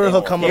 fourth quarter,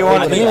 he'll come He up.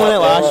 won. with He a- won it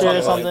last year or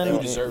Who something.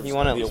 deserves He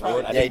won the it.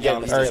 award? I Yeah, think he did.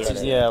 Giannis Or-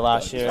 deserves it. Yeah,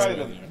 last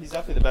year. He's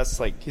definitely the best.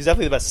 Like he's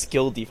definitely the best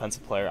skilled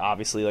defensive player.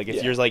 Obviously, like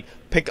if you're like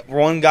pick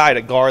one guy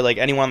to guard like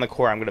anyone on the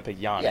court, I'm gonna pick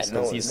Giannis Yeah,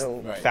 because he's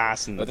Right.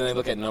 fast and But then they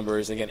look at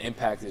numbers again.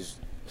 Impact is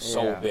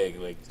so Yeah. big,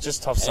 like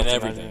Just tough and stuff to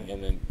everything. measure.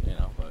 And then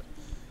but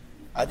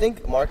I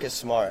think Marcus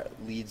Smart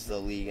leads the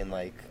league in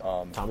like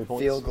Tommy points?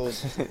 field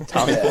goals.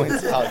 Tommy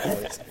points? Tommy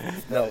points.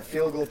 No,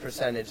 field goal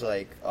percentage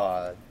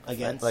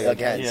Against? against.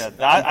 Yeah,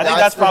 I think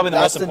that's probably the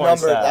most important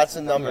number. stat. That's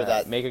the number Yeah,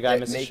 that make a guy that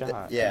miss a make the-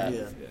 shot. yeah.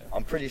 Yeah.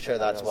 I'm pretty sure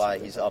that's why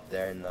he's up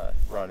there in the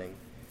running.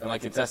 and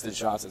like contested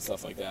shots and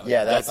stuff like that. Like,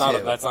 Yeah, that's that not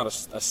too. that's not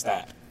a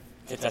stat.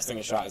 Contesting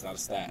a shot is not a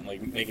stat. And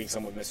like making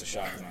someone miss a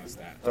shot is not a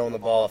stat. Throwing the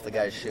ball off the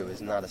guy's shoe is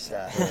not a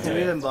stat. Do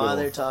we even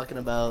bother talking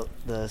about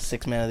the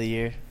sixth man of the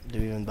year? Do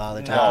we even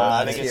bother talking No, about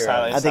I think it? it's Hero.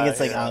 highlights. I think it's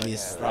like Yeah.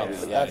 obvious. Probably,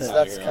 That's it's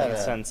that's not kind of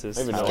Consensus.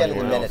 Maybe no getting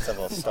the one minutes of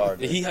a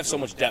starter. He has so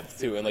much depth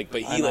too, and like,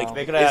 but I he know. like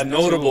They could've is had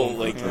notable. two.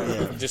 Like,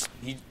 Yeah. just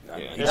he.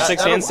 There's That-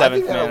 6th that- and I 7th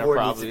think that man are award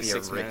needs probably to be a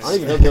 6th man. race. I don't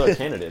even know the other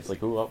candidates. Like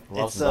who else?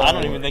 It's, is I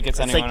don't even think it's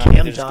It's anyone. like I think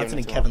Cam they're just Johnson giving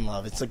and it to Kevin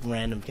Love. It's like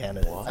random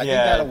candidates. I think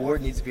Yeah. that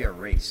award needs to be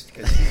erased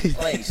because he's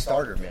playing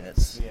starter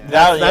minutes.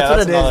 That's what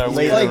it is another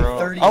later. weird Like rule.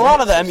 30 A lot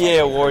of the minutes or NBA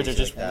something awards are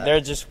crazy just like that.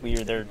 they're just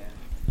weird.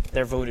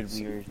 They're voted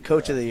weird.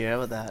 Coach of the year. How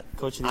about that?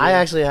 Coach of the I year.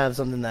 actually have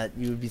something that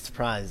you would be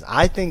surprised.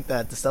 I think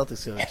that the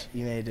Celtics coach,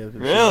 Ime Udoka, should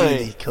Really?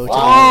 be the coach Whoa!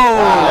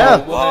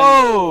 of the year.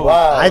 Whoa!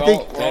 Wow. I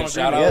think Man,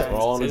 shout Yeah. out We're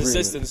all in his agreement.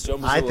 assistants. Joe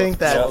I Mazzulla. think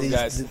that Shout out, these-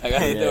 guys. I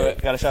gotta do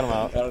it. Gotta shout him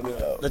out. Gotta do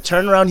it. the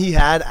turnaround he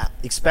had,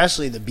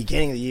 especially the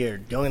beginning of the year,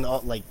 going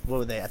all, like what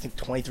were they? I think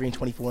 23 and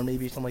 24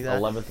 maybe something like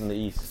that. 11th in the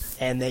East.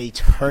 And they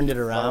turned it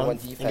around one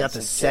and defense got the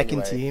since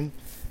second January. team.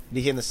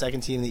 Became the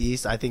second team in the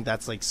East. I think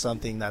that's like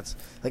something that's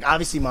like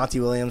obviously Monty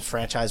Williams'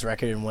 franchise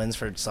record in wins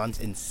for Suns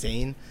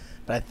insane,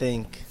 but I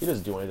think He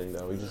doesn't do anything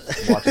though. He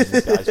just watches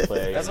these guys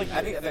play. That's like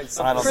I think that's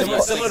I don't something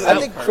think similar to I that.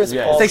 think Chris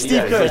Yeah, Paul. it's like Steve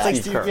yeah, Kerr. It's yeah, like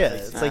Steve Steve. Kerr. Yeah,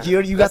 it's like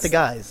you got the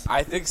guys.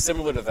 I think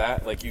similar to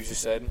that, like you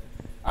just said.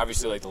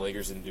 Obviously, like the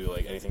Lakers didn't do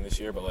like anything this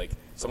year, but like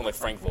someone like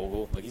Frank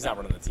Vogel, like he's not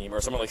running the team,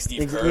 or someone like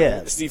Steve Kerr.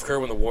 Yeah. Steve Kerr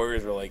when the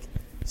Warriors were like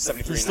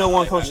 73. He still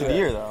won Coach of the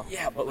Year though.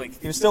 Yeah, but like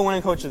He was still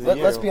winning Coach of the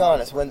Year. Let's be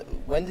honest.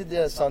 When did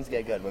the Suns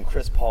get good? When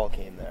Chris Paul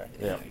came there.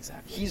 Yeah.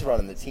 exactly. He's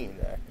running the team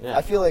there. Yeah.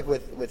 I feel like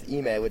with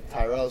Ime, with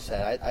Tyrell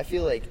said, I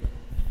feel like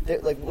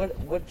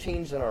what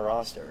changed in our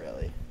roster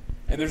really?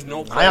 And there's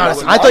no.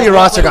 I thought your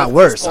roster got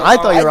worse. I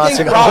thought your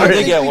roster got probably worse.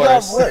 did get we got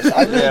worse. worse.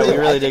 I Yeah, we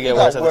really I did think get we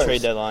worse got at the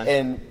trade deadline.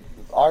 And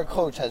our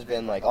coach has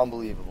been like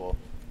unbelievable.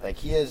 Like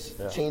he has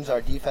changed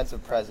our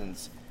defensive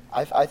presence.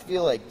 I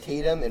feel like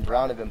Tatum and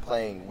Brown have been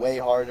playing way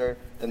harder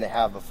than they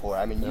have before.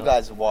 I mean, you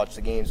guys have watched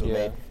the games with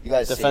Yeah. me. You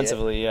guys see it.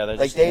 Defensively, yeah, they're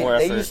Like just they more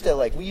effort. used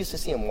to we used to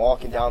see him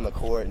walking down the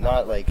court,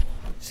 not like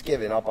just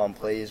giving up on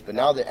plays. But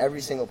now that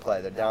every single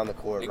play, they're down the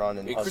court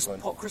running, hustling.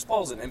 Chris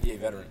Paul's an NBA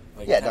veteran.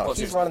 Like, Yeah, 10 no, plus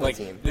he's years. running the like,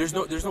 team. There's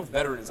no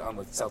veterans on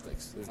the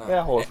Celtics. There's not.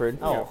 Yeah, Horford.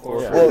 Yeah,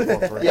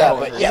 Well, yeah,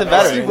 but He's a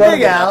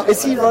veteran.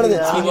 Is he running the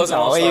team? He wasn't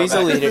Oh, all-star he's a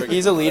back leader. then.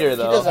 He's a leader,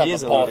 though. does have He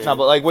is the a ball. leader. No,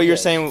 but like what you're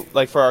Yes. saying,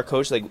 like for our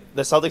coach, like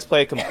the Celtics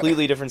play a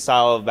completely different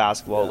style of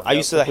basketball. I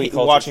used to hate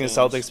culture watching the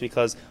change. Celtics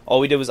because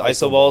all we did was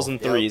iso balls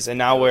and threes, and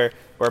now we're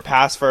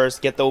pass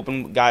first, get the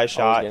open guy a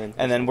shot, getting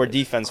and then we're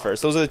defense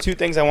first. Those are the two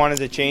things I wanted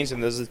to change,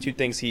 and those are the two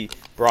things he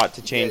brought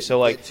to change. So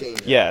like,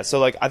 so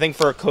like I think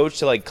for a coach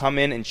to like come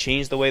in and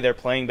change the way they're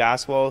playing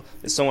basketball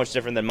is so much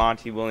different than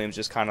Monty Williams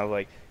just kind of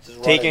like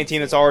taking a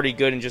team that's already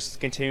good and just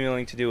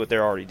continuing to do what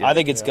they're already doing. I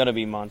think it's gonna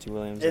be Monty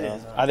Williams. It though.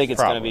 is. I think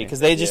it's gonna be Probably. because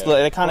they just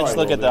they kind of just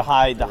look at the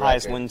highest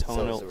record. win So is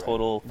the record.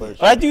 total.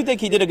 But I do think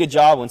he did a good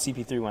job when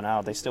CP3 went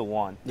out. They still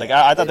won. Like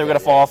I thought they were gonna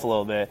fall off a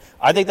little bit.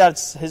 I think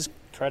that's his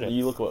credit.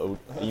 You look what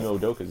Ime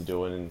Udoka's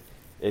doing, and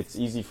it's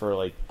easy for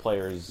like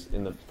players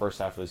in the first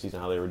half of the season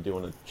how they were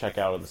doing to check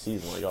out of the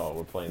season, like, oh,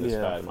 we're playing this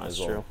Yeah, bad, might that's as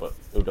well. true. But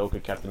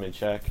Udoka kept them in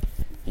check.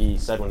 He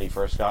said when he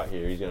first got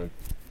here, he's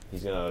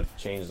gonna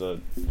change the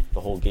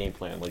whole game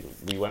plan. Like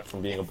we went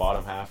from being a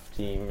bottom half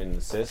team in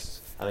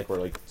assists, I think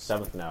we're like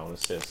 7th now in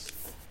assists.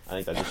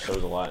 I think that just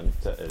shows a lot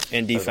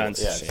In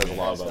defense. Yeah, it says a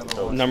lot about the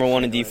coach. Number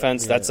one in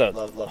defense. That's a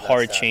Love that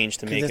hard stat. change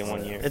to make it's, in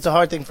 1 year. It's a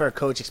hard thing for a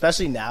coach,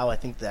 especially now. I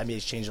think the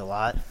NBA's changed a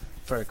lot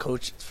for a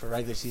coach for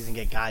regular season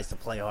get guys to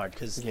play hard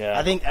because Yeah.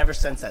 I think ever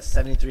since that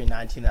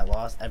 73-19 that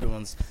lost,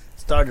 everyone's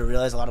started to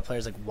realize a lot of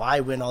players like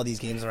why win all these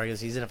games in the regular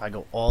season if I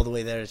go all the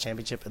way there to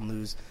championship and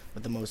lose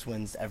with the most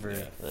wins ever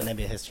in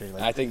NBA history.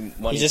 Like, I think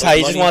money. He just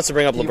wants to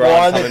bring up He LeBron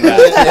wanted- coming back.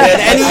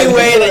 In any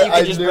way that you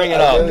can just bring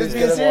it up. just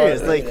being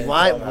serious. Like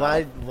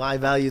why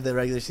value the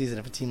regular season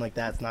if a team like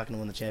that's not going to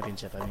win the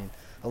championship? I mean,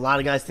 a lot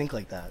of guys think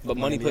like that. But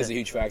money Yeah. plays a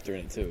huge factor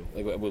in it too.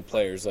 Like with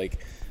players, like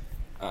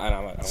I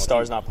don't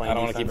Stars not playing I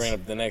don't want to keep defense. bringing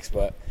up the Knicks,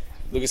 but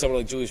look at someone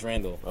like Julius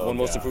Randle, Oh, one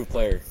most God. improved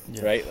player,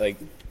 right? Like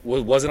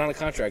wasn't on a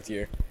contract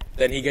year.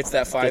 then he gets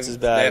that Gets his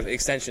bag. that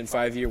extension,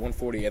 5-year,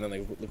 140, and then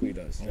like look what he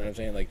does. You know what I'm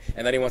saying? Like,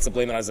 and then he wants to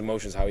blame it on his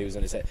emotions, how he was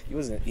in his head.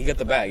 He got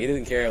the bag. He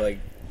didn't care. Like,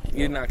 he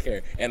did not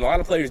care. And a lot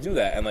of players do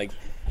that, and like,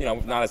 you know,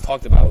 not as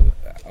talked about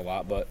a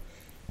lot, but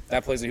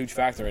that plays a huge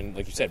factor in,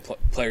 like you said,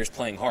 players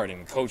playing hard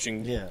and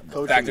coaching. Yeah.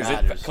 Factors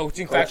matters.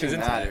 coaching factors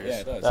into matters. that. Yeah,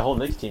 it does. That whole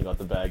Knicks team got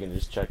the bag and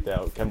just checked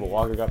out. Kemba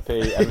Walker got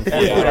paid. Evan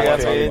Yeah, Fournier got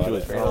talk paid. about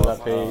Julius it. Randle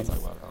got paid. I don't talk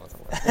about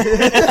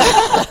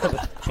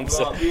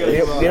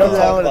We don't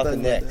talk about the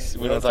Knicks.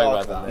 We don't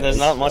talk about that. There's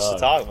not much to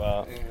talk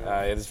about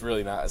It's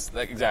really not. It's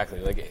like, exactly.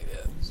 Like,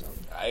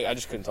 I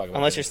just couldn't talk about it.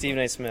 unless you're Stephen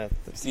A. Smith.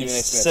 Stephen A.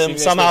 He Smith. Stephen A.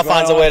 somehow Smith,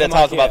 finds a way to come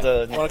on talk about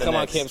Cam. the. Want to come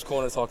on Knicks. Cam's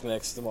corner, talk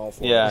next. I'm all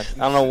for Yeah, it. I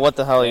don't know what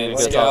the hell you're And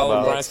going to talk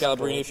about. Brian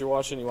Scalabrine, if you're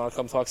watching, you want to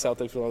come talk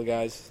Celtics with all the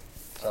guys,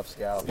 What's up,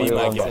 Scout? be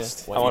my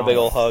guest. I want a big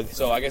old hug.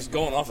 So I guess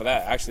going off of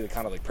that, actually,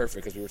 kind of like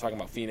perfect because we were talking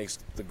about Phoenix,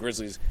 the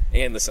Grizzlies,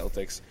 and the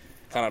Celtics.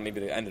 Kind of maybe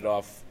to end it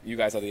off, you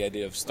guys had the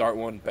idea of start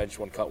one, bench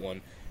one, cut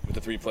one, with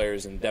the three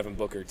players and Devin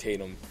Booker,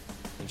 Tatum,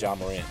 and John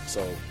Morant.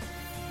 So,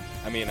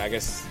 I mean, I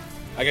guess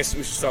we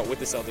should start with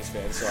the Celtics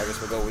fans. So I guess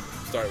we'll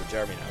start with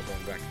Jeremy now,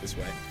 going back this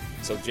way.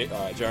 So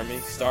Jeremy,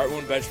 start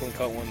one, bench one,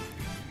 cut one,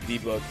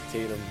 D-Book,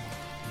 Tatum,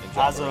 and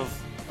John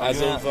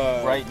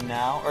Morant. Right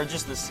now, or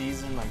just the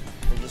season, like,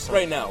 or just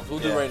Right now, we'll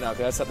do right now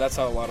because that's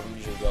how a lot of them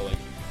usually go. Like,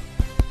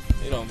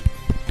 you know, you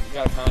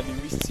gotta kind of be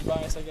recency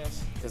bias, I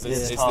guess, because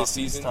it's this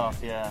season. It's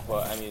tough, yeah.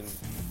 But I mean,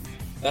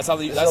 that's how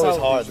It's that's always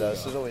how hard, it though. usually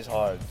This go. is always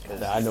hard.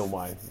 'Cause I know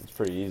mine. It's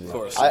pretty easy. Of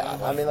course.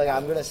 I mean, like,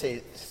 I'm going to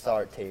say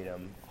start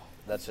Tatum.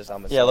 That's just,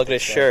 I'm a Yeah, look at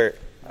his Celtics fan. shirt.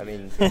 I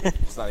mean,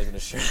 It's not even a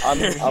shirt. I'm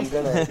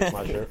gonna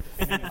My shirt.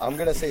 I'm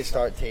gonna say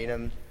start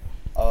Tatum.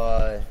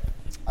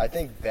 I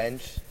think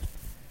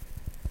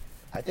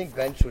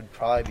bench would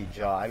probably be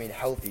Ja. I mean,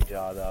 healthy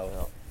Ja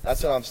though.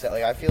 That's what I'm saying.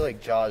 Like, I feel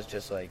like Ja's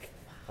just like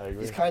I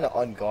agree. he's kind of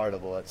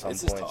unguardable at some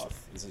This is points.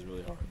 tough. This is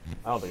really hard.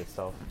 I don't think it's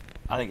tough.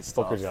 I think it's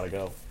Booker's tough. got to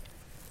go.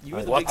 You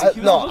were the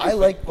I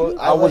like Booker.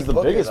 I was the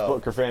Booker, biggest though.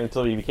 Booker fan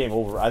until he became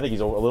over. I think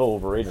he's a little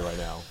overrated right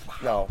now.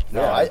 No,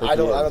 Yeah, I I think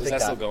don't he is. think Is that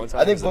that. still going, Tom?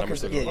 I think Is the number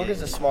still going?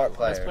 Booker's a smart Best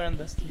player player. on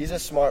the best team. He's a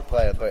smart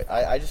player, but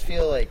I just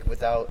feel like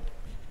without,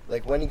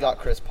 like, when he got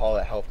Chris Paul,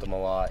 it helped him a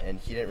lot, and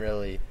he didn't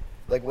really,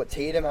 like, what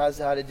Tatum has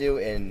had to do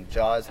and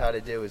Ja's had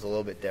to do is a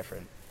little bit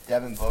different.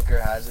 Devin Booker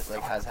has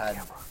had,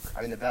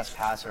 I mean, the best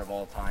passer of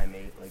all time,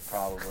 like,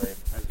 probably,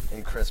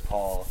 in Chris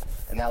Paul,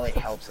 and that, like,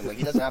 helps him. Like,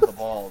 he doesn't have the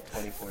ball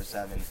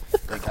 24/7.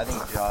 Like, I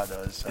think Ja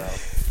does, so.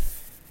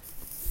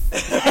 We're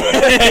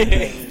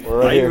Why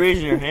right are you here.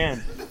 raising your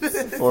hand?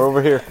 We're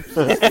over here.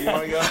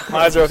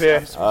 Mine's over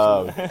here.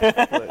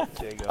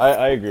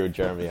 I agree with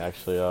Jeremy,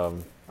 actually. Oh,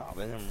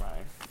 man, I'm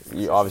right.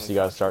 You obviously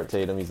got to start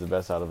Tatum. He's the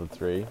best out of the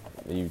three.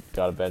 You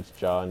got to bench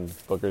Ja, and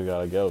Booker's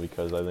got to go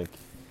because I think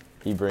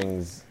he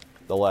brings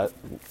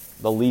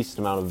the least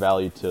amount of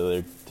value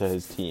to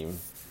his team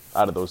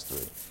out of those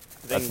three.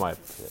 That's my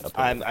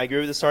opinion. I agree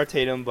with the start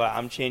Tatum, but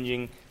I'm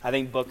changing. I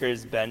think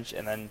Booker's bench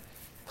and then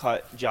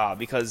cut Ja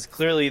because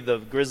clearly the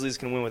Grizzlies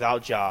can win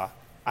without Ja.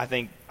 I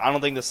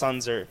don't think the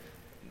Suns are.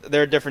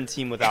 They're a different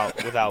team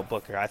without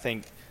Booker. I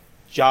think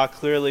Ja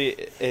clearly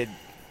it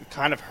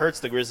kind of hurts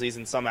the Grizzlies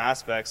in some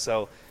aspects.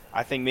 So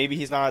I think maybe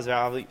he's not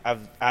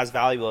as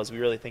valuable as we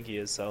really think he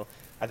is. So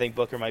I think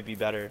Booker might be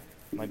better.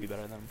 Might be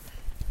better than him.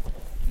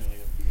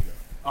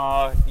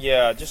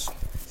 Yeah, just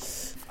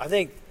I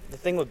think the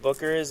thing with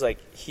Booker is like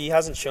he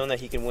hasn't shown that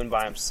he can win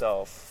by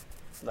himself.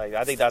 Like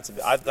I think that's a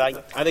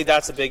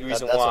big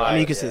reason That's what why. I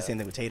mean, you could say the same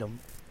thing with Tatum.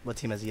 What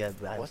team has he had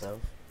by himself?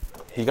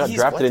 He got he's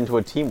drafted what? into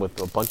a team with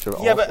a bunch of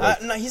Yeah,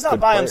 but no, he's not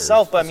by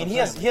himself. But I mean, he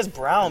That's has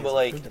Brown, but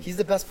like He's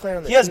the best player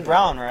on the he has team.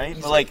 Brown, right?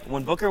 But like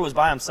when Booker was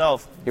by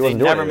himself, He they wasn't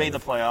doing never anything.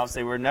 made the playoffs.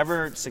 They were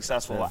never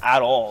successful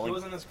at all.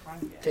 Like, in his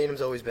prime.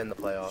 Tatum's always been in the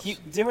playoffs.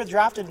 they were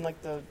drafted in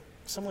like the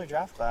similar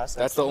draft class.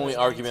 That's the only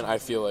argument I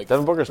feel like.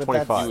 Devin Booker's But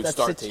 25. You would that's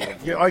start situ- Tatum.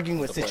 You're arguing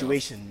with The playoffs.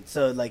 situation.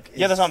 So, like,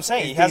 Yeah, that's what I'm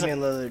saying. Is He hasn't-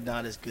 Damian Lillard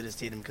not as good as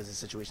Tatum because his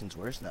situation's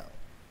worse now?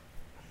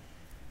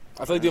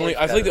 I feel like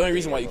the only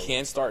reason why you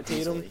can start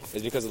Tatum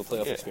is because of the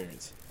playoff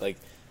experience. Like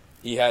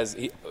he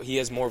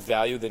has more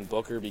value than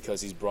Booker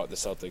because he's brought the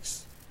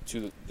Celtics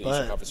to the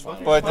Eastern Conference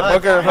Finals. But But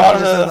Booker Brown brought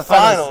is him to in the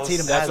finals.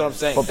 Tatum That's what I'm hasn't.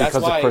 saying. But That's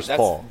because why, of Chris that's,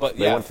 Paul. But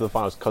They yeah, went to the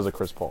finals because of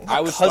Chris Paul. I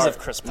would Because start, of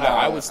Chris No, Paul.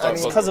 I would start I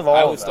mean, Booker. because of all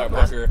I of would that. start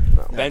Booker,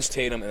 bench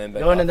Tatum, and then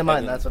Going into and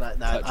mine, then that's what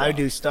cut I Ja.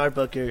 do. Start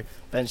Booker,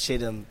 bench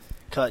Tatum,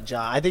 cut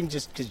Ja. I think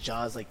just because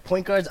Ja's like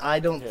point guards,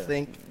 I don't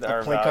think a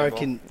They're point guard valuable.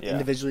 can Yeah.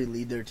 individually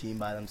lead their team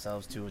by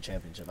themselves to a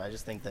championship. I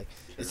just think that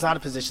it's not a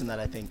position that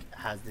I think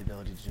has the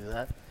ability to do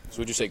that. So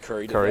would you say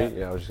Curry? Did Curry? that?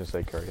 Yeah, I was just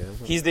going to say Curry.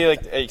 He's the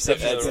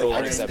exception to That's the rule. the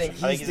I just exception.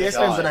 think I think he's he's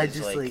Different, but I Ja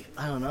just is, like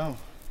I don't know.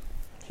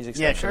 He's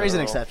Yeah, exception Curry's to an the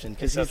rule. exception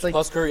because he's like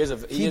Plus Curry is a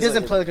he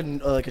doesn't play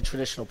like a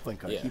traditional point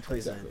guard. Yeah, He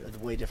plays exactly.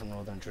 a way different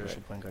role than a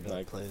traditional point guard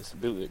Like, plays.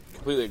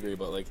 completely agree,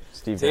 but like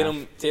Steve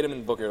Tatum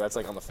and Booker, that's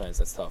like on the fence.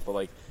 That's tough, but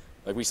like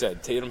we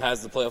said, Tatum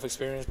has the playoff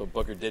experience, but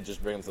Booker did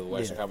just bring him to the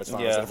Western Yeah. Conference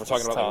Finals. Yeah, and if we're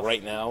talking it's about tough. like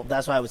right now,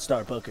 That's why I would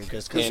start Booker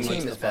because And His like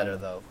team is better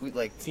though.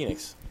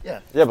 Phoenix.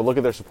 Yeah. Yeah, but look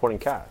at their supporting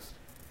cast.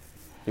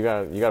 You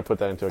got to put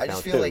that into I account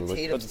just too. feel like Like,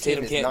 Tatum's But Tatum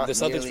team is can't. not The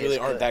Celtics nearly really as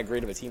aren't good. that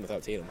great of a team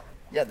without Tatum.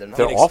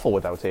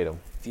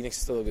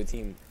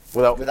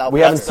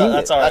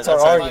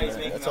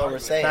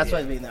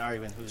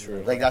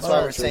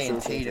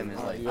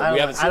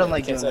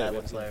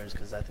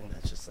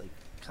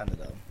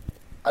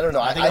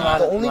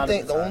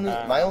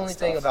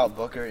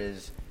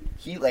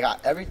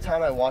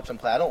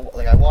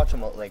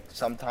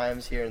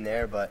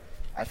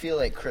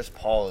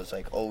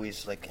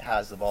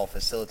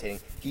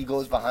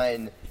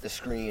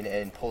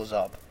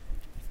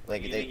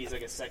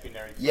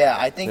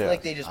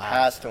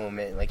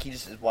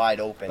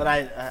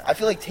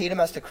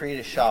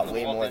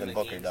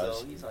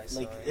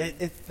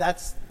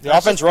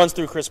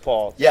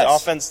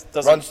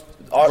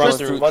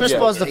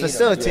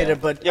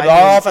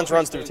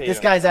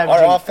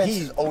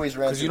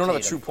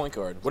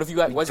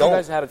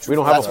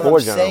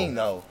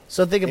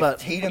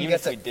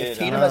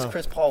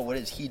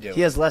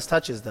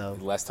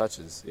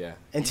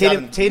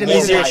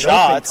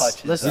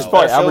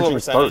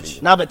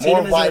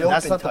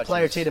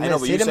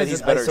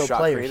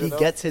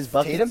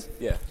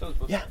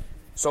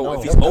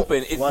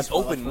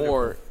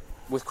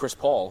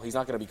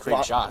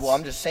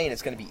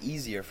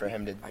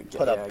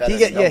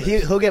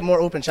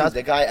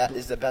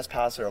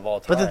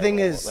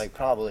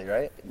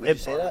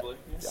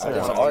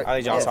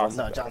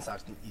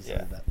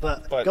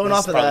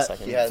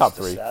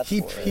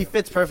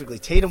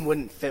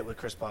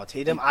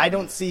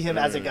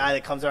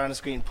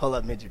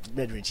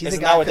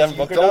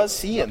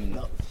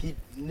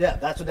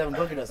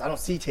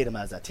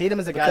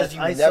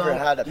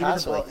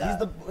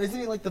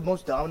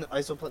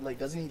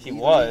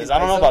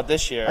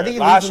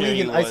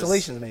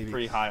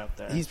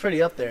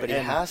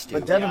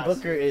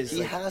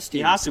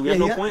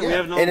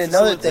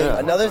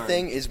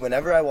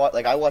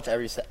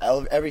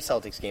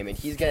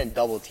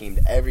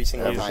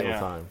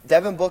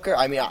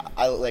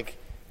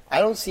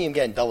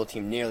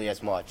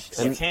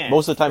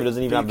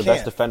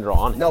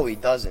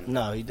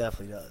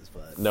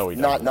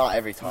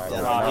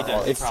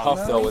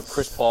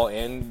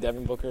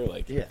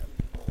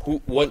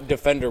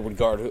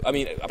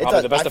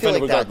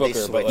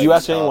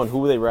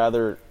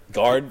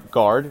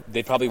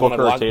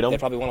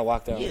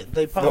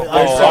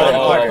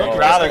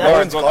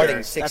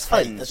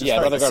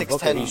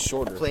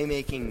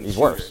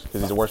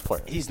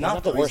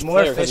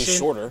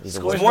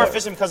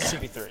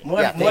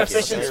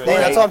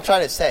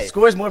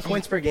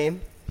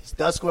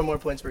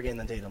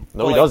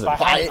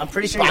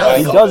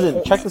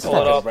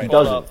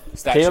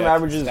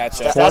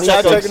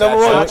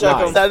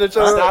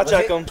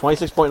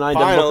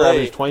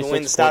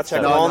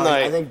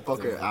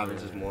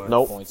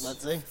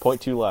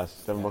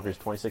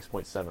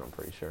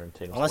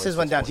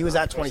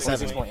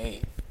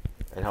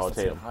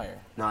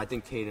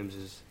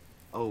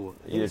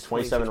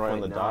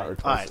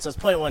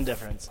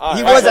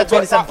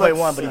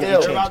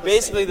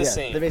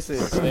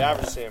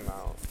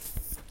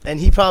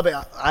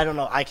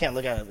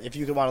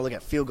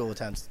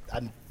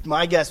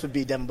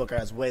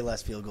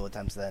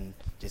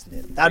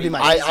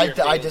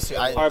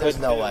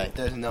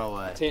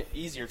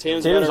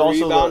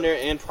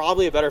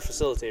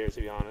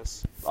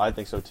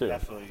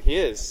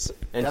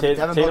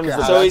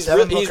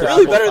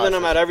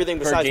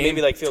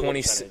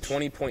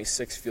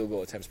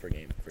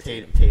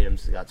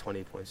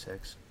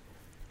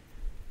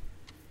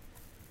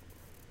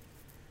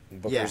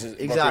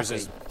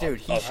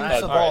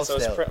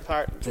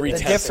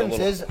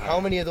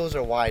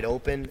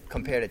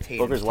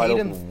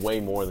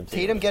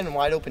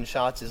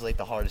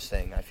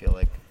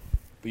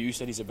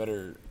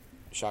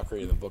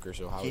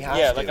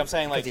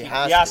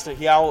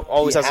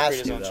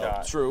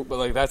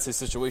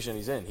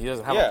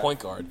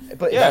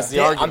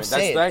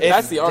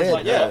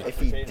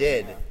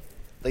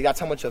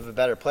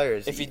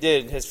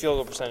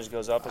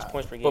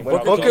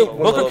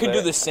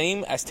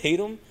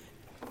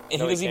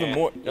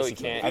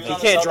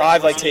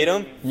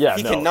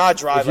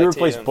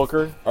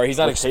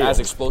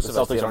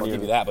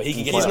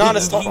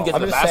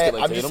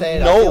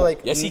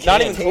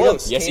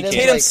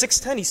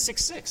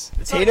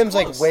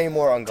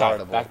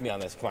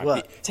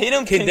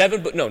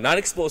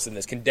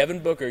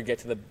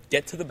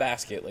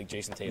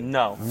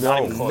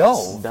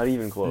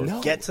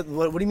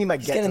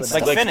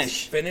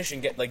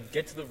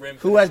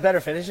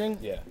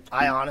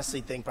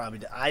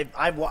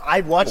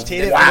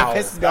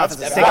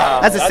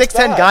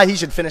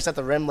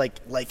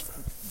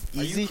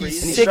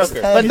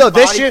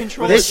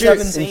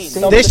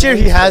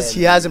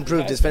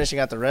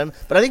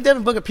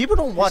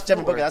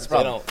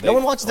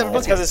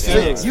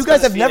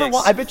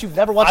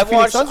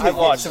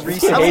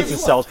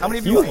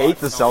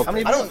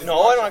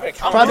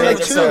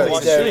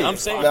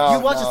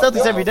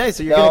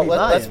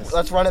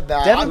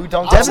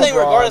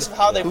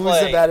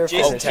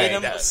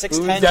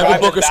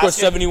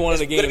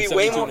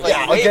 72 way minutes.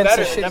 better against than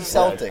the shitty them.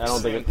 Celtics. I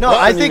don't think it, No, that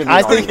I doesn't think even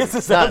I be an think.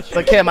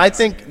 But Cam, I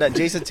think that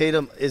Jason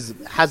Tatum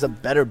has a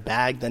better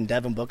bag than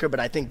Devin Booker, but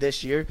I think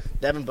this year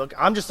Devin Booker.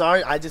 I'm just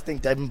sorry. I just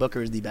think Devin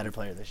Booker is the better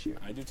player this year.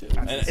 I do too. He's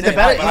on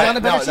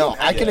a better team.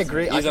 I can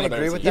agree. I can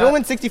agree with that. You don't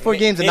win 64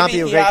 games and not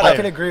be a great I player.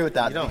 can agree with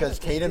that because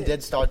Tatum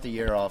did start the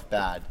year off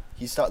bad.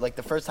 He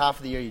the first half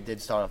of the year. He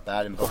did start off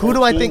bad. And Who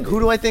do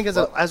I think as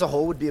a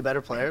whole would be a better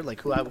player? Like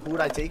who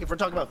would I take? If we're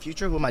talking about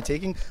future, who am I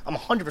taking? I'm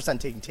 100%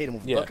 taking Tatum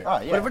over Booker.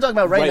 Right, yeah. But if we're talking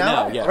about right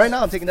now, yes. right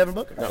now I'm taking Devin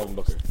Booker. Devin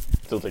Booker.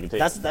 Still taking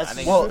Tatum. That's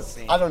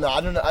I don't know.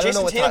 I don't know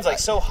Jason what Tatum's like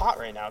so hot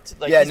right now.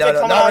 Like, Yeah, he's been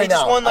coming not on, right he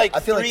just now. won like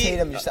I feel like 3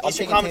 Tatum. I'm Eastern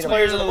taking Conference Tatum.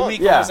 Players of the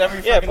Week. Yeah. Almost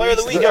every fucking Player of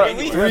the week. Week every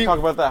week. We're gonna talk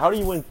about that. How do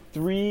you win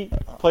 3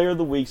 Player of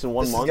the Weeks in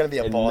one This is month gonna be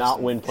a and Boston.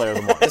 not win Player of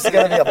the Month? This is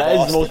gonna be a That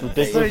is the most Boston. It's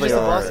ridiculous literally just a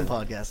thing Boston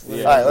I've heard. podcast.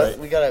 Yeah. All right,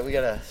 Right. we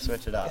gotta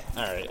switch it up.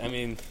 All right. I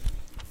mean,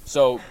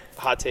 so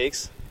Hot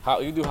takes.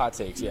 you do hot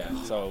takes, yeah.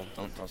 So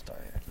Don't start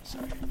here.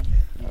 Sorry.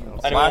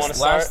 Anyone want to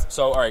start?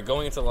 So all right,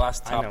 going into the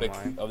last I know topic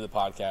mine. of the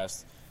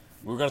podcast,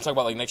 we're gonna talk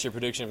about like next year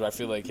predictions, but I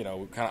feel like we're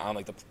kind of on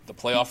like the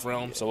playoff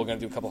realm, so we're gonna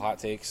do a couple hot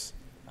takes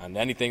on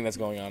anything that's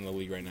going on in the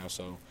league right now.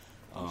 So,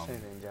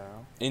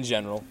 in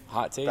general,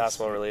 hot takes.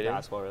 Basketball related.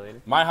 Basketball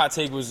related. My hot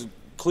take was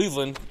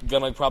Cleveland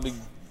gonna probably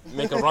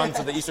make a run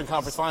to the Eastern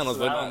Conference Finals,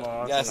 but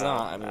I guess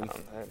not. I mean,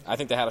 I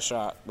think they had a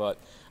shot, but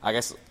I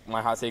guess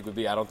my hot take would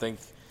be I don't think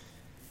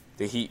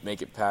the Heat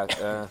make it past.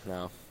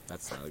 No,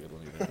 that's not a good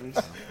one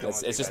either.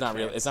 It's just not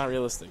real. It's not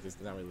realistic. It's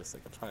not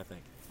realistic. I'm trying to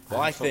think. Well,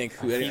 I think.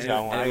 I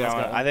got one.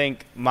 I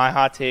think my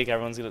hot take.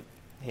 Everyone's gonna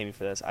hate me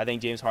for this. I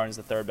think James Harden's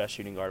the 3rd best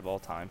shooting guard of all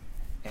time.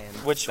 And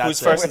Who's that's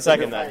first it. and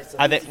second then?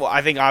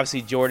 I think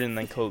obviously Jordan and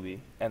then Kobe,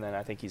 and then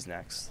I think he's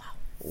next.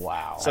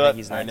 Wow. So I think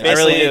he's next. I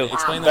basically, really do.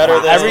 Explain better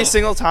that. than Every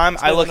single time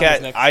I look the numbers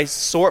at, next. I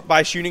sort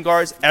by shooting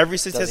guards. Every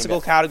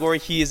statistical get- category,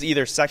 he is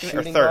either second or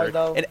Shooting guard, third.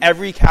 though? In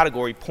every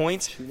category,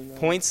 points,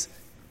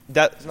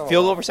 that not a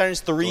field goal lot.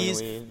 percentage,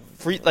 threes,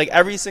 free, like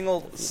every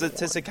single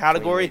statistic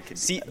category.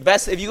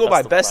 Best if you go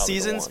by best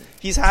seasons,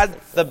 he's had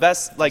the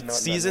best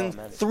season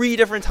 3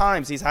 different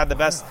times. He's had the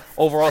best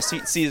overall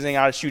seasoning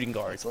out of shooting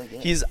guards.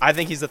 I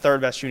think he's the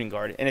 3rd best shooting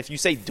guard. And if you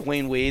say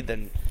Dwayne Wade,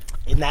 then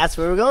And that's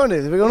where we're going to.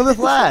 We're going to the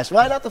Flash.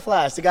 Why not the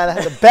Flash? The guy that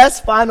had the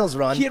best finals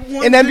run He had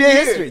one in good NBA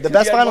year. history. The He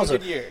best had finals one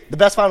run. good year. The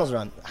best finals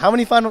run. How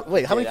many finals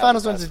that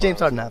runs does James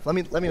Harden have? Let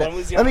me When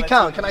was he let on me that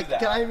count. team Can to do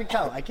that? I even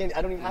count? I can't.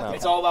 I don't even have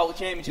it's to. all about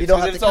championships. You don't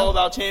Because have if to it's all count.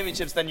 about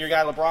championships, then your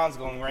guy LeBron's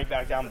going right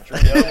back down the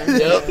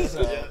tree.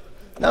 So,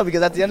 No,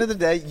 because at the end of the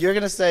day, you're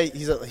gonna say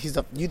he's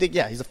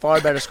a far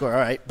better scorer, all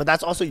right. But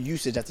that's also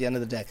usage at the end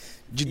of the day.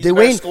 he's a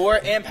better scorer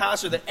and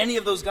passer than any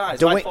of those guys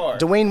by far.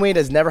 Dwayne Wade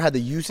has never had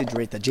the usage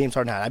rate that James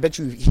Harden had. I bet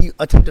you he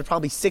attempted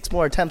probably 6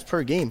 more attempts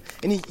per game,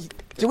 and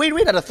Dwayne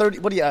Wade had a 30.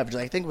 What do you average?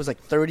 I think it was like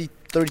 30,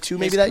 32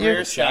 maybe that year.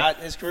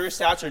 His career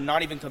stats are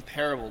not even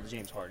comparable to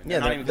James Harden. Yeah,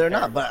 not even they're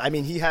not. comparable. But I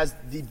mean, he has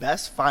the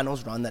best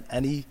finals run that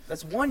any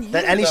That's 1 year.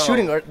 that any though.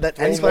 shooting guard that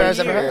any player has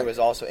ever Career had. was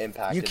also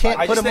impacted. You can't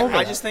by put him over.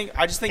 I just think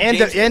And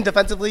James,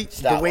 defensively,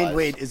 Stat-wise. Dwayne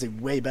Wade is a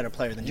way better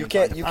player than You James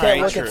can't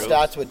Harden. look Alright, at true.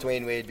 stats with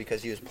Dwayne Wade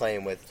because he was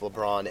playing with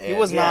LeBron. And he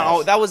was not.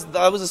 Oh, that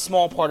was a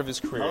small part of his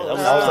career. that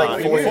was like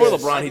 4 Before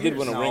years. LeBron, he did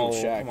win a ring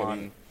with No, Shaq. come I on.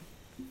 mean,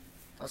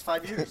 That's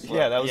 5 years.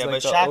 Yeah, that was Yeah, like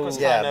but the Shaq was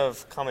Yeah. kind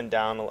of coming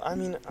down. I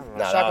mean, I don't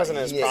know. Nah, Shaq wasn't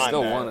in his he prime.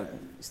 still man. won it.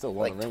 He still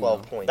won like a ring.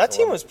 12 though. points. That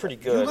team was pretty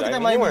You good. look at I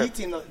that mean, they Miami were Heat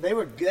team. They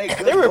were good.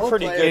 They were role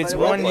pretty players, good. but It's they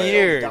weren't 1 like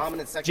year.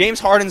 dominant second James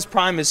team. Harden's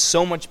prime is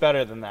so much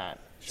better than that.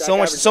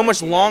 So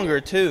much longer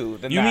too.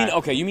 Than You that. mean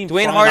okay? You mean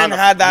Dwayne prime- Harden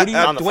had that. what do you-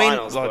 on the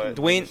finals, but-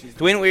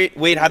 Dwayne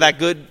Wade had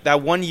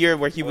that 1 year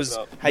where he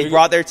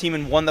brought their team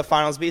and won the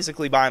finals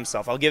basically by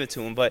himself. I'll give it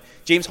to him. But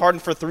James Harden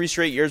for 3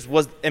 straight years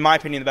was, in my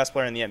opinion, the best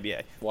player in the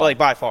NBA. Why? Like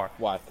by far.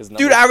 Why? 'Cause Dude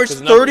numbers-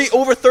 averaged 'cause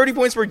over 30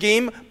 points per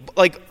game,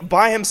 like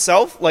by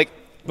himself. Like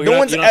But no you're not-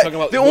 one's you're not talking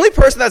about- the only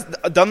person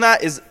that's done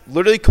that is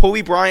literally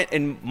Kobe Bryant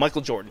and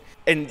Michael Jordan.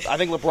 And I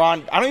think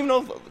LeBron. I don't even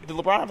know if did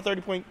LeBron have a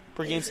 30-point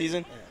per game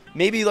season.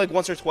 Maybe like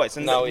once or twice.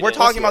 And No, he we're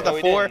didn't. talking about No, the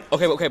he 4. didn't.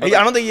 Okay, but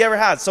I don't think he ever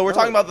has. So we're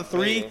talking about the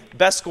 3 maybe.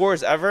 best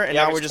scorers ever, and He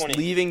now we're averaged just 20.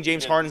 leaving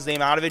James Yeah. Harden's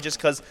name out of it just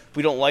because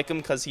we don't like him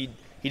because he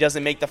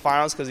doesn't make the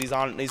finals because he's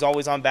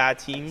always on bad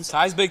teams.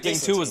 Ty's big thing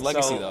too was So-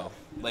 legacy though.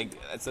 Like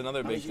that's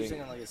another big thing.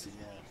 Yeah.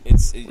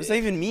 It's What does that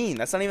even mean?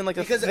 That's not even like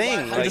a Because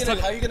thing. how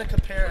are you going to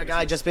compare a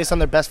guy just based on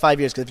their best 5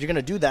 years? Because if you're going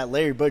to do that,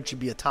 Larry Bird should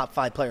be a top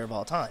 5 player of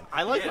all time.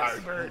 I like Larry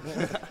Bird.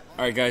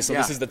 All right, guys. So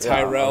this is the Yeah,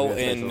 Tyrell I'm gonna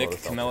say and some Nick other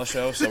stuff. Camella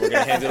show. So we're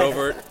gonna hand it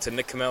over to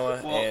Nick Camella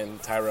and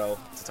Tyrell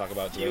to talk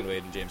about Dwayne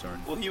Wade and James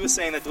Harden. Well, he was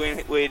saying that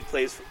Dwayne Wade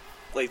played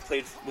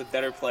with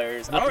better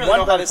players. I With don't really one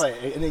know how better this player,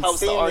 an helps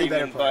the insanely argument,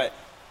 better player. but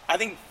I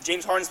think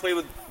James Harden's played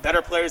with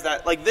better players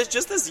that like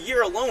this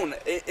year alone.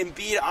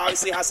 Embiid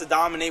obviously has to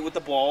dominate with the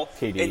ball,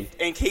 KD.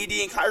 and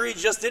KD and Kyrie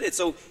just did it.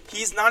 So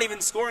he's not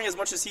even scoring as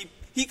much as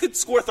he could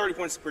score 30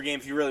 points per game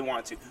if he really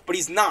wanted to, but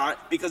he's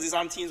not because he's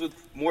on teams with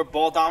more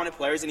ball dominant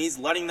players and he's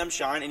letting them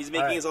shine and he's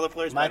making All right. his other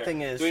players My better.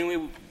 thing is- Dwayne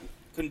Wade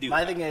couldn't do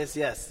My that. thing is,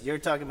 yes, you're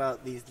talking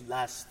about these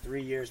last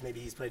 3 years. Maybe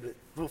he's played with.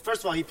 Well,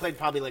 first of all, he played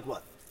probably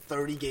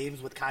 30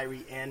 games with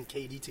Kyrie and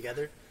KD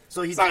together.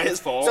 So It's not his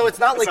fault. So it's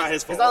not It's like not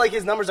his fault. It's not like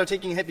his numbers are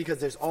taking a hit because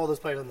there's all those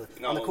players on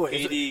the court.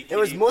 KD It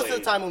was most of the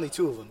played. time only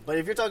 2 of them. But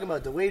if you're talking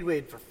about Dwayne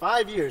Wade for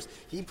 5 years,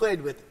 he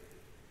played with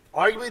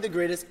arguably the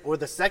greatest or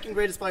the second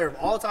greatest player of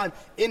all time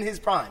in his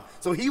prime.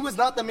 So he was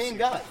not the main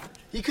guy.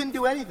 He couldn't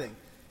do anything.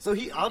 So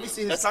he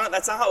obviously That's not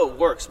how it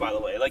works, by the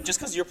way. Like just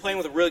because you're playing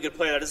with a really good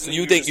player, that doesn't. So mean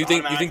you think you're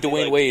just Dwayne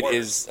automatically, Wade like,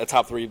 is a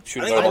top 3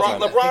 shooter I guard think of all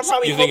time? LeBron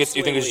probably You think helps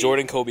it's Dwayne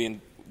Jordan, Kobe,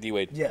 and D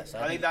Wade? Yes.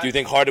 I think Do you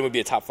think Harden would be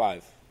a top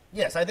 5?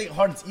 Yes, I think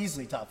Harden's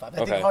easily top 5. I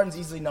Okay. think Harden's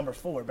easily number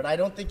 4, but I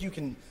don't think you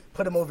can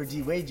put him over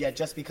D Wade yet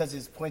just because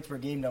his points per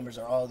game numbers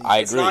are all these. I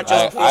It's agree. not just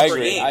I points per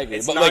agree. game. I agree.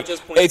 It's But not like,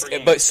 just points per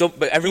game.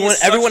 but everyone He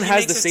everyone he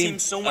has makes the his same team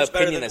so much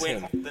better opinion than as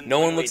Dwayne- him. than No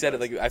Dwayne one looks Wade at it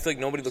does. like I feel like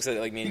nobody looks at it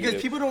like me and you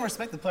Because do. people don't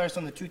respect the players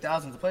from the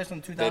 2000s. The players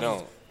from the 2000s,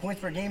 don't. points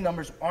per game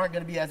numbers aren't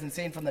going to be as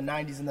insane from the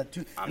 90s and the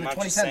I'm the not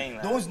 2010s. just saying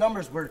that. Those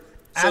numbers were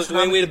So is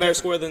Dwayne Wade a astronomically better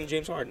scorer than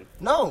James Harden?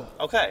 No.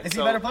 Okay, Is he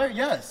so- a better player?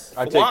 Yes.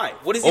 Why?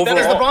 What is he Overall-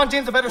 better Is at? LeBron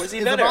James a better? What is he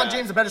Is better LeBron at?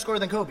 James a better scorer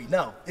than Kobe?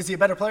 No. Is he a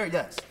better player?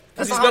 Yes.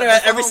 Because That's he's not better how-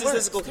 at that's every not how it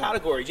works. statistical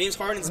category. James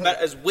Harden's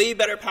is way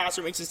better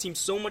passer, makes his team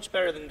so much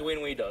better than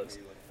Dwayne Wade does.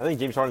 I think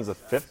James Harden's the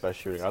 5th best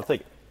shooter. I'll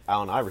take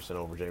Allen Iverson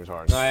over James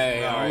Harden. All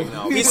right,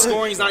 no. He's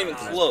scoring, he's not even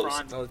close.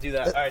 No, let's do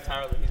that. All right,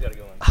 Tyler, he's got to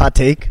go in. Hot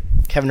take: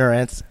 Kevin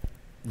Durant's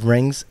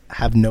rings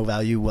have no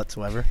value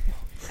whatsoever.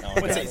 I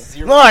would say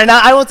zero. No,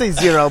 I won't say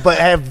 0, but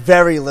have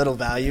very little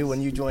value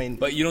when you join.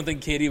 But you don't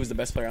think KD was the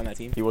best player on that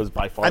team? He was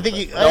by far. I the think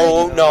best he, player.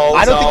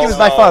 I don't think he was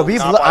by far.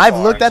 I've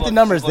looked at the He's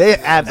numbers. They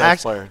have best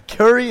actually player.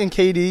 Curry and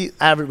KD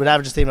would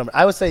average the same number.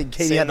 I would say KD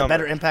Same had the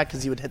better number. impact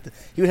because he would hit the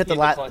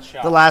clutch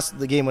shot.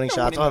 the game winning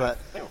shots, all that.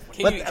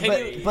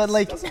 But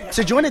like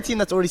to join a team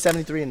that's already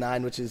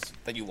 73-9, which is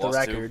That you the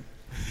lost to. record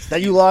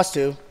that you lost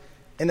to,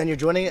 and then you're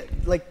joining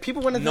it. Like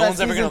people went into No that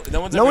one's ever season. gonna-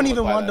 no one's no ever one gonna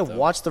even look by wanted that, to though.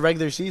 watch the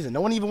regular season.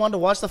 No one even wanted to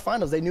watch the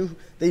finals. They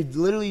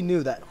literally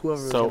knew that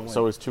whoever was going to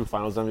So win. his 2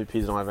 Finals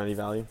MVPs don't have any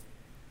value.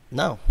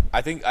 No.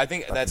 I think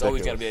that's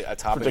always going to be a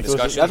topic of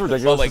ridiculous. discussion. That's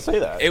ridiculous But, like, to say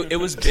that. It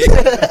was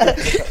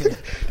big.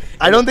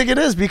 I don't think it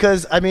is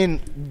because I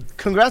mean,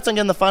 congrats on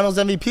getting the Finals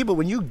MVP. But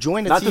when you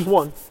join a Not team, just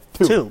one,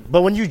 two.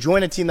 But when you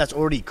join a team that's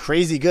already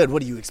crazy good,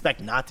 what do you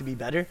expect not to be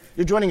better?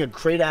 You're joining a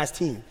great ass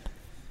team.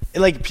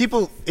 Like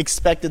people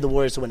expected the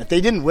Warriors to win. If they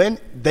didn't win,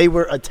 they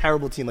were a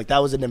terrible team. Like that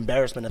was an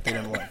embarrassment if they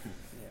didn't win.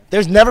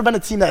 There's never been a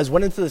team that has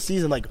went into the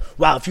season like,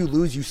 wow, if you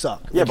lose, you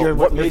suck. Yeah, Like, but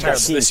what made that terrible.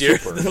 team This year,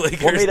 super? the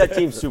Lakers. What made that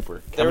team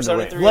super? They were Kevin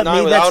Durant. 73 What and 9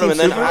 made that without team him, and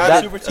then super? add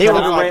That- super They team.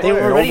 were, Durant- they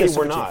were already no, a they super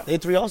were team. not. They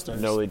had 3 All-Stars.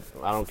 No,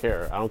 I don't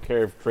care. I don't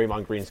care if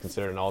Draymond Green's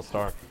considered an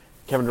all-star.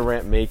 Kevin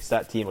Durant makes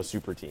that team a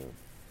super team.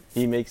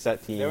 He makes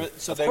that team. Of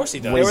course he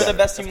does. They were the better.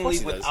 best team in the Of course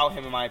league he does. without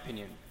him, in my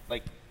opinion.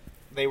 Like,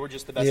 they were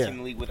just the best Yeah. team in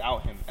the league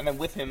without him. And then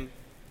with him,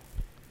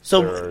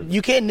 So They're-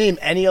 you can't name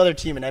any other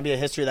team in NBA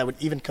history that would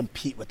even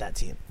compete with that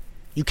team.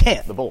 You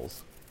can't. the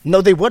Bulls. No,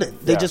 they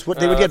wouldn't. They Yeah. just would.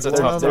 They would get that's a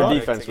blown tough out of the Their topic water.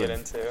 defense to get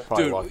would into.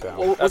 probably Dude, walk down.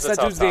 what's That's a that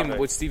tough dude's name topic.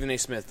 with Stephen A.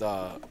 Smith?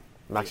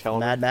 Max Kellerman.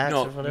 Mad Max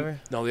No, or whatever.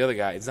 no, the other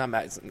guy. It's not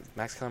Matt.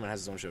 Max Kellerman has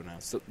his own show now.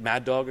 So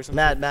Mad Dog or something.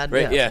 Mad,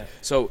 Right? yeah. Yeah.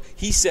 So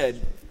he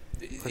said.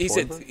 He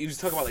said Weinberg? he was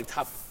talking about like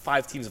top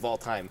 5 teams of all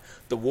time.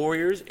 The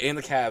Warriors and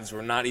the Cavs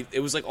were not. It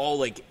was like all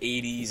like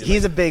 80s. And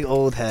He's like, a big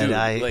old head.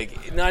 dude.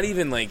 Like not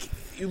even like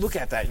you look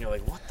at that and you're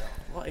like, what the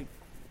like.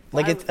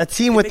 Like why- it's a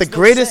team it with the makes no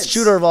greatest sense.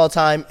 shooter of all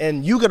time,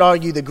 and you could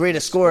argue the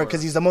greatest scorer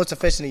because he's the most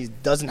efficient. He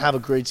doesn't have a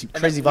crazy I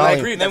volume.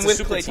 agree. And then That's a with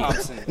super Klay team.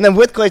 Thompson. And then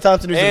with Klay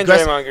Thompson, who's And the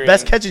Draymond Green.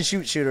 best catch and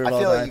shoot shooter of I all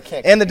feel like time, you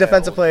can't and the compare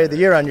defensive old player of the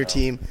year on your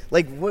generation, team.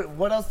 Like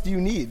what else do you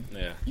need?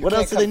 Yeah. You What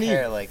can't else do they need?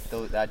 compare, like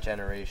that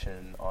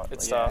generation.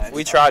 It's like, tough. it's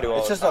We tough. try to all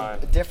It's the just time.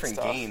 a different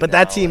It's tough. game. But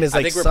that now. team is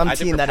like some I think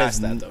team we're that past is.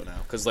 that though now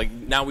because like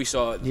now we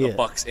saw the Yeah.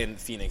 Bucks and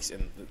Phoenix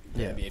in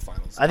the Yeah. NBA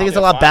Finals. I think it's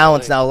a lot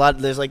balanced now. A lot.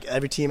 There's like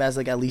every team has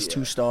like at least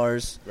 2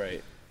 stars.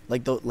 Right.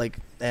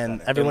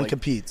 And everyone like-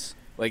 competes.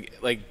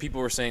 Like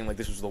people were saying like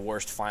this was the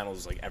worst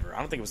finals like ever. I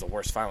don't think it was the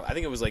worst final. I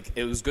think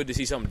it was good to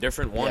see something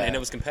different. Yeah. And it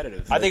was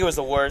competitive. I think it was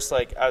the worst,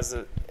 like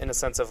in a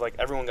sense of like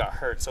everyone got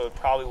hurt, so it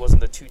probably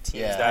wasn't the 2 teams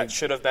Yeah. that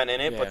should have been in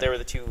it, Yeah. but they were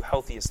the 2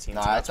 healthiest teams.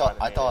 Nah, and I that's why thought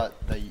they I made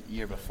thought the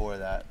year before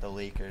that the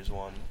Lakers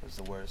one was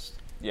the worst.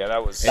 it. Yeah,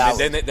 that was.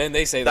 And then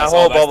they say that that's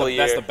whole that's bubble the,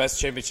 that's year. the best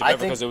championship I ever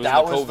think because it was that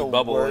in the was COVID the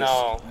bubble. worst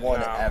No, one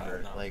no,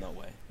 ever. No, Like no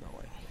way.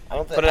 I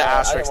don't think Put an I didn't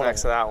asterisk wanna-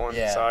 next to that one.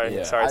 Yeah. Sorry,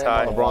 Yeah. sorry, I didn't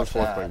Ty. wanna- LeBron's watch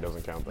fourth that. ring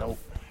doesn't count though. Nope.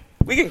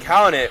 We can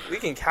count it. We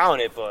can count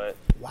it, but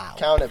Wow.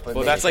 Count it, but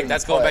Well, they that's shouldn't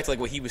going play. back to like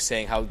what he was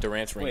saying, how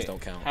Durant's rings Wait, don't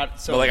count.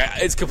 so- but like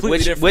it's completely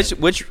different.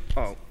 Which?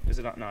 Oh, is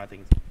it not? No, I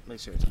think. Make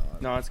sure it's on.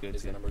 No, it's good.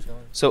 Is the numbers going?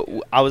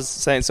 So I was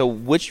saying, so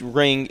which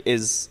ring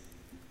is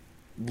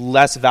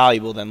less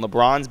valuable than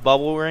LeBron's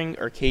bubble ring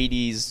or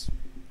KD's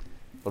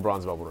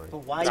LeBron's bubble ring. But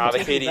why Nah, are the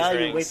you taking KD's value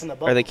away rings. from the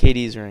bubble? or the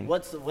KD's ring?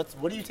 What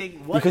are you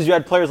taking? What? Because you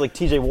had players like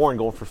T.J. Warren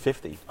going for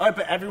 50. All right,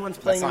 but everyone's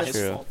That's playing not in his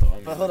this. True. fault though. I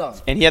mean, But hold on.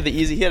 And he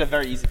had a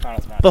very easy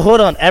finals match. But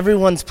hold on.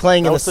 Everyone's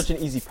playing That in was the. such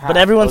an easy pass. But That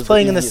everyone's was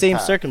playing in the easiest same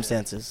pass.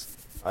 circumstances.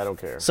 I don't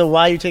care. So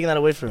why are you taking that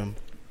away from him?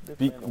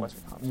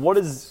 What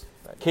is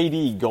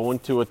KD going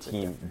to a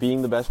team,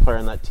 being the best player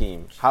on that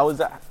team? How is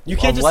that You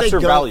can't of just say lesser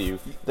go- value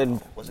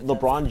than Was it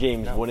LeBron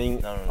James No.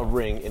 winning No. a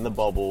ring in the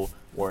bubble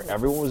where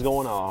everyone was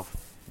going off?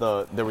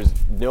 there was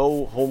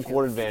no home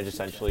court advantage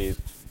essentially.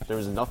 There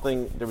was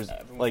nothing. There was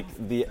like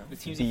the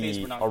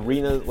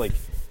arena, like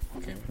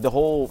the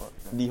whole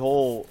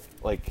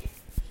like.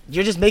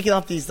 You're just making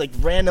up these like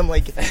random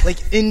like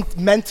in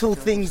mental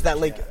things that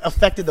like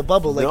affected the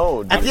bubble. Like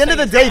No, at the end of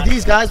the day,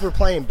 these guys were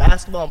playing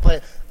basketball and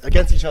playing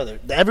against each other.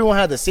 Everyone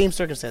had the same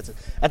circumstances.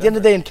 At the end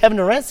of the day, in Kevin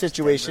Durant's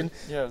situation,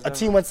 a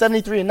team went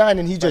 73-9,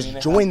 and he just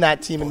joined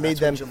that team and made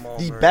them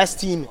the best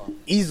team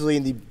easily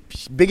and the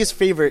biggest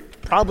favorite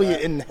probably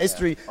in the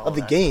history of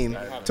the game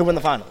to win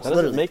the finals. That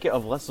doesn't make it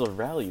of lesser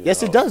value.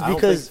 Yes, though. it does I don't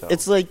because think so.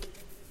 it's like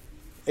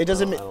it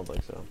doesn't. I don't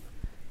think so.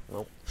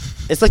 Nope.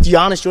 It's like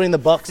Giannis joining the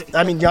Bucks.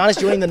 I mean, Giannis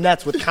joining the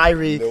Nets with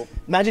Kyrie.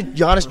 Imagine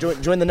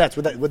Giannis join the Nets.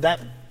 Would that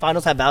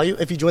finals have value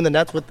if he joined the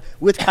Nets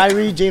with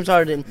Kyrie, James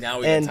Harden,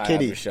 and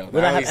KD?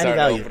 Would that have any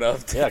value? Yeah,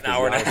 because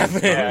Giannis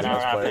is currently the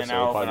best player, so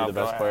he'll probably be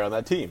the best player on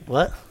that team.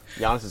 What?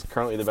 Giannis is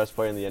currently the best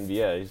player in the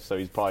NBA, so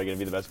he's probably going to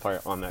be the best player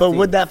on that But team.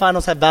 would that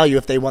finals have value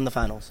if they won the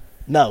finals?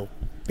 No,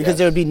 because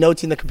there would be no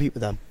team to compete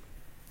with them.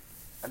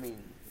 I mean,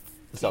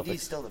 The KD's Celtics.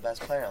 still the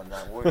best player on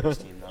that Warriors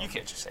team, though. You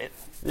can't just say it.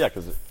 Yeah,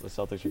 because the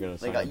Celtics are going to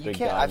sign Like a you big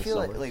can't. guy I in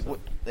feel summer, like so.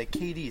 like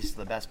KD's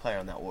the best player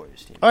on that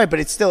Warriors team. All right, but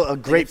it's still a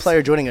great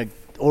player joining a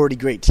already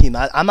great team.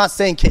 I'm not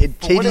saying But what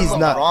did KD's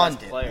not. LeBron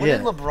did? What Yeah.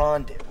 did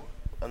LeBron do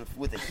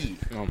with the Heat?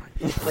 Oh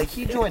my. Like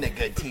he joined a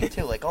good team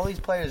too. Like all these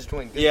players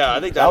joined good Yeah, teams. I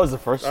think That was the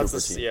first that's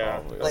super team, yeah.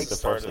 probably. Like, the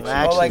first started. one.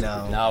 Actually, like-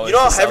 no. No, You know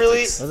how it's the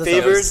heavily Celtics.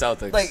 favored.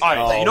 Celtics. Like, All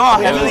right, like, you know how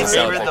it heavily was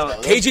favored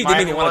Celtics. the KG didn't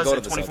Miami even want was to go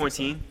in to the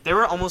 2014. They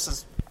were almost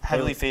as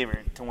heavily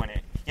favored to win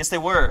it. Yes, they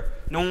were.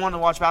 No one wanted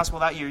to watch basketball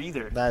that year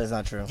either. That is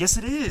not true. Yes,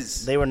 it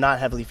is. They were not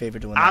heavily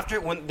favored to win that. After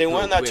when they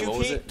won that Wait, what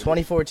was 2P it?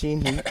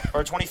 2014 Heat.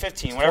 or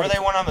 2015, whenever they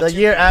won on the The 2P.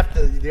 year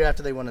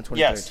after they won in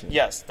 2013.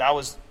 Yes, that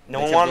was. No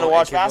They one kept wanted to going-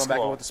 watch they kept going back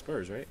basketball. with the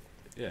Spurs, right?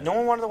 Yeah. No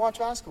one wanted to watch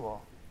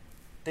basketball.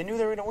 They knew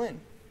they were going to win.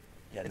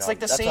 Yeah, It's no, like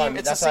the that's same- what I'm-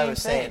 it's the that's what I same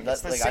was saying. thing. That's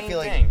It's the like I same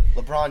feel thing.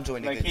 like LeBron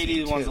joined a good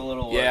team too.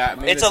 little. Yeah,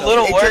 maybe It's the a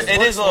little It worse. just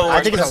It is a little works worse.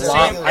 I think but it's a the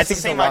lot. same- I It's the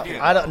think same it's a lot.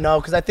 idea. I don't know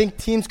because I think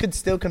teams could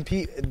still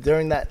compete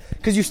during that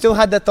because you still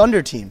had that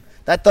Thunder team.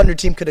 That Thunder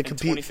team could have In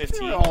competed.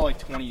 2015, they were all like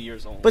 20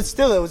 years old. But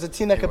still, it was a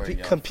team that They could were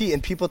young. compete,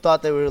 and people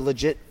thought they were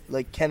legit,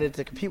 like candidate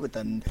to compete with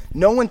them.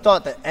 No one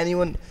thought that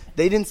anyone.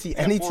 They didn't see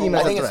any team I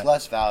as a think it's threat.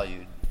 less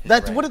valued.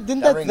 That's Right. what it-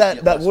 didn't ring that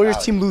get that less Warriors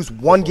value. team lose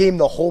one game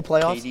the whole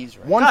playoffs? KD's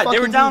right. One God, they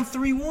were fucking down game?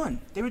 3-1.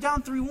 They were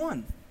down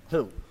 3-1.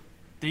 Who?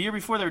 The year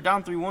before, they were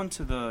down 3-1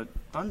 to the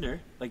Thunder.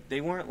 Like they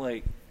weren't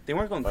going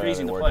Yeah, crazy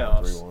they in the were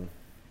down playoffs. 3-1.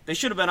 They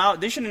should have been out.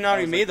 They should have not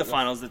even made the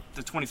finals. The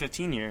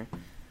 2015 year.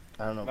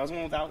 I don't know.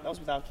 That was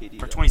without KD. Or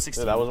Yeah,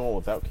 2016. that was the one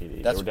without KD.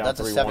 That's- they were down that's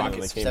a 3-1, seven- and they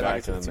came seven back,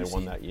 against and then the they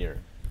won two that year.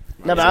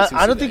 No, but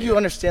I don't think you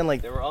understand.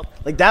 Like, They were up.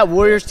 like that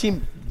Warriors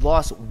team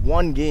lost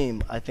one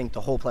game. I think the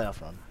whole playoff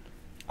run.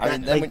 I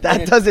mean, Like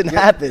that doesn't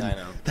happen. I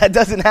know. That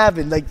doesn't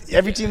happen. Like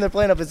every team they're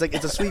playing up, it's like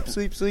it's a sweep.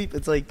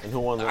 It's like And who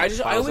won the I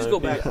finals always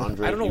go back. MVP?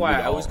 Andre I don't know why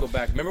I always Iguodala. go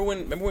back. Remember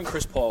when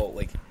Chris Paul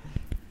like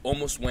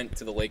almost went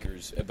to the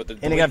Lakers, but the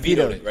and it league got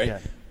vetoed vetoed. it, right? Yeah.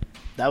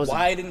 That was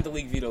Why didn't the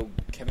league veto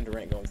Kevin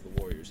Durant going to the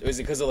Warriors? Was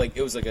it because of like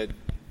it was like a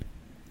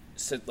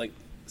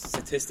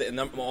statistic and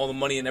all the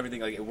money and everything,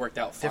 like it worked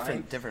out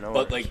fine. Different but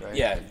owners, like right?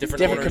 yeah, different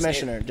different owners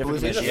commissioner. and- Different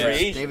Who was it? commissioner. Yeah.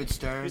 Free agent. David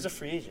Stern. He's a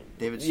free agent.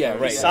 David Yeah,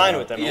 Stern. right. He signed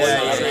with them. Yeah, It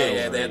wasn't yeah, a trade.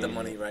 yeah, they had the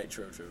money, right?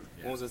 True.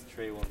 What was the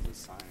trade? What was the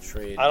sign?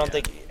 Trade. I don't yeah.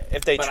 think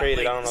if they But,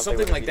 traded, like, I don't know. if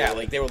something they like would've that. vetoed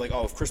Like it. they were like,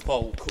 oh, if Chris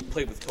Paul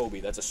played with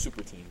Kobe, that's a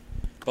super team.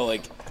 But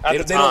like At they,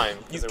 the they time,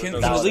 don't, 'cause you there can,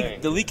 was no the league,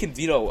 thing. the league can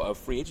veto a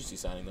free agency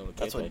signing though.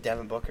 That's what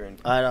Devin Booker and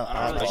I don't.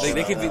 I don't I know.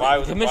 They can Why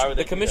would- the why would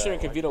they the do commissioner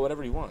that? can veto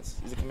whatever he wants.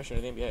 He's the commissioner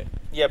of the NBA.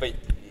 Yeah, but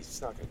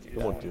he's not going to do He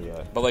that. won't do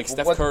that. But like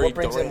Steph what, Curry, what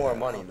brings in Durant- more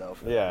money though?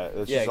 Yeah,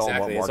 it's Yeah, just all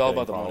exactly. about It's all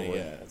about the marketing,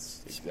 money. probably. Yeah,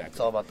 it's exactly. It's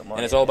all about the money.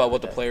 And it's all at the about end what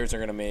of the day. players are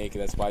going to make.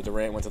 That's why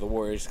Durant went to the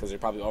Warriors because they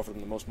probably offered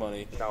him the most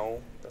money. No,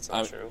 that's not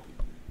I'm- true.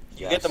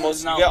 You Yes. get the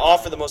most. You get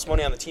offered the most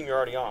money on the team you're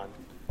already on.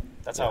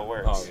 That's how it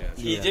works. Oh,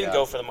 yeah. He didn't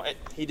go for the money.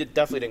 He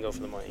definitely didn't go for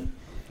the money.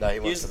 No, he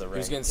went He's- for the He ring.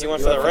 was getting He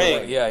went for the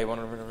ring. Yeah, he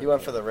wanted. He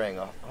went for the ring,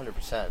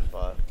 100%.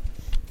 But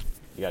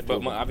You got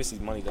But Joe obviously,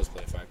 money does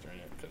play a factor in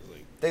it because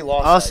like. they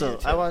lost. Also, that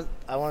year, too.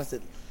 I want to.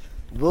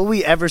 Will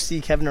we ever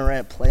see Kevin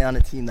Durant play on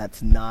a team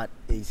that's not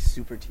a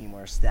super team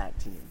or a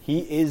stacked team? He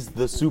is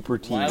the super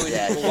team. Why would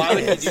Yeah, he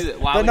do that?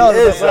 Why But would no, he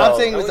do but that? what I'm though.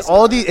 saying is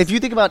all these. If you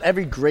think about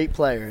every great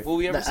player Will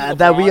we ever see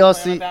that we LeBron all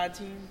play on a see, bad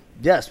team?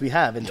 yes, we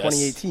have in Yes.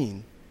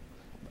 2018.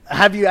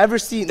 Have you ever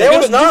seen? There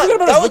was What not. about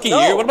That his was- rookie no.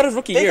 year? What about his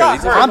rookie They year? got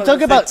He's hurt. I'm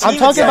talking about. The team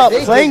playing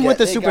got with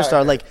the hurt. They got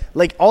superstar. hurt.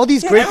 Like all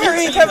these great.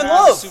 Kyrie and Kevin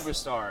Love.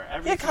 Superstar.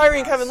 Yeah, Kyrie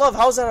and Kevin Love.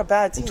 How's that a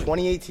bad team?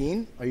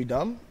 2018. Are you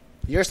dumb?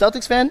 You're a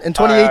Celtics fan. In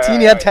 2018,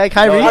 right, you had right. Tag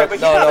Kyrie. No, but he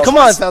got- Come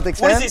on,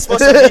 Celtics What fan. is he supposed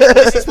to do?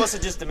 Is he supposed to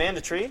just demand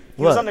a trade?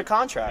 He was What? under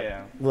contract.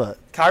 Yeah. What?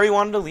 Kyrie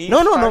wanted to leave.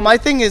 No. Kyrie- My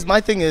thing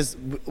is,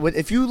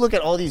 if you look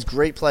at all these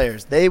great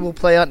players, they will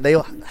play on.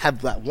 They'll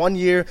have that 1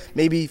 year,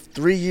 maybe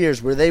 3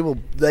 years, where they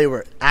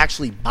were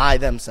actually by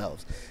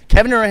themselves.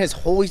 Kevin Durant,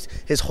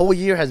 his whole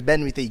year has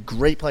been with a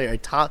great player, a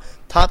top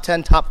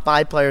 10, top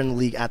 5 player in the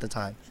league at the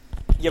time.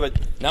 Yeah, but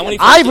Now when he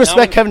I first- now respect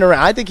when- Kevin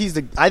Durant. I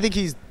think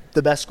he's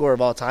the best scorer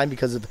of all time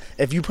because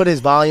if you put his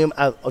volume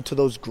out to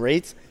those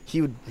greats,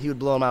 he would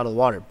blow him out of the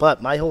water.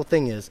 But my whole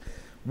thing is,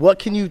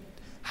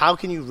 how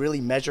can you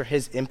really measure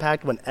his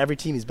impact when every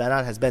team he's been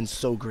on has been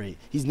so great?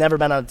 He's never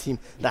been on a team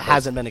that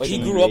hasn't been. He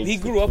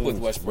grew up with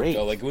Westbrook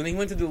though. Like when he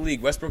went to the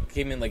league, Westbrook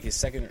came in like his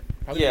second year.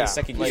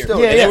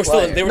 They were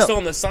still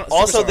on the.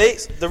 Also,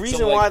 the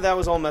reason why that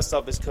was all messed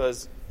up is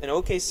because in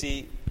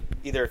OKC,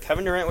 either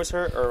Kevin Durant was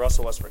hurt or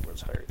Russell Westbrook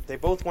was hurt. They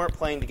both weren't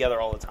playing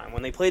together all the time.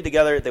 When they played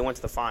together, they went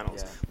to the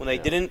finals. When they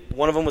didn't,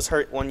 one of them was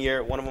hurt one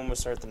year, one of them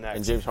was hurt the next.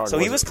 And James Harden so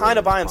he was kind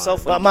of by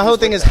himself. But my whole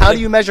thing is, how do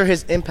you measure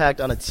his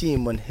impact on a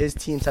team when his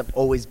teams have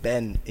always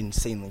been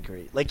insanely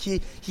great? Like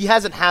he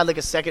hasn't had like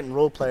a second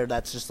role player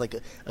that's just like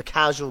a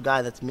casual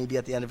guy that's maybe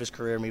at the end of his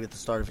career, maybe at the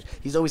start of it.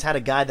 He's always had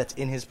a guy that's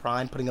in his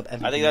prime putting up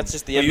MVP. I think that's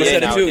just the NBA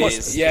NBA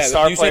nowadays. Yeah,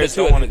 star you said it players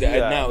too. don't want to do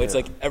that. Now it's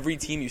like every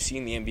team you see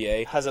in the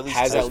NBA has at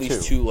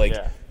least two like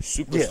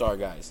superstar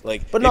guys.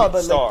 Like, but not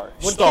star,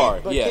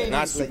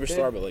 not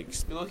superstar, but like.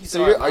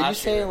 So are you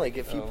saying like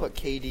if you put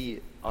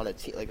KD on a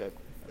team like a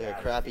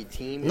crappy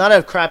team? Not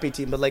a crappy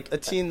team, but like a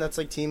team that's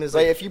like team is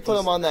like if you put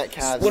him on that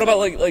Cavs. What about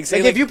like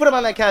say if you put him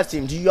on that Cavs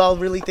team, do y'all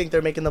really think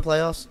they're making the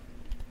playoffs?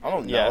 I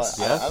don't know.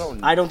 Yes.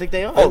 I don't think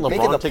they are.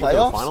 Making the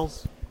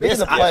playoffs? Making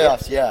the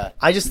playoffs, yeah.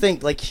 I just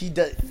think like he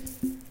does.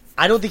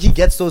 I don't think he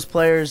gets those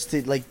players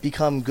to like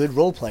become good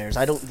role players.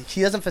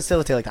 He doesn't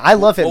facilitate like that. I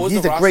love him.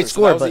 He's a great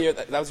scorer.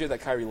 That was the year that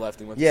Kyrie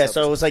left and went. Yeah,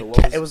 so it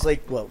was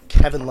like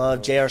Kevin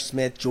Love, J.R.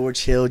 Smith,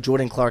 George Hill,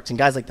 Jordan Clarkson,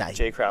 guys like that.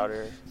 Jay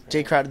Crowder.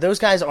 Those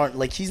guys aren't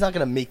like he's not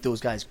gonna make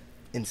those guys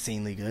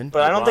insanely good.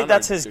 But I don't think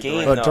that's his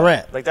game. Though.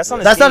 Durant. Like that's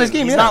not his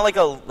game. He's not like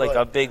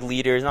a big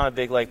leader. He's not a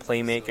big like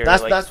playmaker.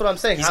 That's what I'm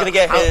saying. He's gonna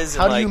get his.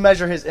 How do you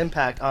measure his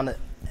impact on it?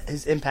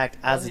 His impact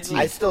as a team.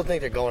 I still think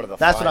they're going to the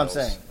That's finals.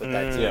 what I'm saying. With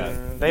that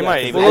team. They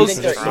might even. I think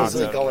they're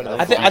easily going to the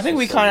finals. I think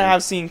we kind of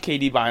have seen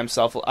KD by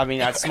himself. I mean,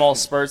 at small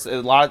spurts,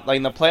 a lot like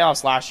in the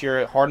playoffs last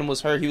year. Harden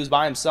was hurt; he was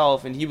by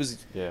himself, and he was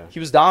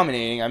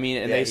dominating. I mean,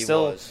 and they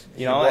still,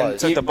 and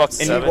took the Bucks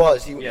to 7.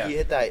 He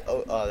hit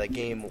that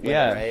game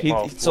winner,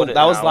 right? So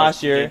that was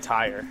last year.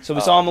 So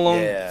we saw him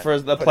alone for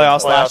the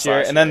playoffs last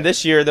year, and then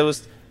this year there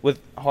was. With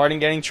Harden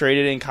getting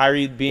traded and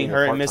Kyrie being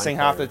hurt and missing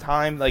half the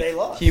time, like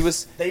he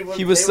was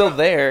still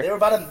there. They were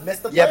about to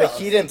miss the playoffs. Yeah, but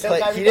he didn't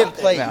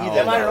play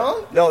either. Am I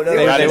wrong? No. They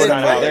were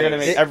bad.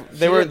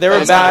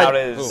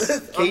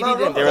 KD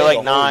didn't. They were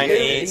like 9,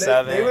 8,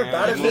 7. They were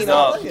bad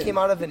at He came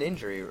out of an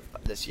injury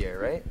this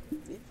year, right?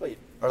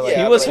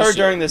 He was hurt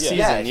during the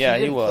season. Yeah,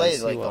 he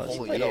was. The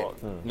whole year.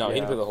 No, he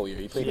didn't play the whole year.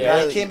 He played.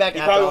 He came back. He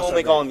probably won't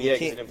make all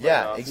NBA.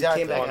 Yeah,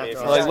 exactly.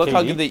 Like, look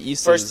how good the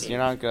East is. You're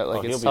not gonna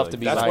like. It's tough to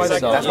beat by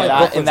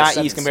yourself in that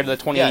East compared to the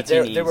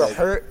 2018 East. They were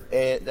hurt,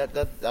 and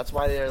that's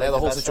why they're. They had the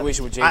whole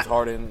situation with James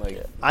Harden.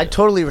 Like, I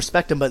totally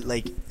respect him, but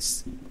like,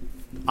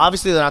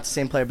 obviously they're not the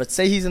same player. But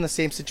say he's in the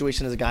same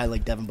situation as a guy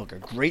like Devin Booker,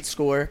 great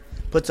scorer,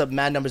 puts up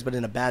mad numbers, but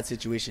in a bad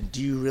situation.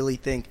 Do you really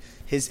think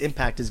his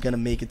impact is going to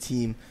make a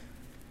team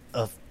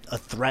a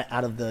threat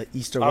out of the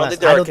East or West? I don't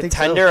think they're a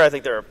contender. I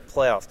think they're a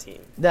playoff team.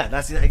 Yeah,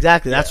 that's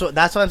exactly. That's what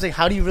I'm saying.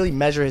 How do you really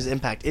measure his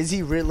impact? Is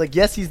he really like?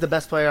 Yes, he's the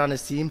best player on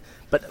his team,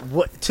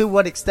 but to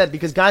what extent?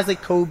 Because guys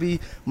like Kobe,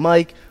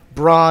 Mike,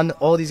 Bron,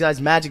 all these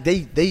guys, Magic,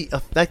 they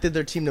affected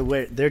their team to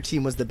where their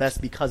team was the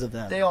best because of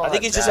them. I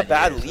think he's just a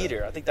bad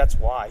leader. I think that's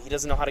why he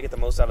doesn't know how to get the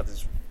most out of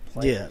his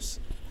players.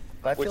 Yeah.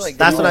 But I feel like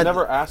he was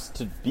never asked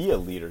to be a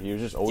leader. He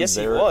was just always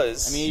there. Yes, he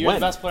was. I mean, you're the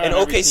best player in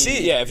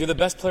OKC. Yeah, if you're the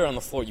best player on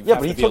the floor, you yeah,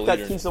 have but to he be a took that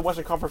leader. team to the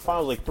Western Conference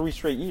Finals like 3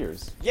 straight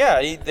years.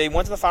 Yeah, they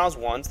went to the finals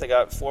once. They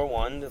got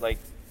 4-1. Like,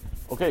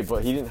 okay,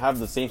 but he didn't have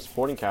the same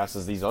supporting cast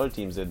as these other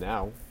teams did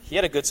now. he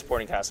had a good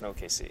supporting cast in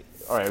OKC.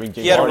 All right, I mean,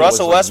 He had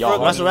Russell Westbrook. All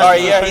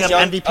right, yeah, he's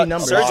young. MVP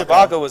numbers. Serge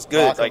Ibaka was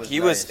good. Ibaka Like was he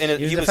was nice.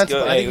 he was defensive-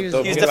 good. I think he was-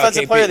 He was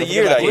defensive player of the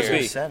year that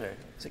year. Center.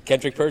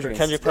 Kendrick Perkins.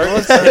 Kendrick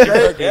Perkins.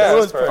 Yeah,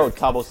 Oh, Perkins.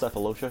 Thabo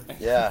Cephalosha.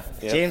 Yeah.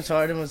 James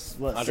Harden was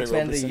what Andre 6th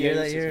man of the Roberson year is-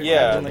 that year.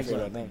 Yeah.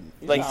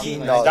 Like,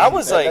 That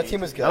was like that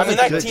team was good. I mean,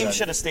 That that was a team good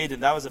should have stayed.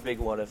 That was a big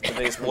what if, the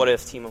biggest what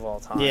if team of all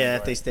time. yeah,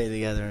 if but, they stay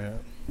together.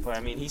 but I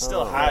mean, he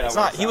still had. It's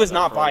not. He was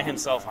not by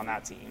himself on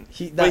that team.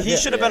 But he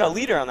should have been a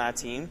leader on that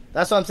team.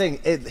 That's what I'm saying.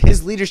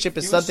 His leadership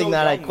is He was something so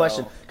that I young,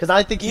 question though. because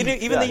I think Even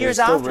the he's years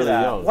still after really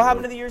that. young, What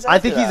happened dude. to the years after I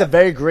think he's a that?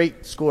 very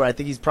great scorer. I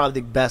think he's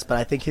probably the best, but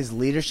I think his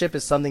leadership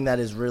is something that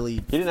is really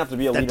He didn't have to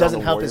be a leader that doesn't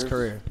on the help Warriors. his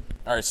career.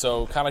 All right,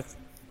 so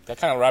that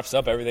kind of wraps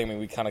up everything. I mean,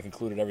 we kind of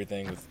concluded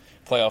everything with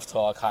playoff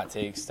talk, hot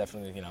takes.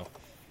 Definitely,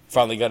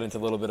 finally got into a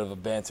little bit of a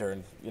banter,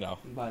 and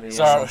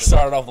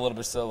started off a little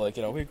bit still like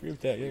we agree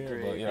with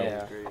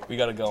that, but we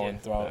got to go and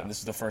throw it. And this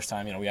is the first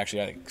time we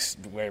actually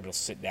were able to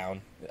sit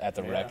down at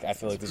the rec. I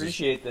feel like this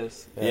Appreciate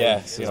this.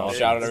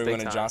 shout out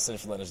everyone in Johnston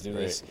for letting us do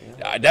this.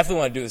 I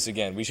definitely want to do this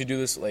again. We should do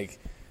this like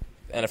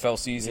NFL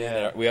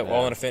season. We have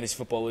all in a fantasy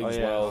football league as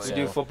well. We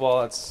do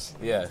football. It's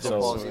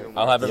So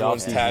I'll have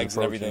everyone's off-season tags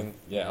and approaching. everything.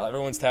 Yeah, I'll have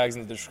everyone's tags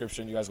in the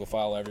description. You guys go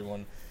follow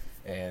everyone.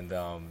 And,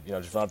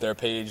 just run up their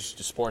page,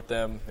 just support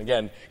them.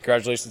 Again,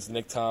 congratulations to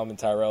Nick, Tom, and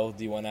Tyrell,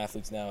 D1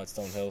 athletes now at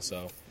Stonehill.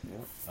 So,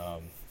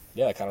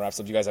 that kind of wraps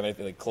up. Do you guys have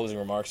any closing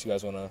remarks you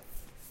guys want to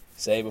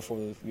say before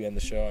we end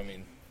the show? I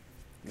mean,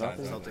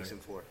 Celtics in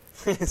 4.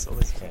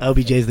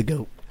 LBJ's the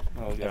GOAT.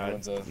 Oh, God.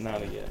 Everyone's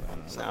Not again.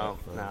 No.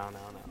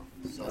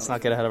 Let's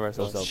not get ahead of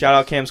ourselves. Shout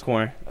out Cam's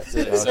Corner. That's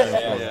it.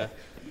 Yeah.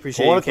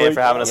 Appreciate you, Cam,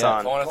 for having us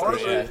on. Corner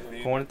 3. Yeah.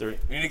 Corner 3.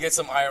 We need to get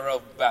some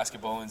IRL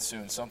basketball in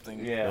soon.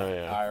 Something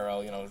Yeah.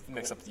 IRL,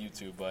 mix up the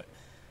YouTube. But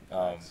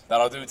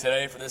that'll do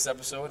today for this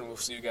episode, and we'll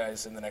see you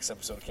guys in the next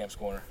episode of Camp's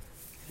Corner.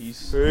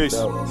 Peace.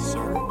 No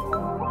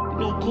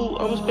cool,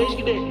 I'm a space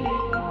cadet.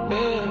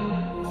 Yeah.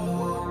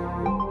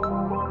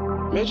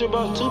 Metro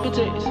boss 2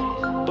 potatoes.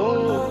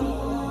 Boom.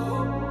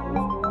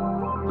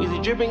 Weezy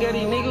dripping, got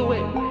these nigga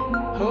wet.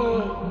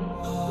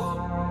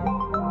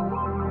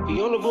 We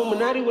on the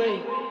Boominati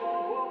way.